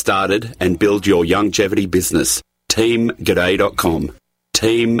to get started and build your longevity business. teamg'day.com.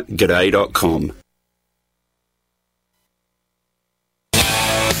 teamg'day.com.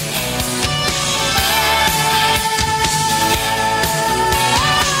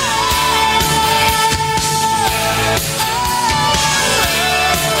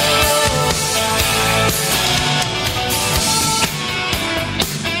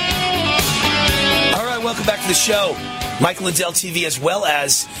 Welcome back to the show. Michael Liddell TV as well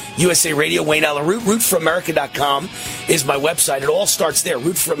as USA Radio, Wayne Alaroot. RootForAmerica.com is my website. It all starts there.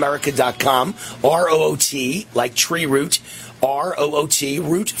 RootForAmerica.com. R-O-O-T, like tree root. R-O-O-T,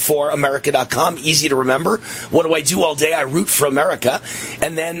 rootforamerica.com. Easy to remember. What do I do all day? I root for America.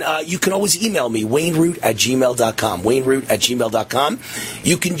 And then you can always email me, wayneroot@gmail.com. wayneroot@gmail.com.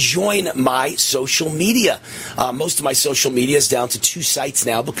 You can join my social media. Most of my social media is down to 2 sites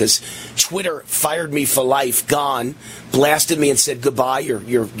now because Twitter fired me for life, gone, blasted me and said goodbye.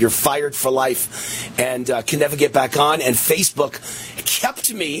 You're fired for life and can never get back on. And Facebook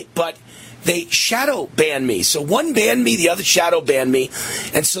kept me, but they shadow ban me. So one banned me, the other shadow banned me,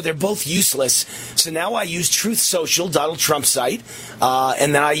 and so they're both useless. So now I use Truth Social, Donald Trump's site,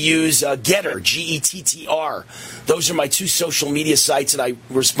 and then I use Getter, Gettr. Those are my two social media sites, and I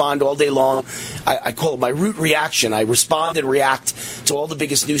respond all day long. I call it my root reaction. I respond and react to all the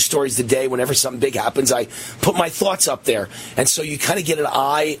biggest news stories of the day. Whenever something big happens, I put my thoughts up there, and so you kind of get an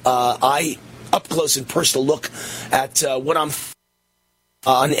eye up close and personal look at what I'm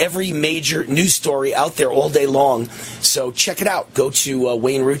on every major news story out there all day long. So check it out. Go to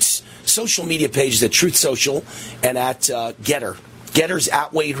Wayne Root's social media pages at Truth Social and at Getter. Getter's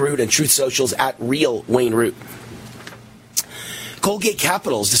at Wayne Root and Truth Social's at Real Wayne Root. Colgate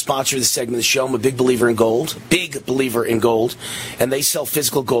Capital is the sponsor of this segment of the show. I'm a big believer in gold, and they sell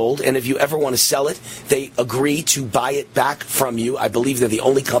physical gold. And if you ever want to sell it, they agree to buy it back from you. I believe they're the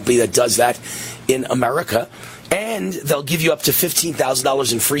only company that does that in America. And they'll give you up to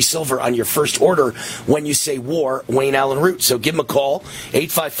 $15,000 in free silver on your first order when you say WAR, Wayne Allen Root. So give them a call,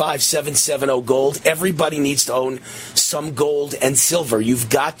 855-770-GOLD. Everybody needs to own some gold and silver. You've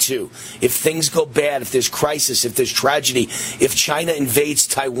got to. If things go bad, if there's crisis, if there's tragedy, if China invades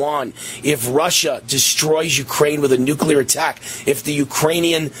Taiwan, if Russia destroys Ukraine with a nuclear attack, if the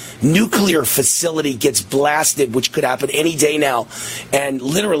Ukrainian nuclear facility gets blasted, which could happen any day now, and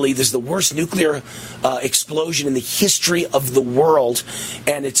literally there's the worst nuclear explosion in the history of the world,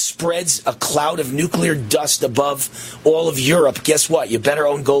 and it spreads a cloud of nuclear dust above all of Europe, guess what? You better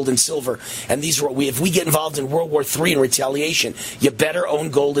own gold and silver. And these are if we get involved in World War III in retaliation, you better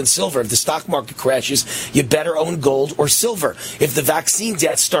own gold and silver. If the stock market crashes, you better own gold or silver. If the vaccine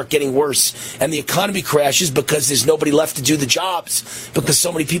deaths start getting worse and the economy crashes because there's nobody left to do the jobs because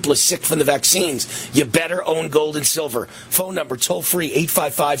so many people are sick from the vaccines, you better own gold and silver. Phone number toll free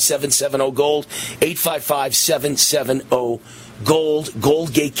 855-770-GOLD, 855-770-GOLD,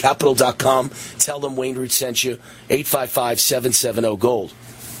 goldgatecapital.com. Tell them Wayne Root sent you, 855-770-GOLD.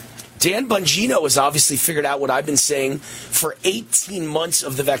 Dan Bongino has obviously figured out what I've been saying for 18 months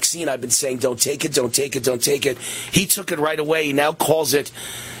of the vaccine. I've been saying, don't take it, don't take it, don't take it. He took it right away. He now calls it,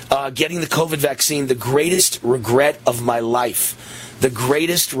 getting the COVID vaccine, the greatest regret of my life. The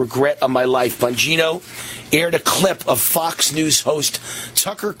greatest regret of my life. Bongino aired a clip of Fox News host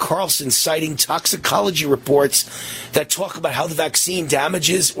Tucker Carlson citing toxicology reports that talk about how the vaccine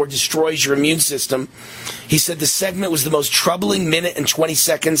damages or destroys your immune system. He said the segment was the most troubling minute and 20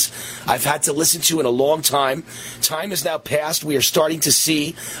 seconds I've had to listen to in a long time. Time has now passed. We are starting to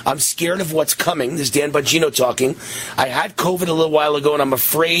see. I'm scared of what's coming. This is Dan Bongino talking. I had COVID a little while ago, and I'm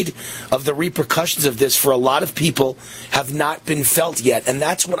afraid of the repercussions of this for a lot of people have not been felt yet. And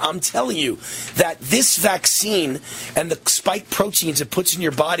that's what I'm telling you, that this vaccine and the spike proteins it puts in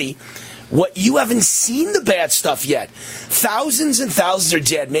your body, what you haven't seen the bad stuff yet. Thousands and thousands are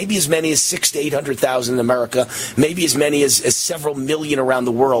dead, maybe as many as 600,000 to 800,000 in America, maybe as many as several million around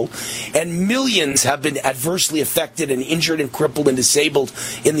the world. And millions have been adversely affected and injured and crippled and disabled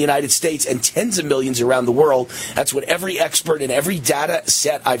in the United States, and tens of millions around the world. That's what every expert and every data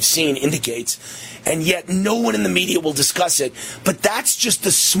set I've seen indicates. And yet no one in the media will discuss it. But that's just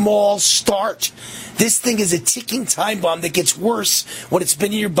a small start. This thing is a ticking time bomb that gets worse when it's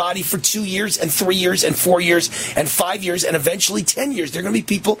been in your body for 2 years and 3 years and 4 years and 5 years and eventually 10 years. There are going to be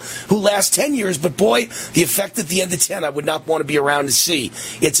people who last 10 years, but boy, the effect at the end of 10, I would not want to be around to see.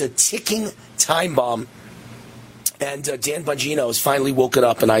 It's a ticking time bomb. And Dan Bongino has finally woken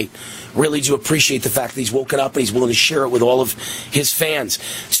up, and I really do appreciate the fact that he's woken up and he's willing to share it with all of his fans.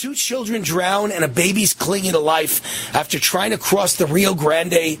 2 children drown and a baby's clinging to life after trying to cross the Rio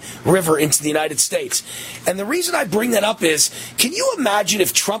Grande River into the United States. And the reason I bring that up is, can you imagine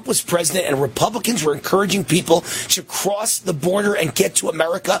if Trump was president and Republicans were encouraging people to cross the border and get to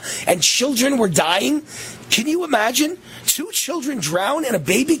America and children were dying? Can you imagine? 2 children drown and a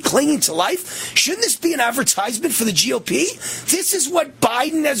baby clinging to life? Shouldn't this be an advertisement for the GOP? This is what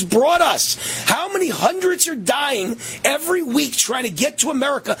Biden has brought us. How many hundreds are dying every week trying to get to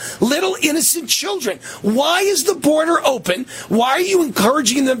America? Little innocent children. Why is the border open? Why are you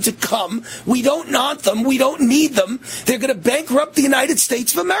encouraging them to come? We don't want them. We don't need them. They're going to bankrupt the United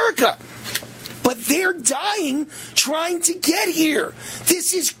States of America. But they're dying trying to get here.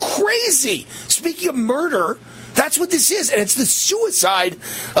 This is crazy. Speaking of murder, that's what this is. And it's the suicide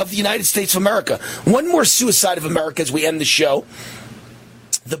of the United States of America. One more suicide of America as we end the show.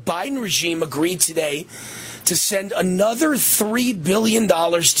 The Biden regime agreed today to send another $3 billion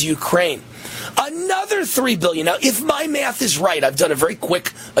to Ukraine. Another $3 billion. Now, if my math is right, I've done a very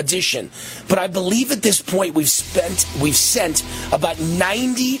quick addition, but I believe at this point we've sent about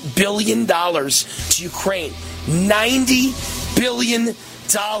 $90 billion to Ukraine. $90 billion.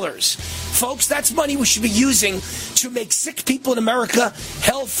 Folks, that's money we should be using to make sick people in America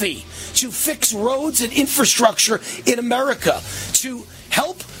healthy, to fix roads and infrastructure in America, to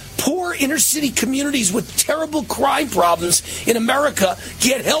help poor inner city communities with terrible crime problems in America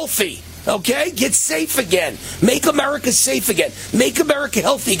get healthy. Okay? Get safe again. Make America safe again. Make America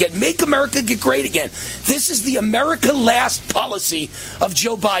healthy again. Make America get great again. This is the America Last policy of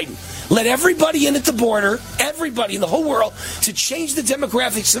Joe Biden. Let everybody in at the border, everybody in the whole world, to change the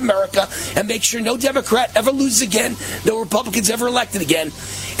demographics of America and make sure no Democrat ever loses again, no Republicans ever elected again,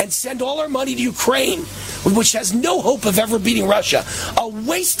 and send all our money to Ukraine, which has no hope of ever beating Russia. A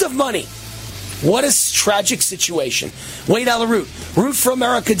waste of money. What a tragic situation. Wayne Allyn Root,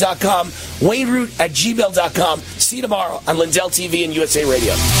 rootforamerica.com, wayneroot@gmail.com. See you tomorrow on Lindell TV and USA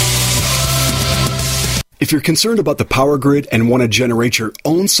Radio. If you're concerned about the power grid and want to generate your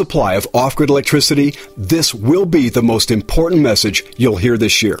own supply of off-grid electricity, this will be the most important message you'll hear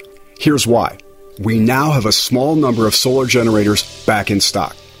this year. Here's why. We now have a small number of solar generators back in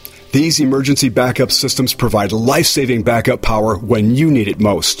stock. These emergency backup systems provide life-saving backup power when you need it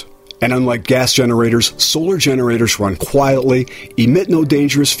most. And unlike gas generators, solar generators run quietly, emit no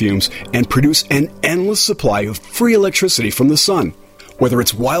dangerous fumes, and produce an endless supply of free electricity from the sun. Whether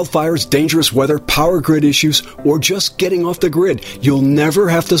it's wildfires, dangerous weather, power grid issues, or just getting off the grid, you'll never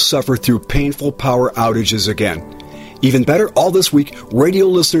have to suffer through painful power outages again. Even better, all this week, radio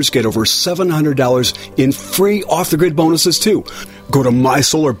listeners get over $700 in free off-the-grid bonuses too. Go to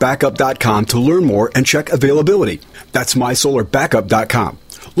mysolarbackup.com to learn more and check availability. That's mysolarbackup.com.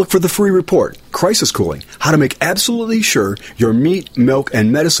 Look for the free report, Crisis Cooling, how to make absolutely sure your meat, milk,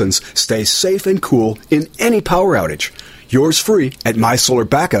 and medicines stay safe and cool in any power outage. Yours free at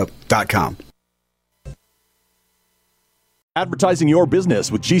mysolarbackup.com. Advertising your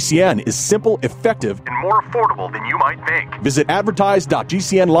business with GCN is simple, effective, and more affordable than you might think. Visit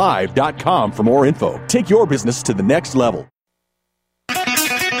advertise.gcnlive.com for more info. Take your business to the next level.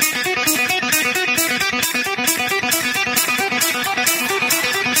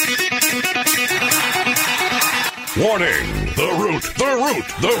 Warning! The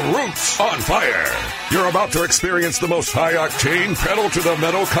Root's on fire! You're about to experience the most high-octane,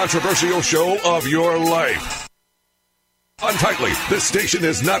 pedal-to-the-metal controversial show of your life. Untightly, this station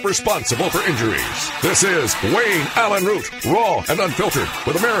is not responsible for injuries. This is Wayne Allyn Root, raw and unfiltered,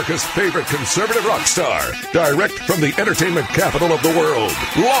 with America's favorite conservative rock star. Direct from the entertainment capital of the world,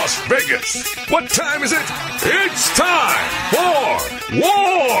 Las Vegas. What time is it? It's time for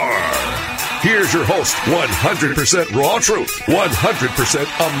War! Here's your host, 100% raw truth, 100%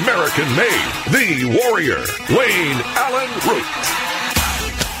 American made, the warrior, Wayne Allyn Root.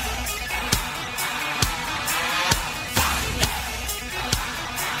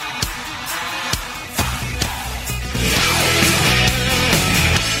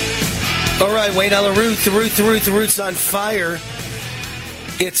 All right, Wayne Allyn Root, the Root's on fire.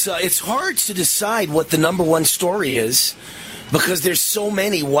 It's hard to decide what the number one story is because there's so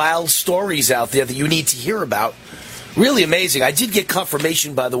many wild stories out there that you need to hear about. Really amazing. I did get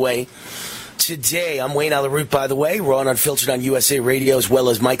confirmation, by the way, today. I'm Wayne Allyn Root, by the way. We're on Unfiltered on USA Radio as well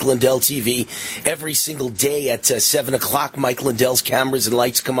as Mike Lindell TV. Every single day at 7 o'clock, Mike Lindell's cameras and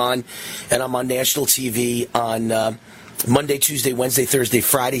lights come on, and I'm on national TV on Monday, Tuesday, Wednesday, Thursday,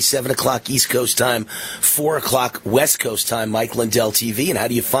 Friday, 7 o'clock East Coast time, 4 o'clock West Coast time, Mike Lindell TV. And how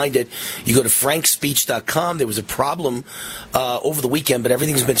do you find it? You go to frankspeech.com. There was a problem over the weekend, but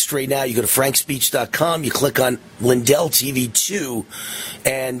everything's been straightened out. You go to frankspeech.com. You click on Lindell TV 2,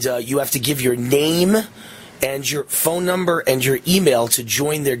 and you have to give your name and your phone number and your email to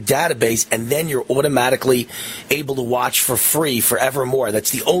join their database, and then you're automatically able to watch for free forevermore.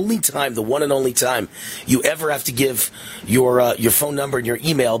 That's the only time, the one and only time, you ever have to give your phone number and your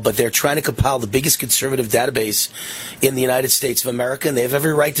email, but they're trying to compile the biggest conservative database in the United States of America, and they have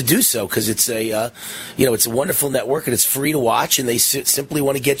every right to do so because it's it's a wonderful network, and it's free to watch, and they simply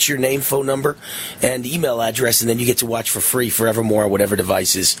want to get your name, phone number, and email address, and then you get to watch for free forevermore, whatever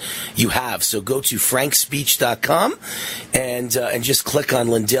devices you have. So go to frankspeech.com and just click on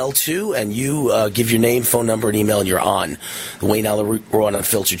Lindell 2, and you give your name, phone number, and email, and you're on the Wayne Allyn Root Raw and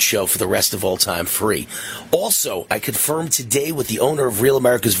Unfiltered show for the rest of all time, free. Also, I confirmed today with the owner of Real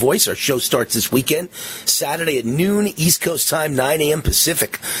America's Voice, our show starts this weekend, Saturday at noon East Coast time, 9 a.m.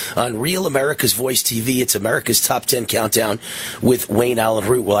 Pacific, on Real America's Voice TV. It's America's Top 10 Countdown with Wayne Allyn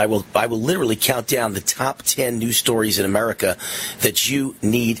Root. Well, I will literally count down the top 10 news stories in America that you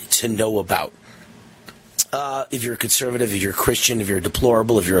need to know about. If you're a conservative, if you're a Christian, if you're a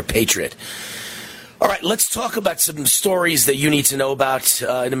deplorable, if you're a patriot. All right, let's talk about some stories that you need to know about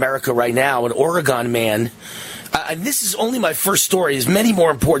in America right now. An Oregon man and this is only my first story. There's many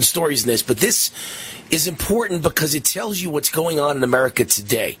more important stories than this, but this is important because it tells you what's going on in America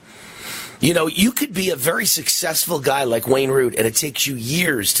today. You know, you could be a very successful guy like Wayne Root, and it takes you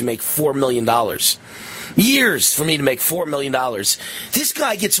years to make $4 million. Years for me to make $4 million. This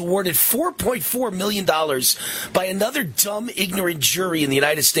guy gets awarded $4.4 million by another dumb, ignorant jury in the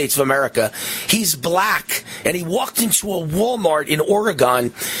United States of America. He's black, and he walked into a Walmart in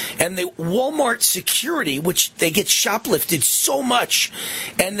Oregon, and the Walmart security, which they get shoplifted so much,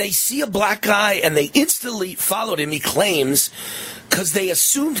 and they see a black guy, and they instantly followed him, he claims, because they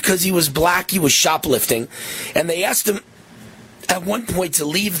assumed because he was black he was shoplifting, and they asked him at one point to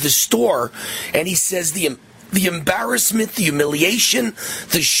leave the store, and he says the embarrassment, the humiliation,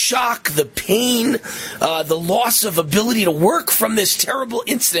 the shock, the pain, the loss of ability to work from this terrible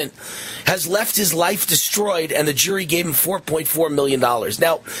incident has left his life destroyed, and the jury gave him $4.4 million.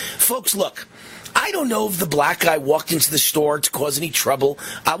 Now, folks, look, I don't know if the black guy walked into the store to cause any trouble.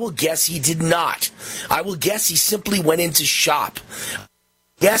 I will guess he did not. I will guess he simply went in to shop.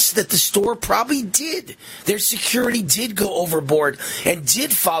 Yes, that the store probably did. Their security did go overboard and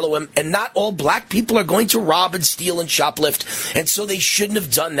did follow him, and not all black people are going to rob and steal and shoplift, and so they shouldn't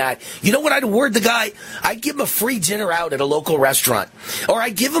have done that. You know what I'd award the guy? I'd give him a free dinner out at a local restaurant, or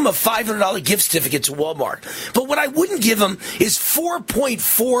I'd give him a $500 gift certificate to Walmart. But what I wouldn't give him is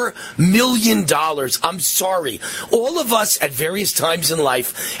 $4.4 million. I'm sorry. All of us at various times in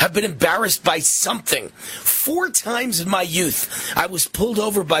life have been embarrassed by something. 4 times in my youth, I was pulled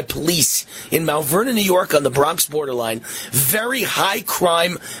over by police in Mount Vernon, New York, on the Bronx borderline. Very high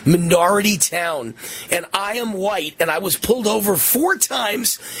crime minority town. And I am white, and I was pulled over 4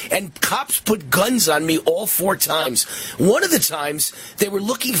 times, and cops put guns on me all 4 times. One of the times, they were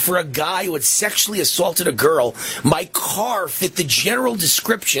looking for a guy who had sexually assaulted a girl. My car fit the general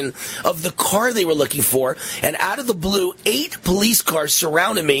description of the car they were looking for, and out of the blue, 8 police cars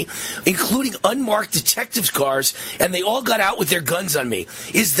surrounded me, including unmarked detectives' cars, and they all got out with their guns on me.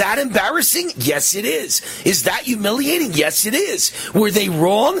 Is that embarrassing? Yes, it is. Is that humiliating? Yes, it is. Were they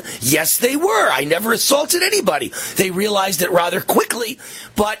wrong? Yes, they were. I never assaulted anybody. They realized it rather quickly,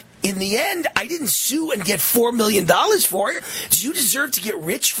 but in the end, I didn't sue and get $4 million for it. Do you deserve to get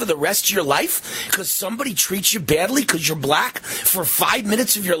rich for the rest of your life because somebody treats you badly because you're black for 5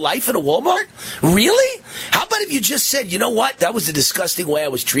 minutes of your life at a Walmart? Really? How about if you just said, you know what? That was a disgusting way I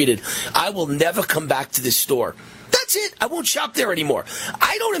was treated. I will never come back to this store. That's it. I won't shop there anymore.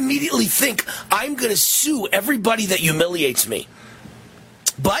 I don't immediately think I'm going to sue everybody that humiliates me.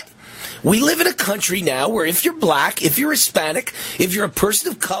 But we live in a country now where if you're black, if you're Hispanic, if you're a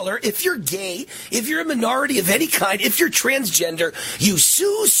person of color, if you're gay, if you're a minority of any kind, if you're transgender, you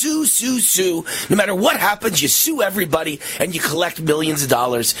sue. No matter what happens, you sue everybody and you collect millions of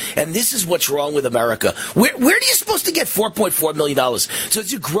dollars. And this is what's wrong with America. Where are you supposed to get $4.4 million? So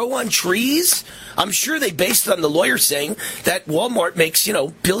does it grow on trees? I'm sure they based it on the lawyer saying that Walmart makes,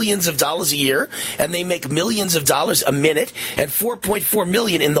 billions of dollars a year, and they make millions of dollars a minute, and $4.4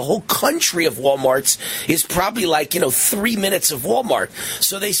 million in the whole country of Walmarts is probably like, 3 minutes of Walmart.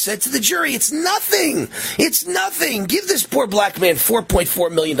 So they said to the jury, it's nothing. It's nothing. Give this poor black man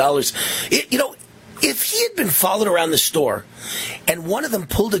 $4.4 million. If he had been followed around the store and one of them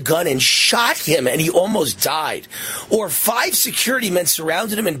pulled a gun and shot him and he almost died, or 5 security men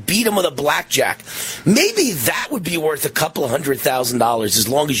surrounded him and beat him with a blackjack, maybe that would be worth a couple of $100,000 as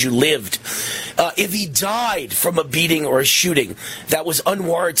long as you lived. If he died from a beating or a shooting that was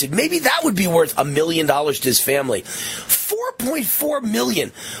unwarranted, maybe that would be worth $1 million to his family. $4.4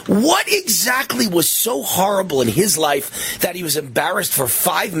 million. What exactly was so horrible in his life that he was embarrassed for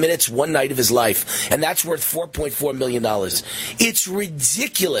 5 minutes one night of his life? And that's worth $4.4 million. It's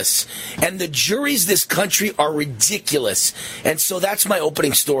ridiculous. And the juries this country are ridiculous. And so that's my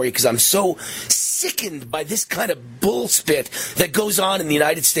opening story, because I'm so sickened by this kind of bullspit that goes on in the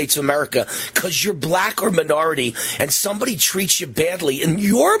United States of America. Because you're black or minority and somebody treats you badly, in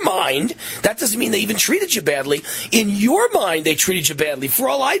your mind, that doesn't mean they even treated you badly. In your mind, they treated you badly. For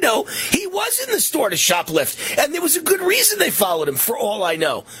all I know, he was in the store to shoplift, and there was a good reason they followed him, for all I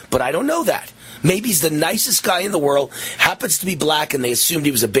know. But I don't know that. Maybe he's the nicest guy in the world, happens to be black, and they assumed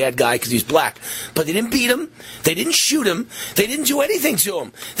he was a bad guy because he was black. But they didn't beat him. They didn't shoot him. They didn't do anything to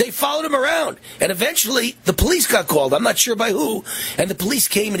him. They followed him around. And eventually, the police got called. I'm not sure by who. And the police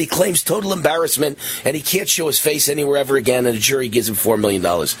came, and he claims total embarrassment, and he can't show his face anywhere ever again, and the jury gives him $4 million.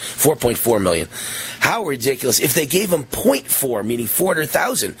 $4.4 million. How ridiculous. If they gave him 0.4, meaning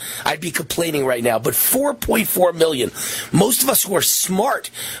 400,000, I'd be complaining right now. But $4.4 million. Most of us who are smart,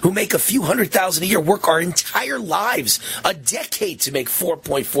 who make a few $100,000 $100,000 a year, work our entire lives, a decade to make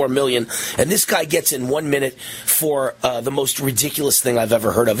 $4.4 million, and this guy gets in 1 minute for the most ridiculous thing I've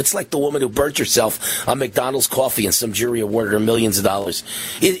ever heard of. It's like the woman who burnt herself on McDonald's coffee and some jury awarded her millions of dollars.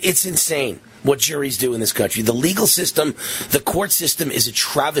 It's insane what juries do in this country. The legal system, the court system is a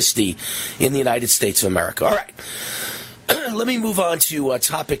travesty in the United States of America. All right. Let me move on to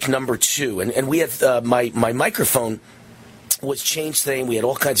topic number 2. And we have my microphone was changed today, and we had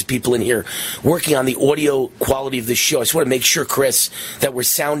all kinds of people in here working on the audio quality of this show. I just want to make sure, Chris, that we're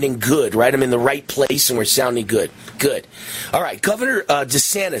sounding good, right? I'm in the right place and we're sounding good. Good. All right, Governor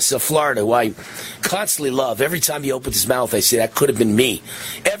DeSantis of Florida, who I constantly love. Every time he opens his mouth, I say, that could have been me.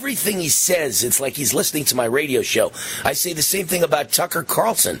 Everything he says, it's like he's listening to my radio show. I say the same thing about Tucker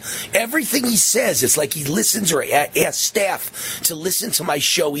Carlson. Everything he says, it's like he listens or asks staff to listen to my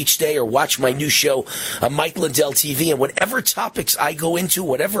show each day or watch my new show on Mike Lindell TV, and whatever topics I go into,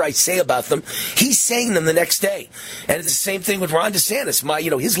 whatever I say about them, he's saying them the next day. And it's the same thing with Ron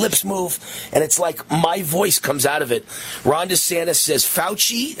DeSantis. His lips move, and it's like my voice comes out of it. Ron DeSantis says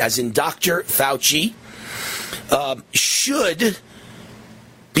Fauci, as in Dr. Fauci, should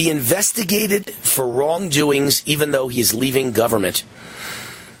be investigated for wrongdoings even though he is leaving government.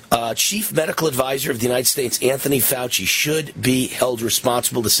 Chief Medical Advisor of the United States, Anthony Fauci, should be held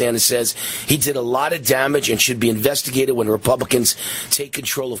responsible. DeSantis says he did a lot of damage and should be investigated when Republicans take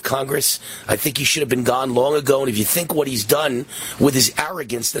control of Congress. I think he should have been gone long ago. And if you think what he's done with his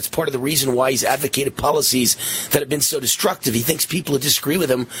arrogance, that's part of the reason why he's advocated policies that have been so destructive. He thinks people who disagree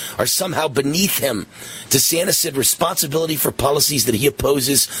with him are somehow beneath him. DeSantis said responsibility for policies that he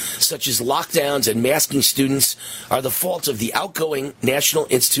opposes, such as lockdowns and masking students, are the fault of the outgoing National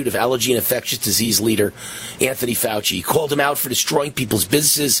Institute of Allergy and Infectious Disease leader, Anthony Fauci. He called him out for destroying people's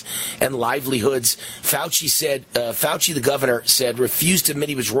businesses and livelihoods. Fauci, the governor, said, refused to admit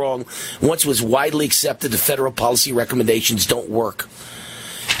he was wrong once it was widely accepted the federal policy recommendations don't work.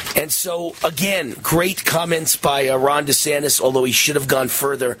 And so, again, great comments by Ron DeSantis, although he should have gone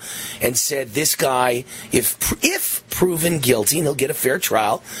further and said this guy, if proven guilty, and he'll get a fair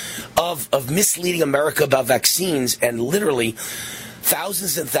trial, of misleading America about vaccines, and literally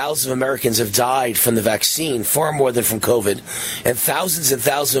thousands and thousands of Americans have died from the vaccine, far more than from COVID. And thousands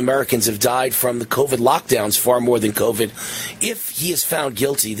of Americans have died from the COVID lockdowns, far more than COVID. If he is found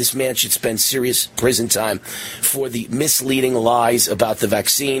guilty, this man should spend serious prison time for the misleading lies about the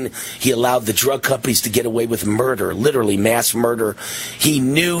vaccine. He allowed the drug companies to get away with murder, literally mass murder. He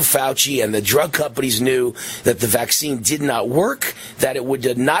knew, Fauci, and the drug companies knew that the vaccine did not work, that it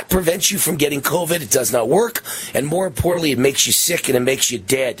would not prevent you from getting COVID. It does not work. And more importantly, it makes you sick and it makes you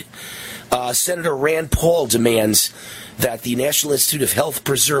dead. Senator Rand Paul demands that the National Institute of Health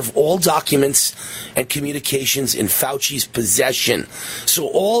preserve all documents and communications in Fauci's possession. So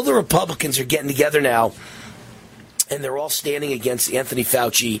all the Republicans are getting together now, and they're all standing against Anthony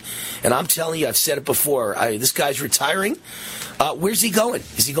Fauci. And I'm telling you, I've said it before, this guy's retiring. Where's he going?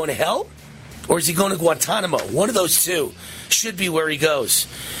 Is he going to hell? Or is he going to Guantanamo? One of those two should be where he goes.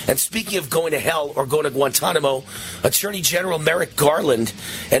 And speaking of going to hell or going to Guantanamo, Attorney General Merrick Garland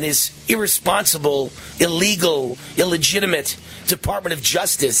and his irresponsible, illegal, illegitimate Department of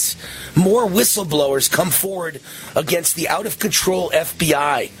Justice, more whistleblowers come forward against the out-of-control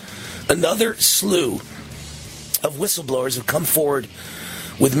FBI. Another slew of whistleblowers have come forward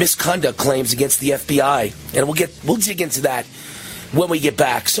with misconduct claims against the FBI. And we'll dig into that when we get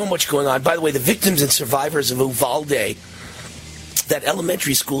back. So much going on. By the way, the victims and survivors of Uvalde, that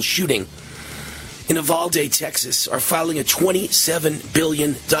elementary school shooting in Uvalde, Texas, are filing a $27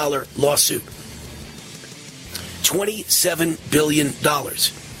 billion lawsuit. $27 billion.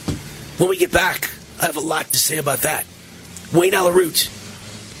 When we get back, I have a lot to say about that. Wayne Allyn Root,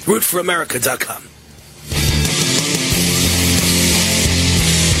 rootforamerica.com.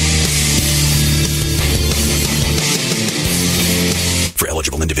 For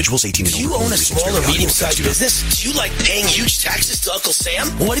eligible individuals 18 and older. Do you own a small or medium-sized business? Do you like paying huge taxes to Uncle Sam?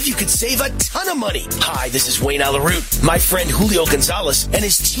 What if you could save a ton of money? Hi, this is Wayne Allyn Root. My friend Julio Gonzalez and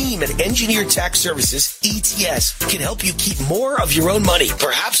his team at Engineered Tax Services, ETS, can help you keep more of your own money,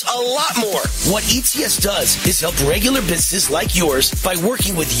 perhaps a lot more. What ETS does is help regular businesses like yours by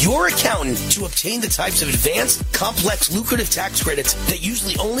working with your accountant to obtain the types of advanced, complex, lucrative tax credits that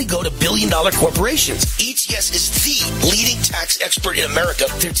usually only go to billion-dollar corporations. ETS is the leading tax expert in America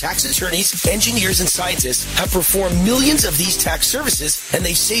America. Their tax attorneys, engineers, and scientists have performed millions of these tax services, and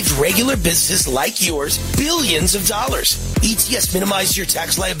they've saved regular businesses like yours billions of dollars. ETS minimizes your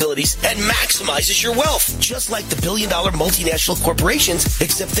tax liabilities and maximizes your wealth, just like the billion-dollar multinational corporations,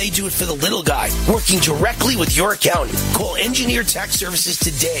 except they do it for the little guy, working directly with your accountant. Call Engineer Tax Services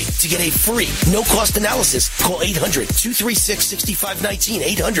today to get a free, no-cost analysis. Call 800-236-6519,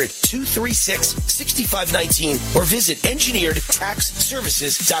 800-236-6519, or visit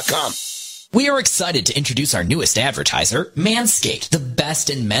engineeredtaxservices.com. We are excited to introduce our newest advertiser, Manscaped, the best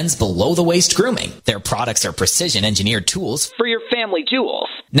in men's below-the-waist grooming. Their products are precision-engineered tools for your family jewels.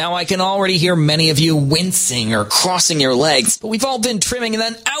 Now, I can already hear many of you wincing or crossing your legs, but we've all been trimming and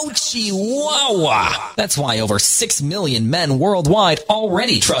then ouchie, wah-wah. That's why over 6 million men worldwide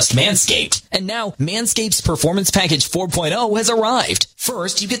already trust Manscaped. And now, Manscaped's Performance Package 4.0 has arrived.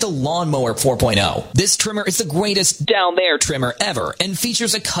 First, you get the Lawnmower 4.0. This trimmer is the greatest down-there trimmer ever and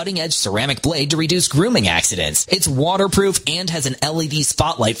features a cutting-edge ceramic blade to reduce grooming accidents. It's waterproof and has an LED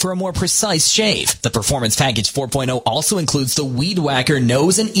spotlight for a more precise shave. The Performance Package 4.0 also includes the Weed Whacker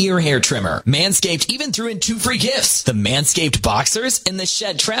nose and ear hair trimmer. Manscaped even threw in 2 free gifts, the Manscaped Boxers and the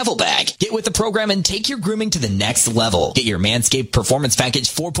Shed Travel Bag. Get with the program and take your grooming to the next level. Get your Manscaped Performance Package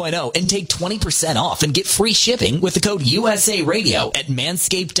 4.0 and take 20% off and get free shipping with the code USA Radio at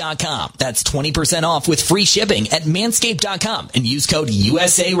manscaped.com. That's 20% off with free shipping at manscaped.com and use code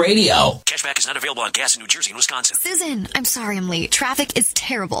USA Radio. Cashback is not available on gas in New Jersey and Wisconsin. Susan, I'm sorry I'm late. Traffic is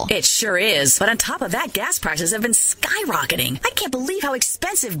terrible. It sure is. But on top of that, gas prices have been skyrocketing. I can't believe how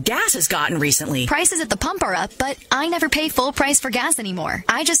expensive gas has gotten recently. Prices at the pump are up, but I never pay full price for gas anymore.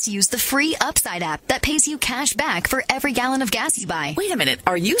 I just use the free Upside app that pays you cash back for every gallon of gas you buy. Wait a minute.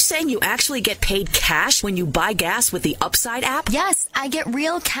 Are you saying you actually get paid cash when you buy gas with the Upside app? Yes, I get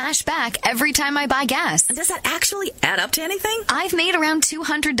real cash back every time I buy gas. And does that actually add up to anything? I've made around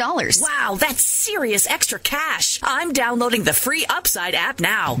 $200. Wow, that's serious extra cash. I'm downloading the free Upside app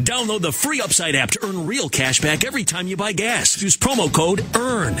now. Download the free Upside app to earn real cash back every time you buy gas. Use promo code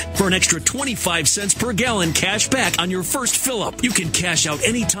EARN for an extra 25 cents per gallon cash back on your first fill-up. You can cash out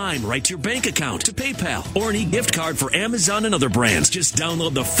anytime right to your bank account, to PayPal, or an e-gift card for Amazon and other brands. Just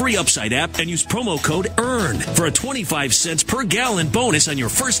download the free Upside app and use promo code EARN for a 25 cents per gallon bonus on your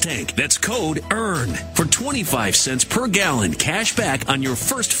first tank. That's code EARN for 25 cents per gallon cash back on your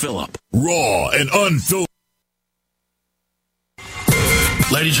first fill-up. Raw and unfiltered.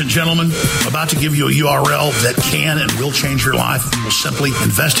 Ladies and gentlemen, I'm about to give you a URL that can and will change your life. We'll simply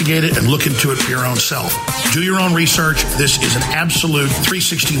investigate it and look into it for your own self. Do your own research. This is an absolute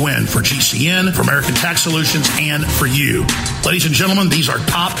 360 win for GCN, for American Tax Solutions, and for you. Ladies and gentlemen, these are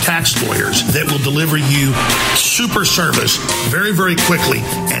top tax lawyers that will deliver you super service very, very quickly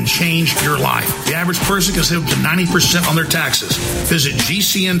and change your life. The average person can save up to 90% on their taxes. Visit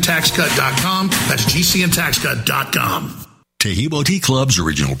GCNTaxCut.com. That's GCNTaxCut.com. Tahibo Tea Club's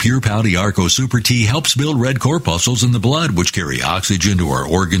original Pure Pouty Arco Super Tea helps build red corpuscles in the blood, which carry oxygen to our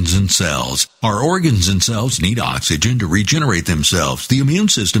organs and cells. Our organs and cells need oxygen to regenerate themselves. The immune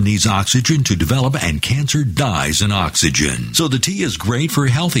system needs oxygen to develop, and cancer dies in oxygen. So the tea is great for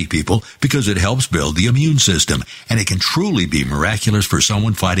healthy people because it helps build the immune system, and it can truly be miraculous for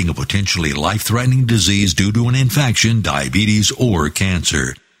someone fighting a potentially life-threatening disease due to an infection, diabetes, or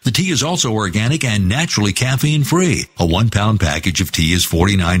cancer. The tea is also organic and naturally caffeine-free. A 1-pound package of tea is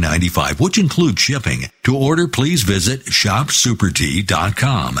 $49.95, which includes shipping. To order, please visit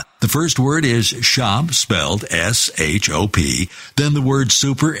shopsupertea.com. The first word is shop, spelled S-H-O-P, then the word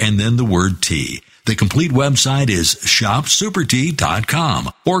super, and then the word tea. The complete website is shopsupertea.com,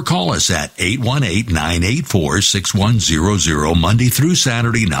 or call us at 818-984-6100 Monday through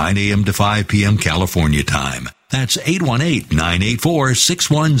Saturday, 9 a.m. to 5 p.m. California time. That's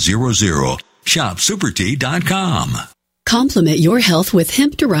 818-984-6100. ShopSuperTea.com. Complement your health with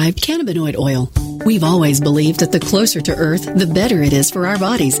hemp-derived cannabinoid oil. We've always believed that the closer to Earth, the better it is for our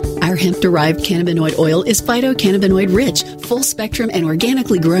bodies. Our hemp-derived cannabinoid oil is phytocannabinoid-rich, full-spectrum, and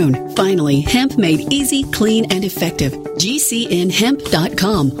organically grown. Finally, hemp made easy, clean, and effective.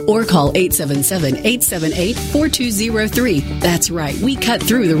 GCNHemp.com or call 877-878-4203. That's right, we cut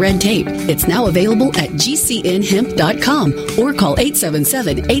through the red tape. It's now available at GCNHemp.com or call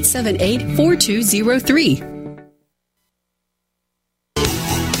 877-878-4203.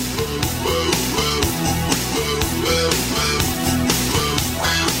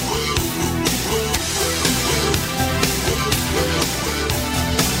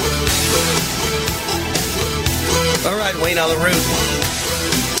 Wayne on the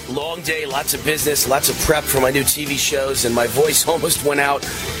route. Long day, lots of business, lots of prep for my new TV shows, and my voice almost went out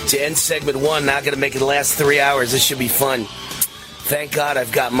to end segment 1. Not going to make it the last 3 hours. This should be fun. Thank God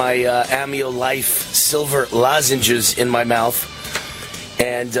I've got my Amio Life silver lozenges in my mouth,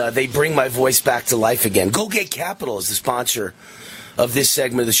 and they bring my voice back to life again. Goldgate Capital is the sponsor of this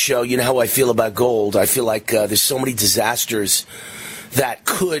segment of the show. You know how I feel about gold. I feel like there's so many disasters that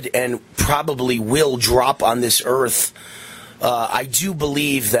could and probably will drop on this earth. I do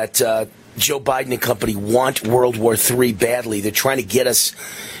believe that Joe Biden and company want World War III badly. They're trying to get us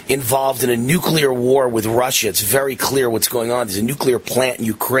involved in a nuclear war with Russia. It's very clear what's going on. There's a nuclear plant in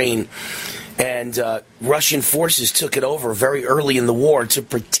Ukraine, and Russian forces took it over very early in the war to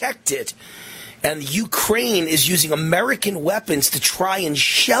protect it. And Ukraine is using American weapons to try and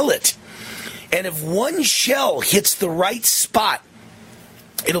shell it. And if one shell hits the right spot,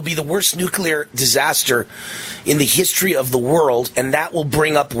 it'll be the worst nuclear disaster in the history of the world, and that will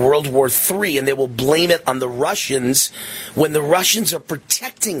bring up World War III, and they will blame it on the Russians when the Russians are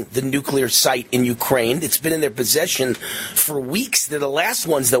protecting the nuclear site in Ukraine. It's been in their possession for weeks. They're the last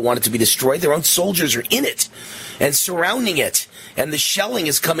ones that want it to be destroyed. Their own soldiers are in it and surrounding it, and the shelling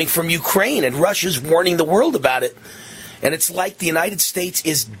is coming from Ukraine, and Russia's warning the world about it. And it's like the United States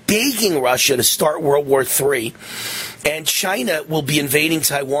is begging Russia to start World War III. And China will be invading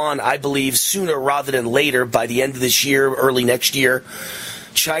Taiwan, I believe, sooner rather than later, by the end of this year, early next year.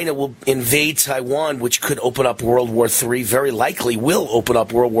 China will invade Taiwan, which could open up World War III, very likely will open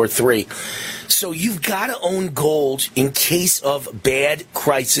up World War III. So you've got to own gold in case of bad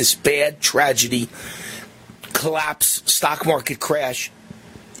crisis, bad tragedy, collapse, stock market crash,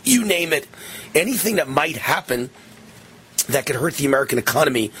 you name it, anything that might happen that could hurt the American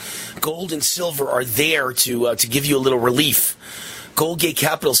economy. Gold and silver are there to give you a little relief. Goldgate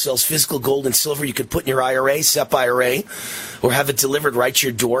Capital sells physical gold and silver you could put in your IRA, SEP IRA, or have it delivered right to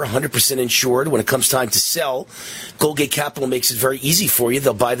your door, 100% insured when it comes time to sell. Goldgate Capital makes it very easy for you.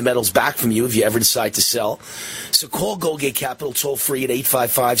 They'll buy the metals back from you if you ever decide to sell. So call Goldgate Capital toll free at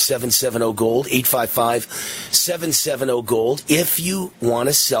 855-770-GOLD, 855-770-GOLD. If you want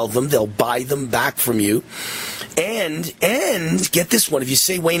to sell them, they'll buy them back from you. And get this one, if you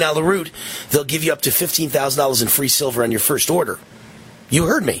say Wayne Allyn Root, they'll give you up to $15,000 in free silver on your first order. You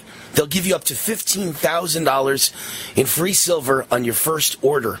heard me. They'll give you up to $15,000 in free silver on your first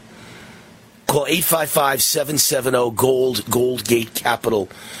order. Call 855-770-GOLD,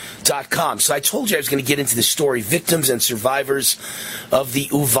 goldgatecapital.com. So I told you I was going to get into the story. Victims and survivors of the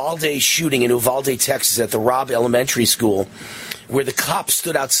Uvalde shooting in Uvalde, Texas at the Robb Elementary School, where the cops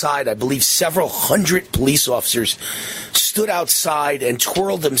stood outside. I believe several hundred police officers stood outside and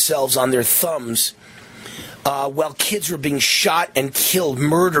twirled themselves on their thumbs while kids were being shot and killed,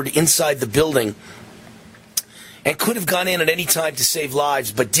 murdered inside the building, and could have gone in at any time to save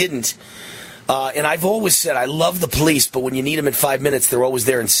lives, but didn't. And I've always said I love the police, but when you need them in 5 minutes, they're always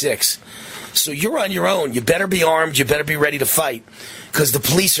there in 6. So you're on your own. You better be armed. You better be ready to fight, because the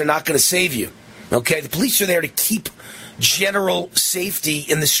police are not going to save you. Okay? The police are there to keep general safety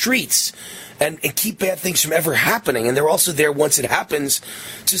in the streets and keep bad things from ever happening. And they're also there once it happens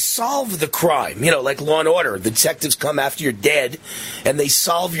to solve the crime. You know, like Law and Order. The detectives come after you're dead and they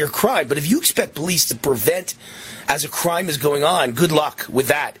solve your crime. But if you expect police to prevent as a crime is going on, good luck with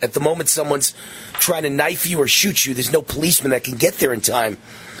that. At the moment someone's trying to knife you or shoot you, there's no policeman that can get there in time.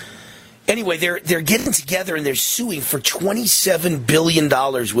 Anyway, they're getting together and they're suing for $27 billion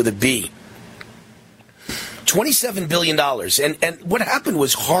with a B. $27 billion. And what happened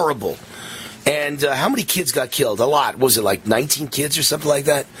was horrible. And how many kids got killed? A lot. Was it like 19 kids or something like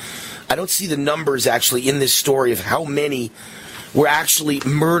that? I don't see the numbers actually in this story of how many were actually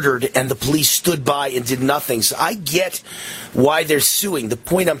murdered and the police stood by and did nothing. So I get why they're suing. The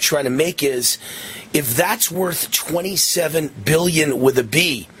point I'm trying to make is, if that's worth $27 billion with a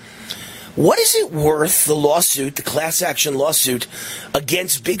B, what is it worth, the lawsuit, the class action lawsuit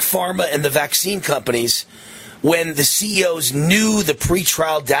against Big Pharma and the vaccine companies, when the CEOs knew the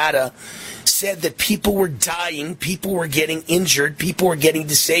pretrial data said that people were dying, people were getting injured, people were getting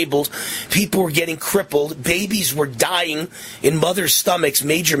disabled, people were getting crippled, babies were dying in mothers' stomachs,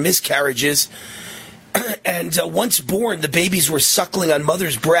 major miscarriages, and once born, the babies were suckling on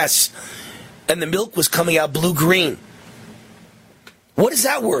mothers' breasts, and the milk was coming out blue-green. What is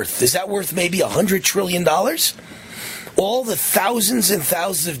that worth? Is that worth maybe $100 trillion? All the thousands and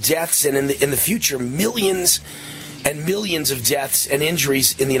thousands of deaths, and in the future, millions and millions of deaths and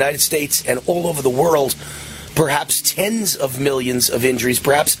injuries in the United States and all over the world, perhaps tens of millions of injuries,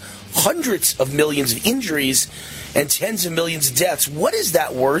 perhaps hundreds of millions of injuries and tens of millions of deaths. What is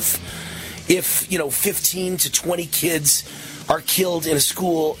that worth if, 15 to 20 kids are killed in a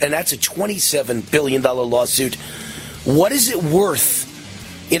school, and that's a $27 billion lawsuit? What is it worth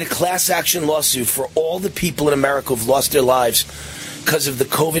in a class action lawsuit for all the people in America who've lost their lives because of the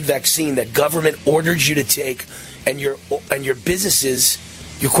COVID vaccine that government ordered you to take, and your businesses,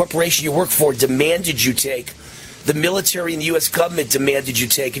 your corporation you work for demanded you take. The military and the U.S. government demanded you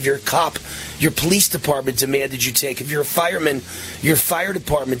take. If you're a cop, your police department demanded you take. If you're a fireman, your fire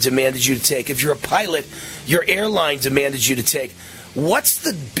department demanded you to take. If you're a pilot, your airline demanded you to take. What's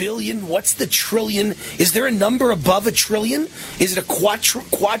the billion? What's the trillion? Is there a number above a trillion? Is it a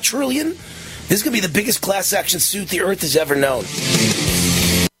quadrillion? This is going to be the biggest class action suit the earth has ever known.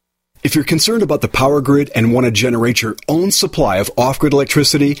 If you're concerned about the power grid and want to generate your own supply of off-grid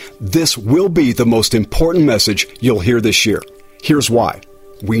electricity, this will be the most important message you'll hear this year. Here's why.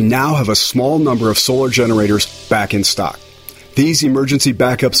 We now have a small number of solar generators back in stock. These emergency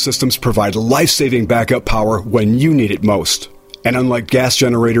backup systems provide life-saving backup power when you need it most. And unlike gas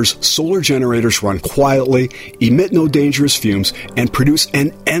generators, solar generators run quietly, emit no dangerous fumes, and produce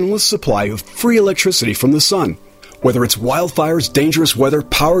an endless supply of free electricity from the sun. Whether it's wildfires, dangerous weather,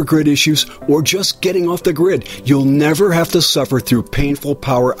 power grid issues, or just getting off the grid, you'll never have to suffer through painful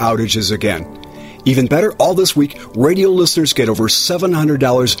power outages again. Even better, all this week, radio listeners get over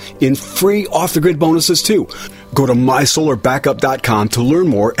 $700 in free off-the-grid bonuses too. Go to mysolarbackup.com to learn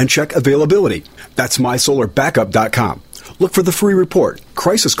more and check availability. That's mysolarbackup.com. Look for the free report,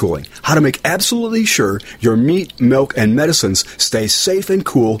 Crisis Cooling, how to make absolutely sure your meat, milk, and medicines stay safe and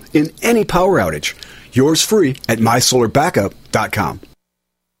cool in any power outage. Yours free at mysolarbackup.com.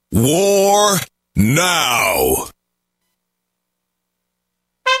 War now.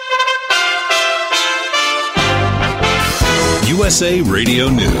 USA Radio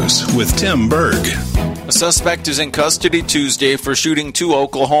News with Tim Berg. A suspect is in custody Tuesday for shooting 2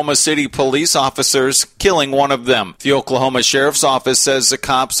 Oklahoma City police officers, killing one of them. The Oklahoma Sheriff's Office says the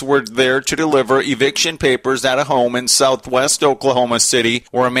cops were there to deliver eviction papers at a home in southwest Oklahoma City,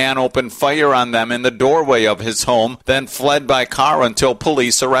 where a man opened fire on them in the doorway of his home, then fled by car until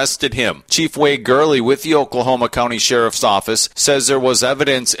police arrested him. Chief Wade Gurley with the Oklahoma County Sheriff's Office says there was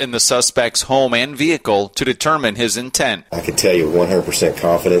evidence in the suspect's home and vehicle to determine his intent. I can tell you with 100%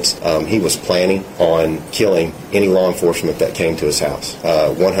 confidence he was planning on killing any law enforcement that came to his house.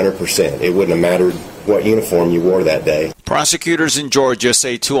 100%. It wouldn't have mattered what uniform you wore that day. Prosecutors in Georgia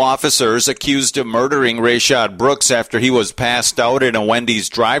say 2 officers accused of murdering Rayshad Brooks after he was passed out in a Wendy's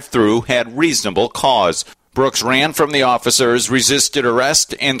drive-thru had reasonable cause. Brooks ran from the officers, resisted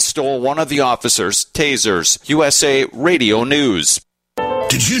arrest, and stole one of the officers' tasers. USA Radio News.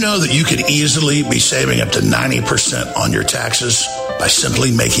 Did you know that you could easily be saving up to 90% on your taxes by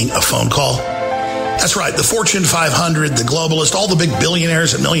simply making a phone call? That's right. The Fortune 500, the globalists, all the big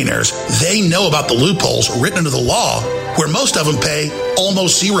billionaires and millionaires, they know about the loopholes written into the law where most of them pay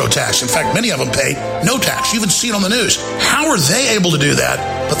almost zero tax. In fact, many of them pay no tax. You even see it on the news. How are they able to do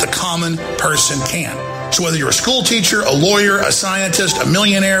that, but the common person can? So whether you're a school teacher, a lawyer, a scientist, a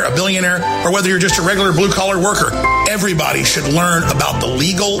millionaire, a billionaire, or whether you're just a regular blue-collar worker, everybody should learn about the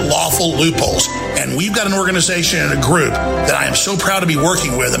legal, lawful loopholes. And we've got an organization and a group that I am so proud to be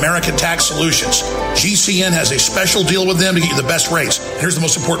working with, American Tax Solutions. GCN has a special deal with them to get you the best rates. And here's the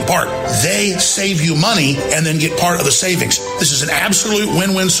most important part. They save you money and then get part of the savings. This is an absolute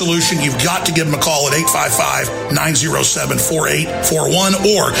win-win solution. You've got to give them a call at 855-907-4841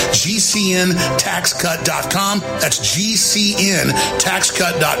 or GCNTaxCut.com. That's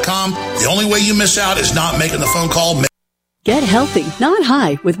GCNTaxCut.com. The only way you miss out is not making the phone call. Get healthy, not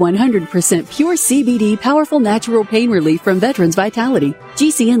high, with 100% pure CBD powerful natural pain relief from Veterans Vitality.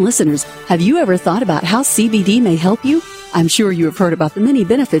 GCN listeners, have you ever thought about how CBD may help you? I'm sure you have heard about the many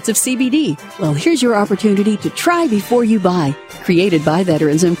benefits of CBD. Well, here's your opportunity to try before you buy. Created by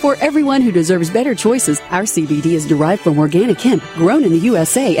veterans and for everyone who deserves better choices, our CBD is derived from organic hemp, grown in the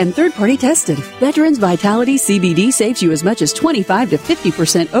USA and third-party tested. Veterans Vitality CBD saves you as much as 25 to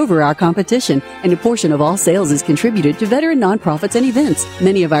 50% over our competition, and a portion of all sales is contributed to veteran nonprofits and events.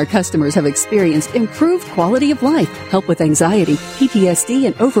 Many of our customers have experienced improved quality of life, help with anxiety, PTSD,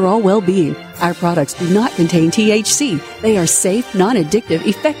 and overall well-being. Our products do not contain THC. They are safe, non-addictive,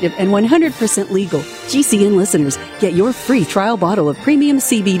 effective, and 100% legal. GCN listeners, get your free trial bottle of premium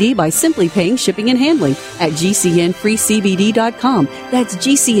CBD by simply paying shipping and handling at GCNFreeCBD.com. That's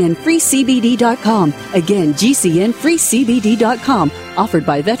GCNFreeCBD.com. Again, GCNFreeCBD.com. Offered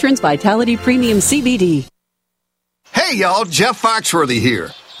by Veterans Vitality Premium CBD. Hey, y'all, Jeff Foxworthy here.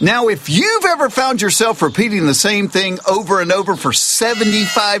 Now, if you've ever found yourself repeating the same thing over and over for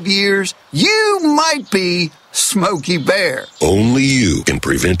 75 years, you might be Smokey Bear. Only you can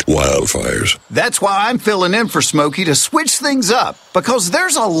prevent wildfires. That's why I'm filling in for Smokey to switch things up, because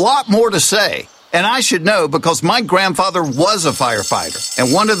there's a lot more to say. And I should know because my grandfather was a firefighter.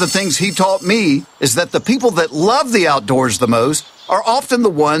 And one of the things he taught me is that the people that love the outdoors the most are often the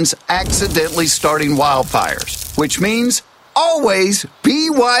ones accidentally starting wildfires, which means always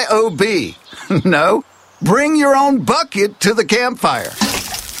BYOB. No, bring your own bucket to the campfire.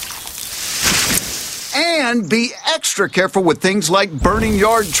 And be extra careful with things like burning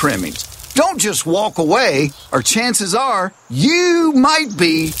yard trimmings. Don't just walk away, or chances are you might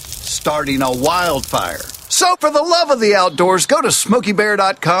be starting a wildfire. So for the love of the outdoors, go to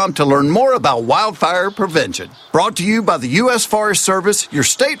SmokeyBear.com to learn more about wildfire prevention. Brought to you by the U.S. Forest Service, your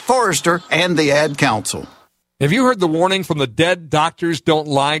state forester, and the Ad Council. Have you heard the warning from the dead doctors don't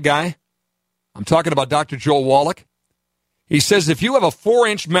lie guy? I'm talking about Dr. Joel Wallach. He says if you have a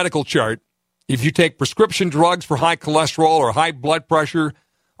 4-inch medical chart, if you take prescription drugs for high cholesterol or high blood pressure,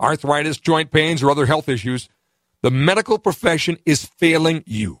 arthritis, joint pains, or other health issues, the medical profession is failing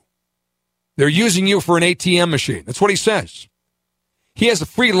you. They're using you for an ATM machine. That's what he says. He has a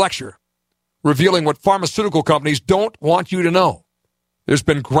free lecture revealing what pharmaceutical companies don't want you to know. There's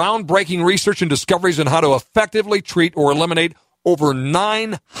been groundbreaking research and discoveries on how to effectively treat or eliminate over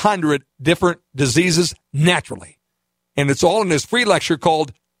 900 different diseases naturally. And it's all in his free lecture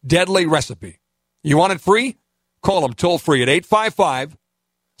called Deadly Recipe. You want it free? Call him toll free at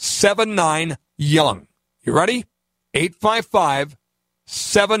 855-79-YOUNG. You ready?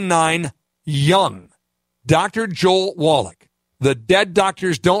 855-79-YOUNG. Dr. Joel Wallach, the dead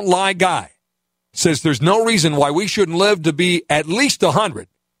doctors don't lie guy, says there's no reason why we shouldn't live to be at least 100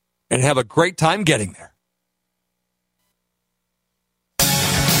 and have a great time getting there.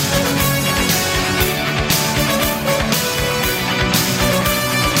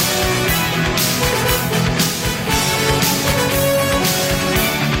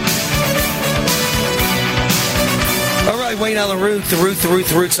 Wayne Allen Root, the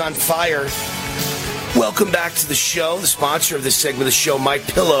Root's on fire. Welcome back to the show. The sponsor of this segment of the show,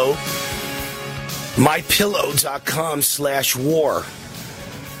 MyPillow. MyPillow.com/war.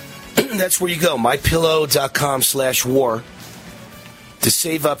 That's where you go, MyPillow.com/war, to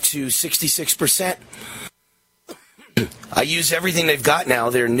save up to 66%. I use everything they've got now.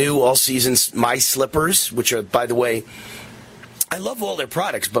 Their new all-season My Slippers, which are, by the way, I love all their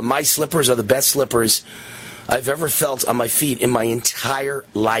products, but My Slippers are the best slippers I've ever felt on my feet in my entire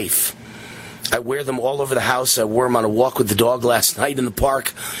life. I wear them all over the house. I wore them on a walk with the dog last night in the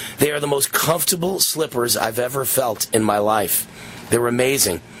park. They are the most comfortable slippers I've ever felt in my life. They're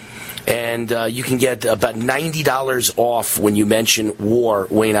amazing. And you can get about $90 off when you mention WAR,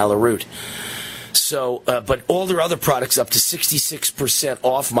 Wayne Allen Root. So, but all their other products up to 66%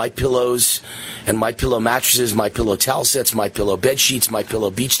 off. My pillows and My Pillow mattresses, My Pillow towel sets, My Pillow bed sheets, My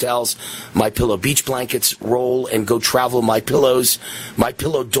Pillow beach towels, My Pillow beach blankets. Roll and go travel. My Pillows, My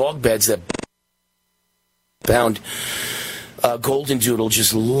Pillow dog beds that bound. Golden Doodle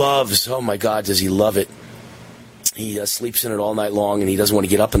just loves. Oh my God, does he love it? He sleeps in it all night long, and he doesn't want to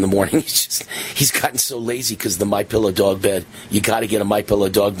get up in the morning. He's gotten so lazy because of the MyPillow dog bed. You got to get a MyPillow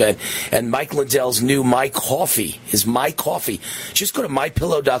dog bed. And Mike Lindell's new My Coffee is My Coffee. Just go to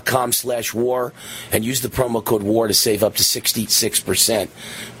MyPillow.com/war and use the promo code WAR to save up to 66%.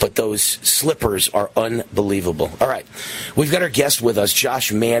 But those slippers are unbelievable. All right. We've got our guest with us,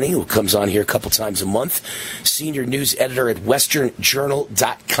 Josh Manning, who comes on here a couple times a month, senior news editor at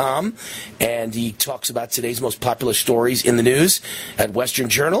westernjournal.com. And he talks about today's most popular stories in the news at Western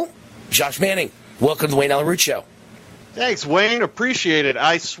Journal. Josh Manning, welcome to the Wayne Allen Root Show. Thanks, Wayne. Appreciate it.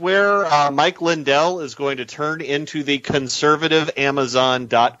 I swear Mike Lindell is going to turn into the conservative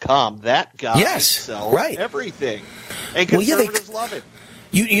Amazon.com. That guy sells everything. And conservatives love it.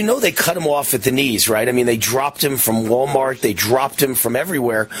 You know they cut him off at the knees, right? I mean, they dropped him from Walmart. They dropped him from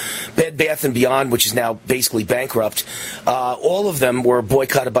everywhere. Bed Bath & Beyond, which is now basically bankrupt, all of them were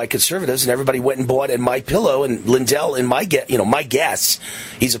boycotted by conservatives, and everybody went and bought at MyPillow. And Lindell, in my guess,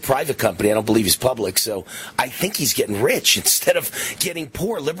 he's a private company. I don't believe he's public, so I think he's getting rich instead of getting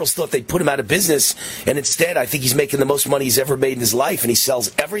poor. Liberals thought they'd put him out of business, and instead I think he's making the most money he's ever made in his life, and he sells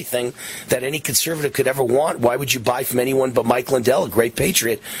everything that any conservative could ever want. Why would you buy from anyone but Mike Lindell, a great patriot,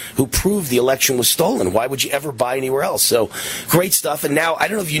 who proved the election was stolen? Why would you ever buy anywhere else? So great stuff. And now, I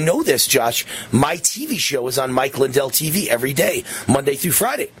don't know if you know this, Josh, my TV show is on Mike Lindell TV every day, Monday through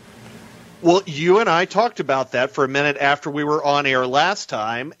Friday. Well, you and I talked about that for a minute after we were on air last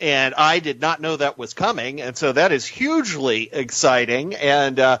time, and I did not know that was coming, and so that is hugely exciting.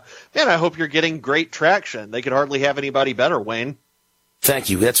 And man, I hope you're getting great traction. They could hardly have anybody better, Wayne.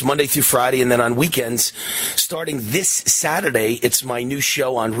 Thank you. That's Monday through Friday, and then on weekends, starting this Saturday, it's my new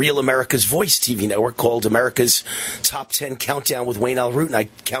show on Real America's Voice TV network called America's Top 10 Countdown with Wayne Allyn Root, and I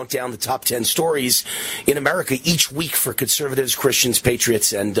count down the top 10 stories in America each week for conservatives, Christians,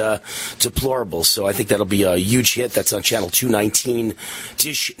 patriots, and deplorables. So I think that'll be a huge hit. That's on Channel 219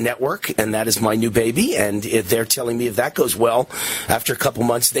 Dish Network, and that is my new baby, and they're telling me if that goes well, after a couple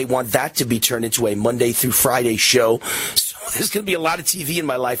months, they want that to be turned into a Monday through Friday show. There's going to be a lot of TV in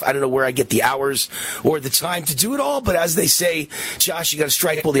my life. I don't know where I get the hours or the time to do it all, but as they say, Josh, you got to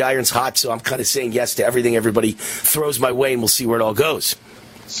strike while the iron's hot, so I'm kind of saying yes to everything everybody throws my way, and we'll see where it all goes.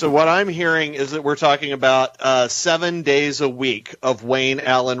 So what I'm hearing is that we're talking about 7 days a week of Wayne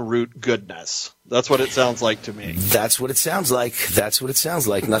Allyn Root goodness. That's what it sounds like to me. That's what it sounds like. That's what it sounds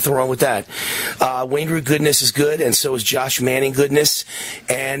like. Nothing wrong with that. Wayne Root goodness is good, and so is Josh Manning goodness.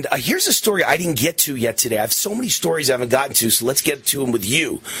 And here's a story I didn't get to yet today. I have so many stories I haven't gotten to, so let's get to them with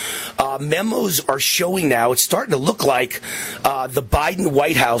you. Memos are showing now, it's starting to look like the Biden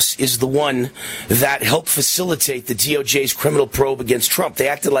White House is the one that helped facilitate the DOJ's criminal probe against Trump. They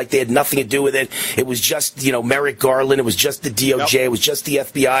acted like they had nothing to do with it. It was just, Merrick Garland. It was just the DOJ. Yep. It was just the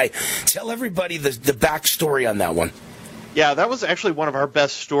FBI. Tell everybody the backstory on that one. Yeah, that was actually one of our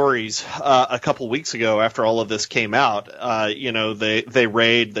best stories a couple weeks ago after all of this came out. They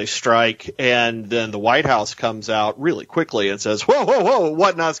raid, they strike, and then the White House comes out really quickly and says, whoa, it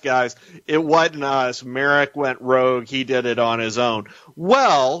wasn't us, guys. It wasn't us. Merrick went rogue. He did it on his own.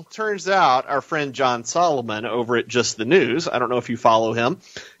 Well, turns out our friend John Solomon over at Just the News, I don't know if you follow him.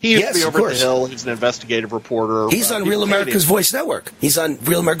 He used to be over at the Hill. He's an investigative reporter. He's on Real America's Voice Network. He's on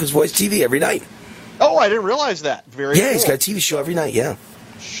Real America's Voice TV every night. Oh, I didn't realize that. Very cool. He's got a TV show every night, yeah.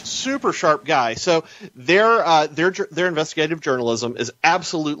 Super sharp guy. So their investigative journalism is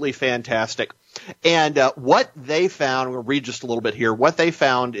absolutely fantastic. And what they found, I'm going to read just a little bit here, what they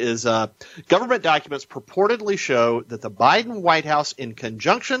found is government documents purportedly show that the Biden White House, in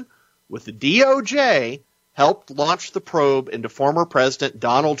conjunction with the DOJ, helped launch the probe into former President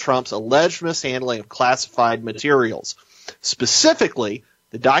Donald Trump's alleged mishandling of classified materials. Specifically,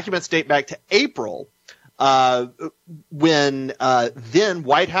 the documents date back to April when then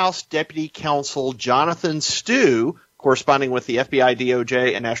White House Deputy Counsel Jonathan Stu, corresponding with the FBI,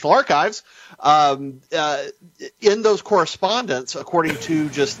 DOJ, and National Archives, in those correspondence, according to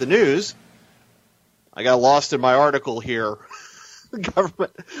Just the News, I got lost in my article here.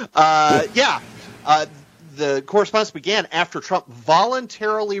 Government, the correspondence began after Trump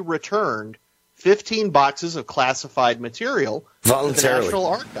voluntarily returned 15 boxes of classified material to the National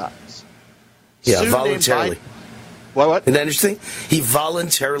Archives. Yeah, voluntarily. What? Isn't that interesting? He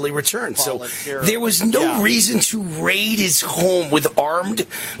voluntarily returned. So there was no reason to raid his home with armed,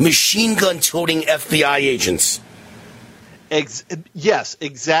 machine gun-toting FBI agents. Yes,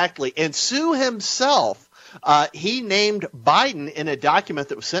 exactly. And Sue himself, he named Biden in a document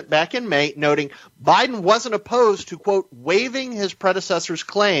that was sent back in May, noting Biden wasn't opposed to, quote, waiving his predecessor's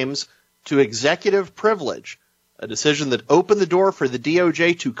claims to executive privilege, a decision that opened the door for the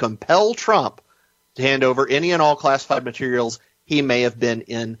DOJ to compel Trump to hand over any and all classified materials he may have been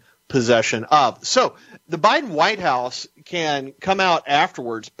in possession of. So the Biden White House can come out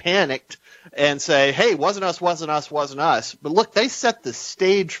afterwards panicked and say, hey, wasn't us. But look, they set the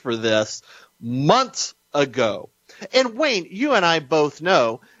stage for this months ago. And Wayne, you and I both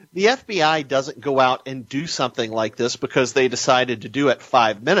know the FBI doesn't go out and do something like this because they decided to do it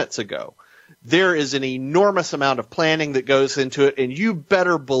 5 minutes ago. There is an enormous amount of planning that goes into it, and you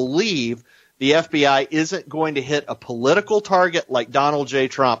better believe the FBI isn't going to hit a political target like Donald J.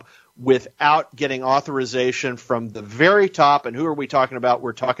 Trump without getting authorization from the very top. And who are we talking about?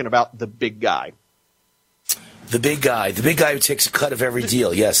 We're talking about the big guy. The big guy who takes a cut of every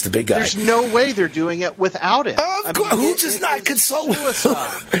deal. Yes, the big guy. There's no way they're doing it without him. Who does not consult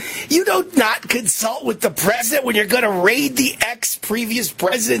with? You don't not consult with the president when you're going to raid the ex-previous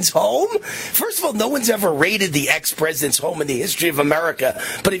president's home? First of all, no one's ever raided the ex-president's home in the history of America.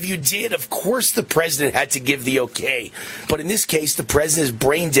 But if you did, of course the president had to give the okay. But in this case, the president is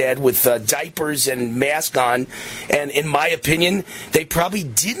brain dead with diapers and mask on. And in my opinion, they probably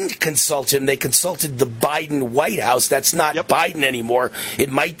didn't consult him. They consulted the Biden White House. That's not Biden anymore.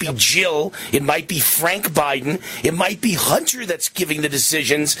 It might be Jill. It might be Frank Biden. It might be Hunter that's giving the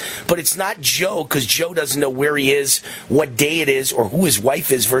decisions, but it's not Joe, because Joe doesn't know where he is, what day it is, or who his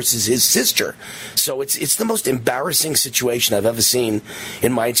wife is versus his sister. So it's the most embarrassing situation I've ever seen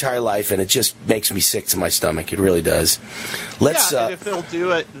in my entire life, and it just makes me sick to my stomach. It really does. And if they'll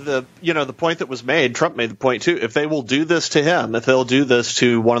do it, the point that was made, Trump made the point too, if they will do this to him, if they'll do this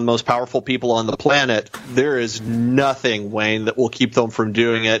to one of the most powerful people on the planet, there is is nothing, Wayne, that will keep them from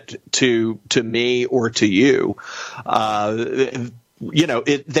doing it to me or to you.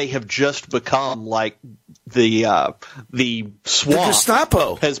 They have just become like the swamp. The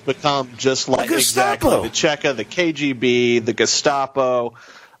Gestapo has become just like exactly the Cheka, the KGB, the Gestapo,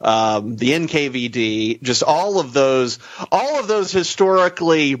 the NKVD, just all of those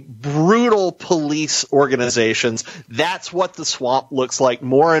historically brutal police organizations. That's what the swamp looks like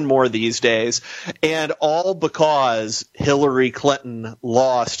more and more these days, and all because Hillary Clinton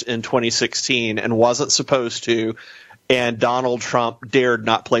lost in 2016 and wasn't supposed to. And Donald Trump dared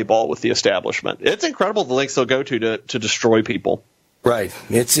not play ball with the establishment. It's incredible the lengths they'll go to destroy people. Right.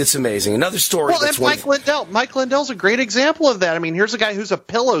 It's amazing. Another story. Well, and Mike Lindell. Mike Lindell's a great example of that. I mean, here's a guy who's a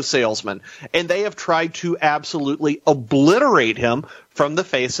pillow salesman, and they have tried to absolutely obliterate him from the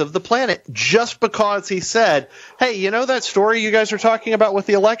face of the planet just because he said, hey, you know that story you guys are talking about with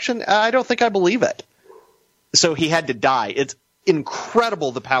the election? I don't think I believe it. So he had to die. It's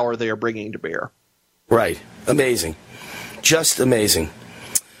incredible the power they are bringing to bear. Right. Amazing. Just amazing.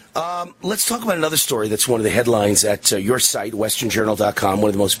 Let's talk about another story that's one of the headlines at your site, westernjournal.com, one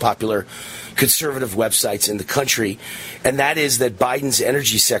of the most popular conservative websites in the country, and that is that Biden's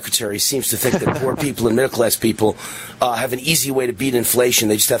energy secretary seems to think that poor people and middle-class people have an easy way to beat inflation.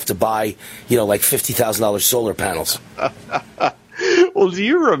 They just have to buy, like $50,000 solar panels. Well, do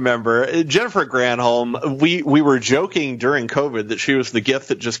you remember Jennifer Granholm? We were joking during COVID that she was the gift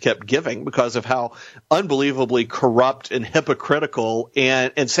that just kept giving because of how unbelievably corrupt and hypocritical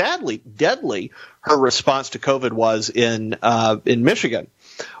and sadly deadly her response to COVID was in Michigan.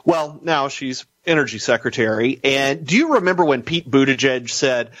 Well, now she's energy secretary. And do you remember when Pete Buttigieg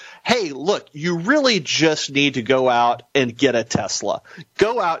said, hey, look, you really just need to go out and get a Tesla.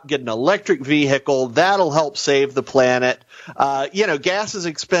 Go out, get an electric vehicle. That'll help save the planet. Gas is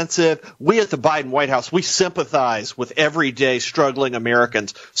expensive. We at the Biden White House, we sympathize with everyday struggling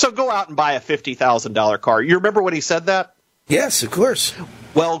Americans. So go out and buy a $50,000 car. You remember when he said that? Yes, of course.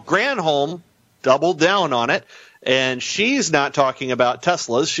 Well, Granholm doubled down on it. And she's not talking about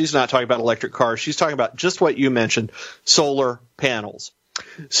Teslas. She's not talking about electric cars. She's talking about just what you mentioned, solar panels.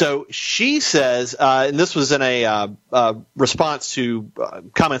 So she says, and this was in a response to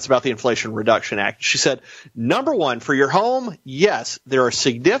comments about the Inflation Reduction Act. She said, number one, for your home, yes, there are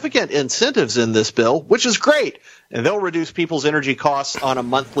significant incentives in this bill, which is great, and they'll reduce people's energy costs on a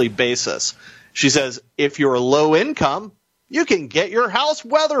monthly basis. She says, if you're low income, you can get your house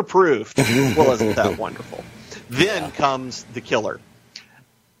weatherproofed. Well, isn't that wonderful? Then comes the killer.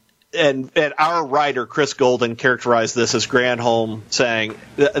 And our writer, Chris Golden, characterized this as Granholm saying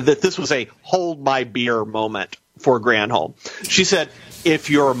that this was a hold my beer moment for Granholm. She said, if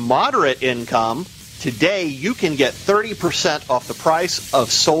you're moderate income, today you can get 30% off the price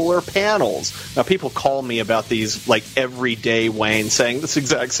of solar panels. Now, people call me about these like every day, Wayne, saying this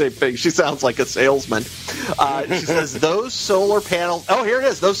exact same thing. She sounds like a salesman. She says those solar panels, here it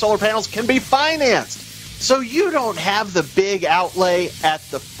is, those solar panels can be financed. So you don't have the big outlay at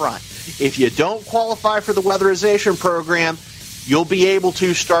the front. If you don't qualify for the weatherization program, you'll be able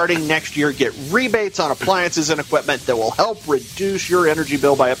to, starting next year, get rebates on appliances and equipment that will help reduce your energy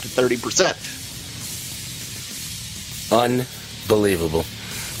bill by up to 30%. Unbelievable.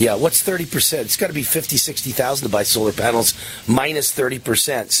 Yeah, what's 30%? It's got to be $50,000, $60,000 to buy solar panels, minus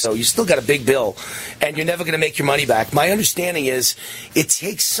 30%. So you still got a big bill, and you're never going to make your money back. My understanding is it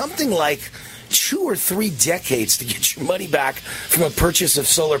takes something like 2 or 3 decades to get your money back from a purchase of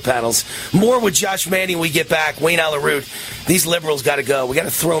solar panels. More with Josh Manning when we get back. Wayne Allyn Root. These liberals got to go. We got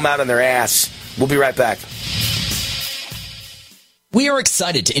to throw them out on their ass. We'll be right back. We are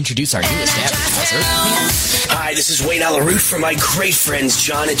excited to introduce our newest advertiser. Hi, this is Wayne Allyn Root from my great friends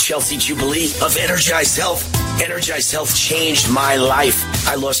John and Chelsea Jubilee of Energized Health. Energized Health changed my life.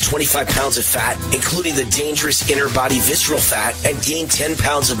 I lost 25 pounds of fat, including the dangerous inner body visceral fat, and gained 10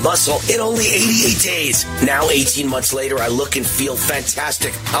 pounds of muscle in only 88 days. Now, 18 months later, I look and feel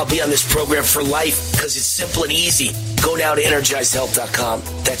fantastic. I'll be on this program for life because it's simple and easy. Go now to EnergizedHealth.com.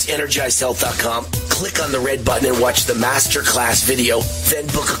 That's EnergizedHealth.com. Click on the red button and watch the masterclass video. Then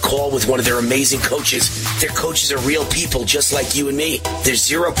book a call with one of their amazing coaches. Their coaches are real people just like you and me. There's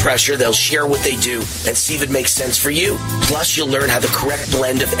zero pressure. They'll share what they do and see if it makes sense for you. Plus, you'll learn how the correct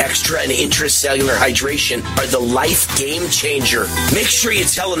blend of extra and intracellular hydration are the life game changer. Make sure you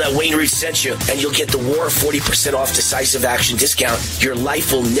tell them that Wayne Root sent you, and you'll get the War 40% off decisive action discount. Your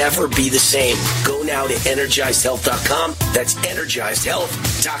life will never be the same. Go now to EnergizedHealth.com. That's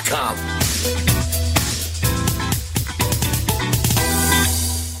EnergizedHealth.com.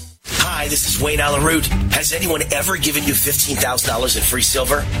 Hi, this is Wayne Allyn Root. Has anyone ever given you $15,000 in free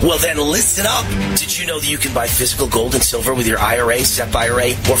silver? Well, then listen up. Did you know that you can buy physical gold and silver with your IRA, SEP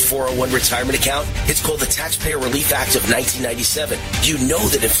IRA, or 401 retirement account? It's called the Taxpayer Relief Act of 1997. You know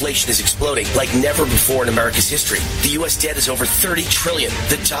that inflation is exploding like never before in America's history. The U.S. debt is over $30 trillion.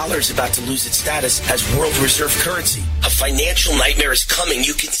 The dollar is about to lose its status as world reserve currency. A financial nightmare is coming.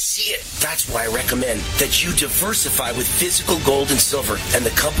 You can see it. That's why I recommend that you diversify with physical gold and silver. And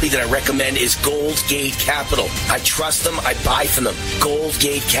the company that I recommend is Gold Gate Capital. I trust them. I buy from them. Gold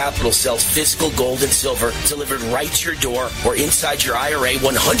Gate Capital sells physical gold and silver delivered right to your door or inside your IRA,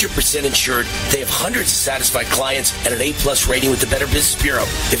 100% insured. They have hundreds of satisfied clients and an A+ rating with the Better Business Bureau.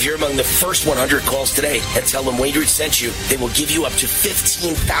 If you're among the first 100 calls today and tell them Wayne Root sent you, they will give you up to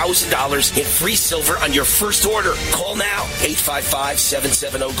 $15,000 in free silver on your first order. Call now.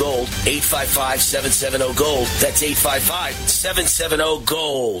 855-770-GOLD. 855-770-GOLD. That's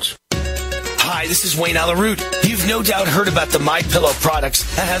 855-770-GOLD. Hi, this is Wayne Allyn Root. You've no doubt heard about the MyPillow products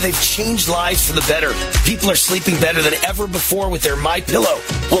and how they've changed lives for the better. People are sleeping better than ever before with their MyPillow.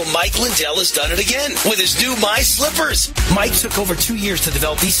 Well, Mike Lindell has done it again with his new My Slippers. Mike took over 2 years to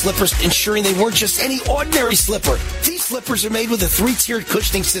develop these slippers, ensuring they weren't just any ordinary slipper. These slippers are made with a 3-tiered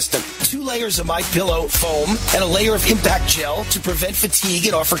cushioning system, 2 layers of MyPillow foam, and a layer of impact gel to prevent fatigue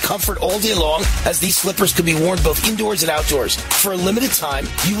and offer comfort all day long, as these slippers can be worn both indoors and outdoors. For a limited time,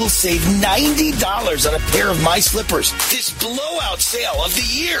 you will save $90 on a pair of My Slippers. This blowout sale of the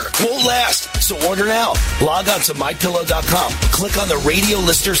year won't last, so order now. Log on to MyPillow.com, click on the radio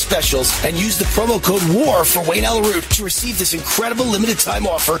lister specials, and use the promo code WAR for Wayne Allyn Root to receive this incredible limited time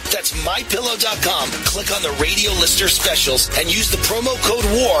offer. That's MyPillow.com. Click on the radio lister specials and use the promo code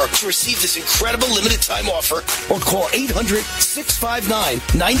WAR to receive this incredible limited time offer, or call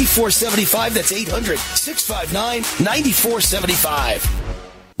 800-659-9475. That's 800-659-9475.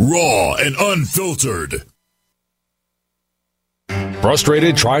 Raw and unfiltered.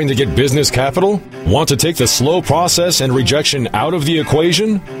 Frustrated trying to get business capital? Want to take the slow process and rejection out of the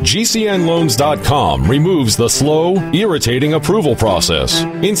equation? GCNLoans.com removes the slow, irritating approval process.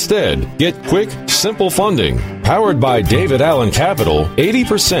 Instead, get quick, simple funding. Powered by David Allen Capital,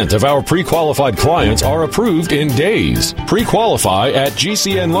 80% of our pre-qualified clients are approved in days. Pre-qualify at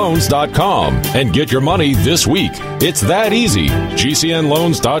GCNLoans.com and get your money this week. It's that easy.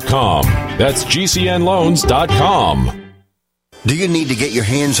 GCNLoans.com. That's GCNLoans.com. Do you need to get your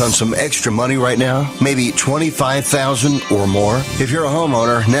hands on some extra money right now? Maybe $25,000 or more? If you're a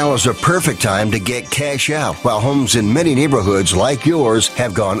homeowner, now is the perfect time to get cash out, while homes in many neighborhoods like yours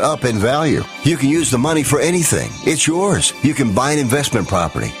have gone up in value. You can use the money for anything. It's yours. You can buy an investment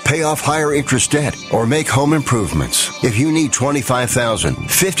property, pay off higher interest debt, or make home improvements. If you need $25,000,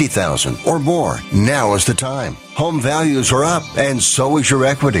 $50,000, or more, now is the time. Home values are up, and so is your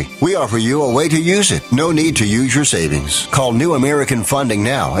equity. We offer you a way to use it. No need to use your savings. Call New American Funding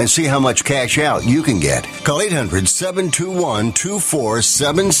now and see how much cash out you can get. Call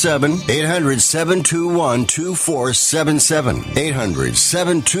 800-721-2477. 800-721-2477.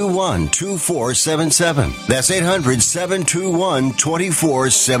 800-721-2477. That's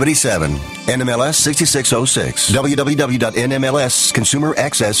 800-721-2477. NMLS 6606.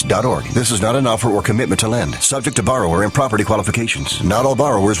 www.nmlsconsumeraccess.org. This is not an offer or commitment to lend. Subject to borrower and property qualifications. Not all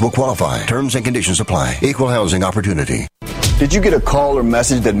borrowers will qualify. Terms and conditions apply. Equal housing opportunity. Did you get a call or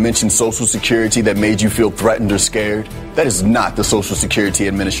message that mentioned Social Security that made you feel threatened or scared? That is not the Social Security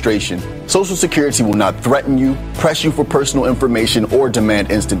Administration. Social Security will not threaten you, press you for personal information, or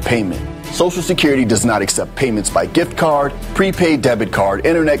demand instant payment. Social Security does not accept payments by gift card, prepaid debit card,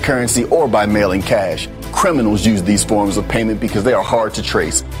 internet currency, or by mailing cash. Criminals use these forms of payment because they are hard to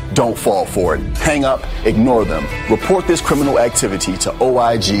trace. Don't fall for it. Hang up, ignore them. Report this criminal activity to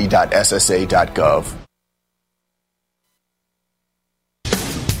oig.ssa.gov.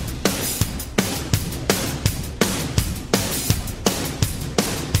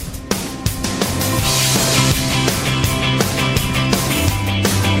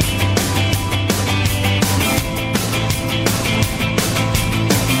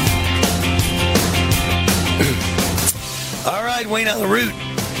 Wayne Allyn Root.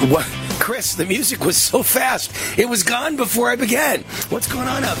 What? Chris, the music was so fast. It was gone before I began. What's going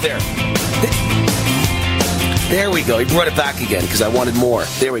on out there? There we go. He brought it back again because I wanted more.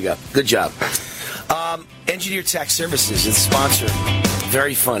 There we go. Good job. Engineer Tax Services is the sponsor.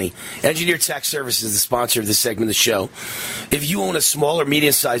 Very funny. Engineer Tax Services is the sponsor of this segment of the show. If you own a small or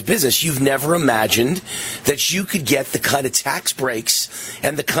medium-sized business, you've never imagined that you could get the kind of tax breaks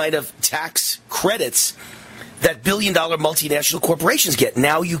and the kind of tax credits that billion-dollar multinational corporations get.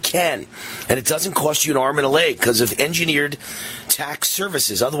 Now you can. And it doesn't cost you an arm and a leg because of Engineered Tax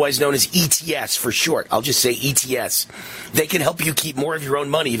Services, otherwise known as ETS for short. I'll just say ETS. They can help you keep more of your own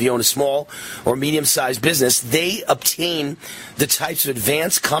money if you own a small or medium-sized business. They obtain the types of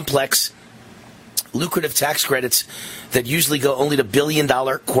advanced, complex, lucrative tax credits that usually go only to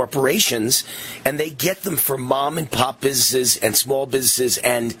billion-dollar corporations, and they get them for mom-and-pop businesses and small businesses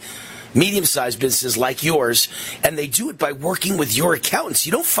and medium-sized businesses like yours, and they do it by working with your accountants.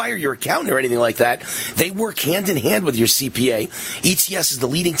 You don't fire your accountant or anything like that. They work hand-in-hand with your CPA. ETS is the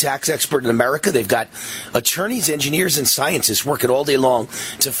leading tax expert in America. They've got attorneys, engineers, and scientists working all day long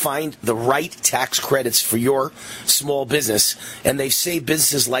to find the right tax credits for your small business, and they've saved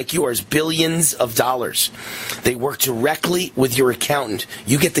businesses like yours billions of dollars. They work directly with your accountant.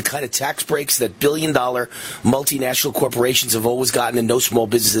 You get the kind of tax breaks that billion-dollar multinational corporations have always gotten and no small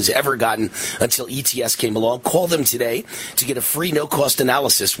businesses ever gotten until ETS came along. Call them today to get a free no-cost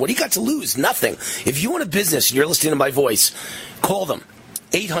analysis. What do you got to lose? Nothing. If you own a business and you're listening to my voice, call them.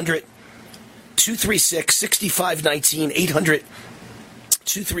 800-236-6519,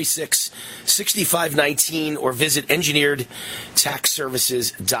 800-236-6519, or visit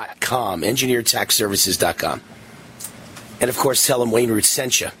engineeredtaxservices.com, engineeredtaxservices.com. And, of course, tell them Wayne Root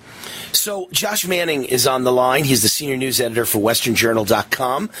sent you. So Josh Manning is on the line. He's the senior news editor for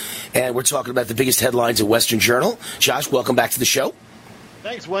WesternJournal.com, and we're talking about the biggest headlines at Western Journal. Josh, welcome back to the show.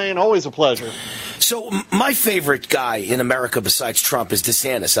 Thanks, Wayne. Always a pleasure. So my favorite guy in America besides Trump is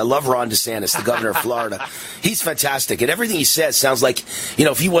DeSantis. I love Ron DeSantis, the governor of Florida. He's fantastic. And everything he says sounds like,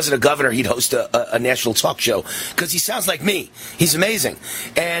 if he wasn't a governor, he'd host a national talk show. Because he sounds like me. He's amazing.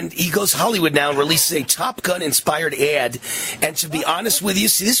 And he goes Hollywood now and releases a Top Gun-inspired ad. And to be honest with you,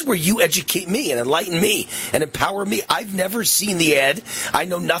 see, this is where you educate me and enlighten me and empower me. I've never seen the ad. I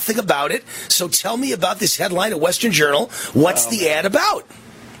know nothing about it. So tell me about this headline at Western Journal. What's the ad about?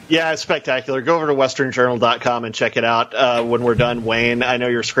 Yeah, it's spectacular. Go over to westernjournal.com and check it out when we're done, Wayne. I know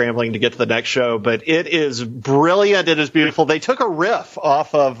you're scrambling to get to the next show, but it is brilliant. It is beautiful. They took a riff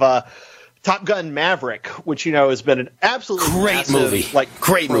off of Top Gun Maverick, which, has been an absolutely great massive, movie.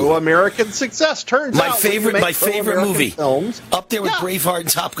 Great pro-American success. Turns out my favorite movie. Films. Up there with Braveheart and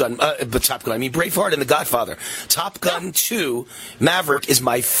Top Gun. Braveheart and The Godfather. Top Gun 2, Maverick is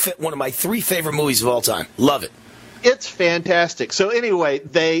one of my three favorite movies of all time. Love it. It's fantastic. So anyway,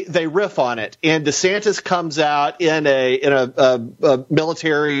 they riff on it, and DeSantis comes out in a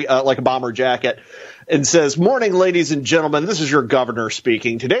military like a bomber jacket and says, "Morning, ladies and gentlemen. This is your governor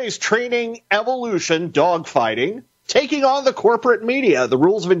speaking. Today's training evolution dogfighting, taking on the corporate media. The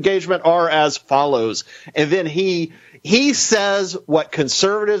rules of engagement are as follows." And then he says what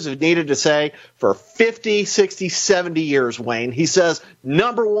conservatives have needed to say for 50, 60, 70 years, Wayne. He says,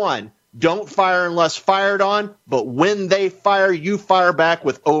 number one, don't fire unless fired on, but when they fire, you fire back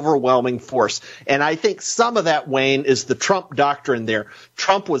with overwhelming force. And I think some of that, Wayne, is the Trump doctrine there.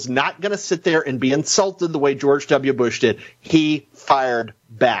 Trump was not going to sit there and be insulted the way George W. Bush did. He fired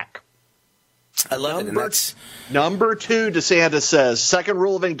back. I love it. Number two, DeSantis says, second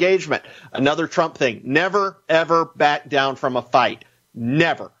rule of engagement, another Trump thing, never, ever back down from a fight.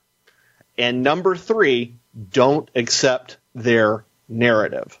 Never. And number three, don't accept their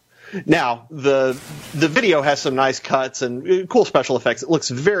narrative. Now, the video has some nice cuts and cool special effects. It looks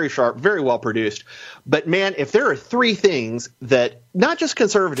very sharp, very well produced. But, man, if there are three things that not just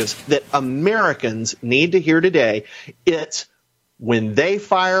conservatives, that Americans need to hear today, it's when they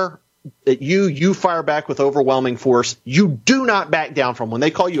fire at you fire back with overwhelming force. You do not back down from. When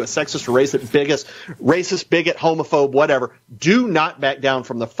they call you a sexist or racist, bigot, homophobe, whatever, do not back down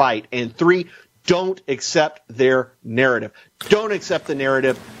from the fight. And three, don't accept their narrative. Don't accept the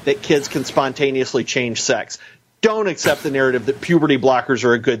narrative that kids can spontaneously change sex. Don't accept the narrative that puberty blockers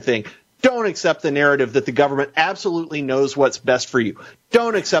are a good thing. Don't accept the narrative that the government absolutely knows what's best for you.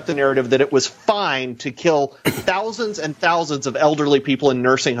 Don't accept the narrative that it was fine to kill thousands and thousands of elderly people in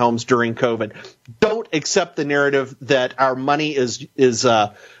nursing homes during COVID. Don't accept the narrative that our money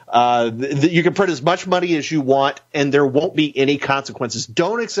that you can print as much money as you want and there won't be any consequences.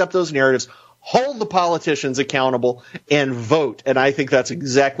 Don't accept those narratives. Hold the politicians accountable and vote. And I think that's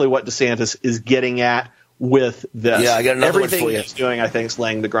exactly what DeSantis is getting at with this. Yeah, I got another one for you. Everything he's doing, I think, is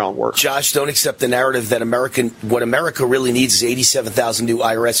laying the groundwork. Josh, don't accept the narrative that what America really needs is 87,000 new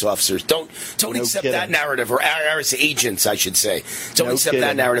IRS officers. Don't accept that narrative, or IRS agents, I should say. Don't accept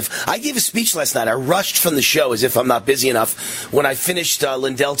that narrative. I gave a speech last night. I rushed from the show as if I'm not busy enough. When I finished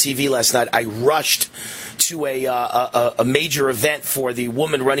Lindell TV last night, I rushed to a major event for the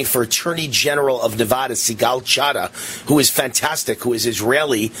woman running for Attorney General of Nevada, Sigal Chada, who is fantastic, who is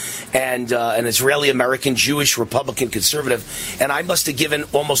Israeli and an Israeli-American Jewish Republican conservative. And I must have given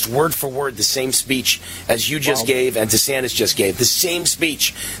almost word for word the same speech as you just gave and DeSantis just gave. The same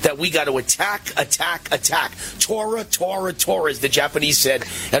speech that we got to attack. Torah, as the Japanese said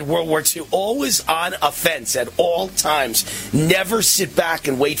at World War II. Always on offense at all times. Never sit back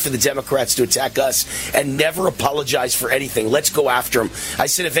and wait for the Democrats to attack us, and never apologize for anything. Let's go after them. I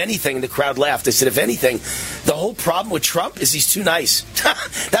said, if anything, and the crowd laughed. I said, if anything, the whole problem with Trump is he's too nice.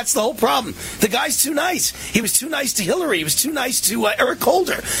 That's the whole problem. The guy's too nice. He was too nice to Hillary. He was too nice to Eric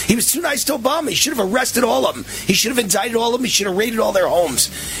Holder. He was too nice to Obama. He should have arrested all of them. He should have indicted all of them. He should have raided all their homes.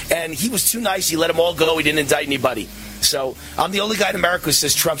 And he was too nice. He let them all go. He didn't indict anybody. So I'm the only guy in America who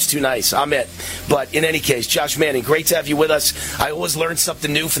says Trump's too nice. I'm it. But in any case, Josh Manning, great to have you with us. I always learn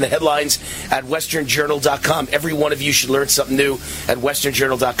something new from the headlines at westernjournal.com. Every one of you should learn something new at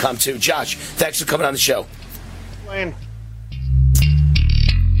westernjournal.com too. Josh, thanks for coming on the show. Wayne.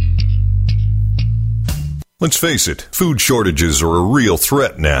 Let's face it, food shortages are a real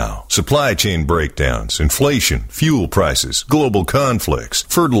threat now. Supply chain breakdowns, inflation, fuel prices, global conflicts,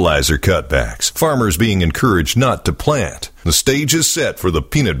 fertilizer cutbacks, farmers being encouraged not to plant. The stage is set for the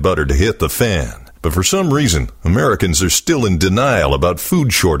peanut butter to hit the fan. But for some reason, Americans are still in denial about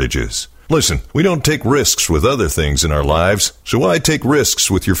food shortages. Listen, we don't take risks with other things in our lives, so why take risks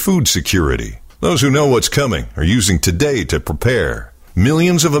with your food security? Those who know what's coming are using today to prepare.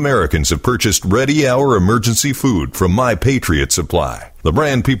 Millions of Americans have purchased Ready Hour emergency food from My Patriot Supply, the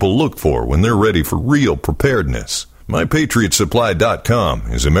brand people look for when they're ready for real preparedness.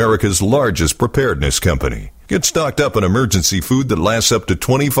 MyPatriotSupply.com is America's largest preparedness company. Get stocked up on emergency food that lasts up to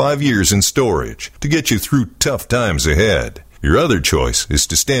 25 years in storage to get you through tough times ahead. Your other choice is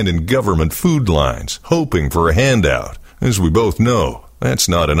to stand in government food lines, hoping for a handout. As we both know, that's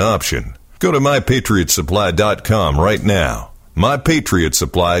not an option. Go to MyPatriotSupply.com right now.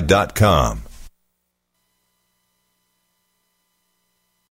 MyPatriotSupply.com.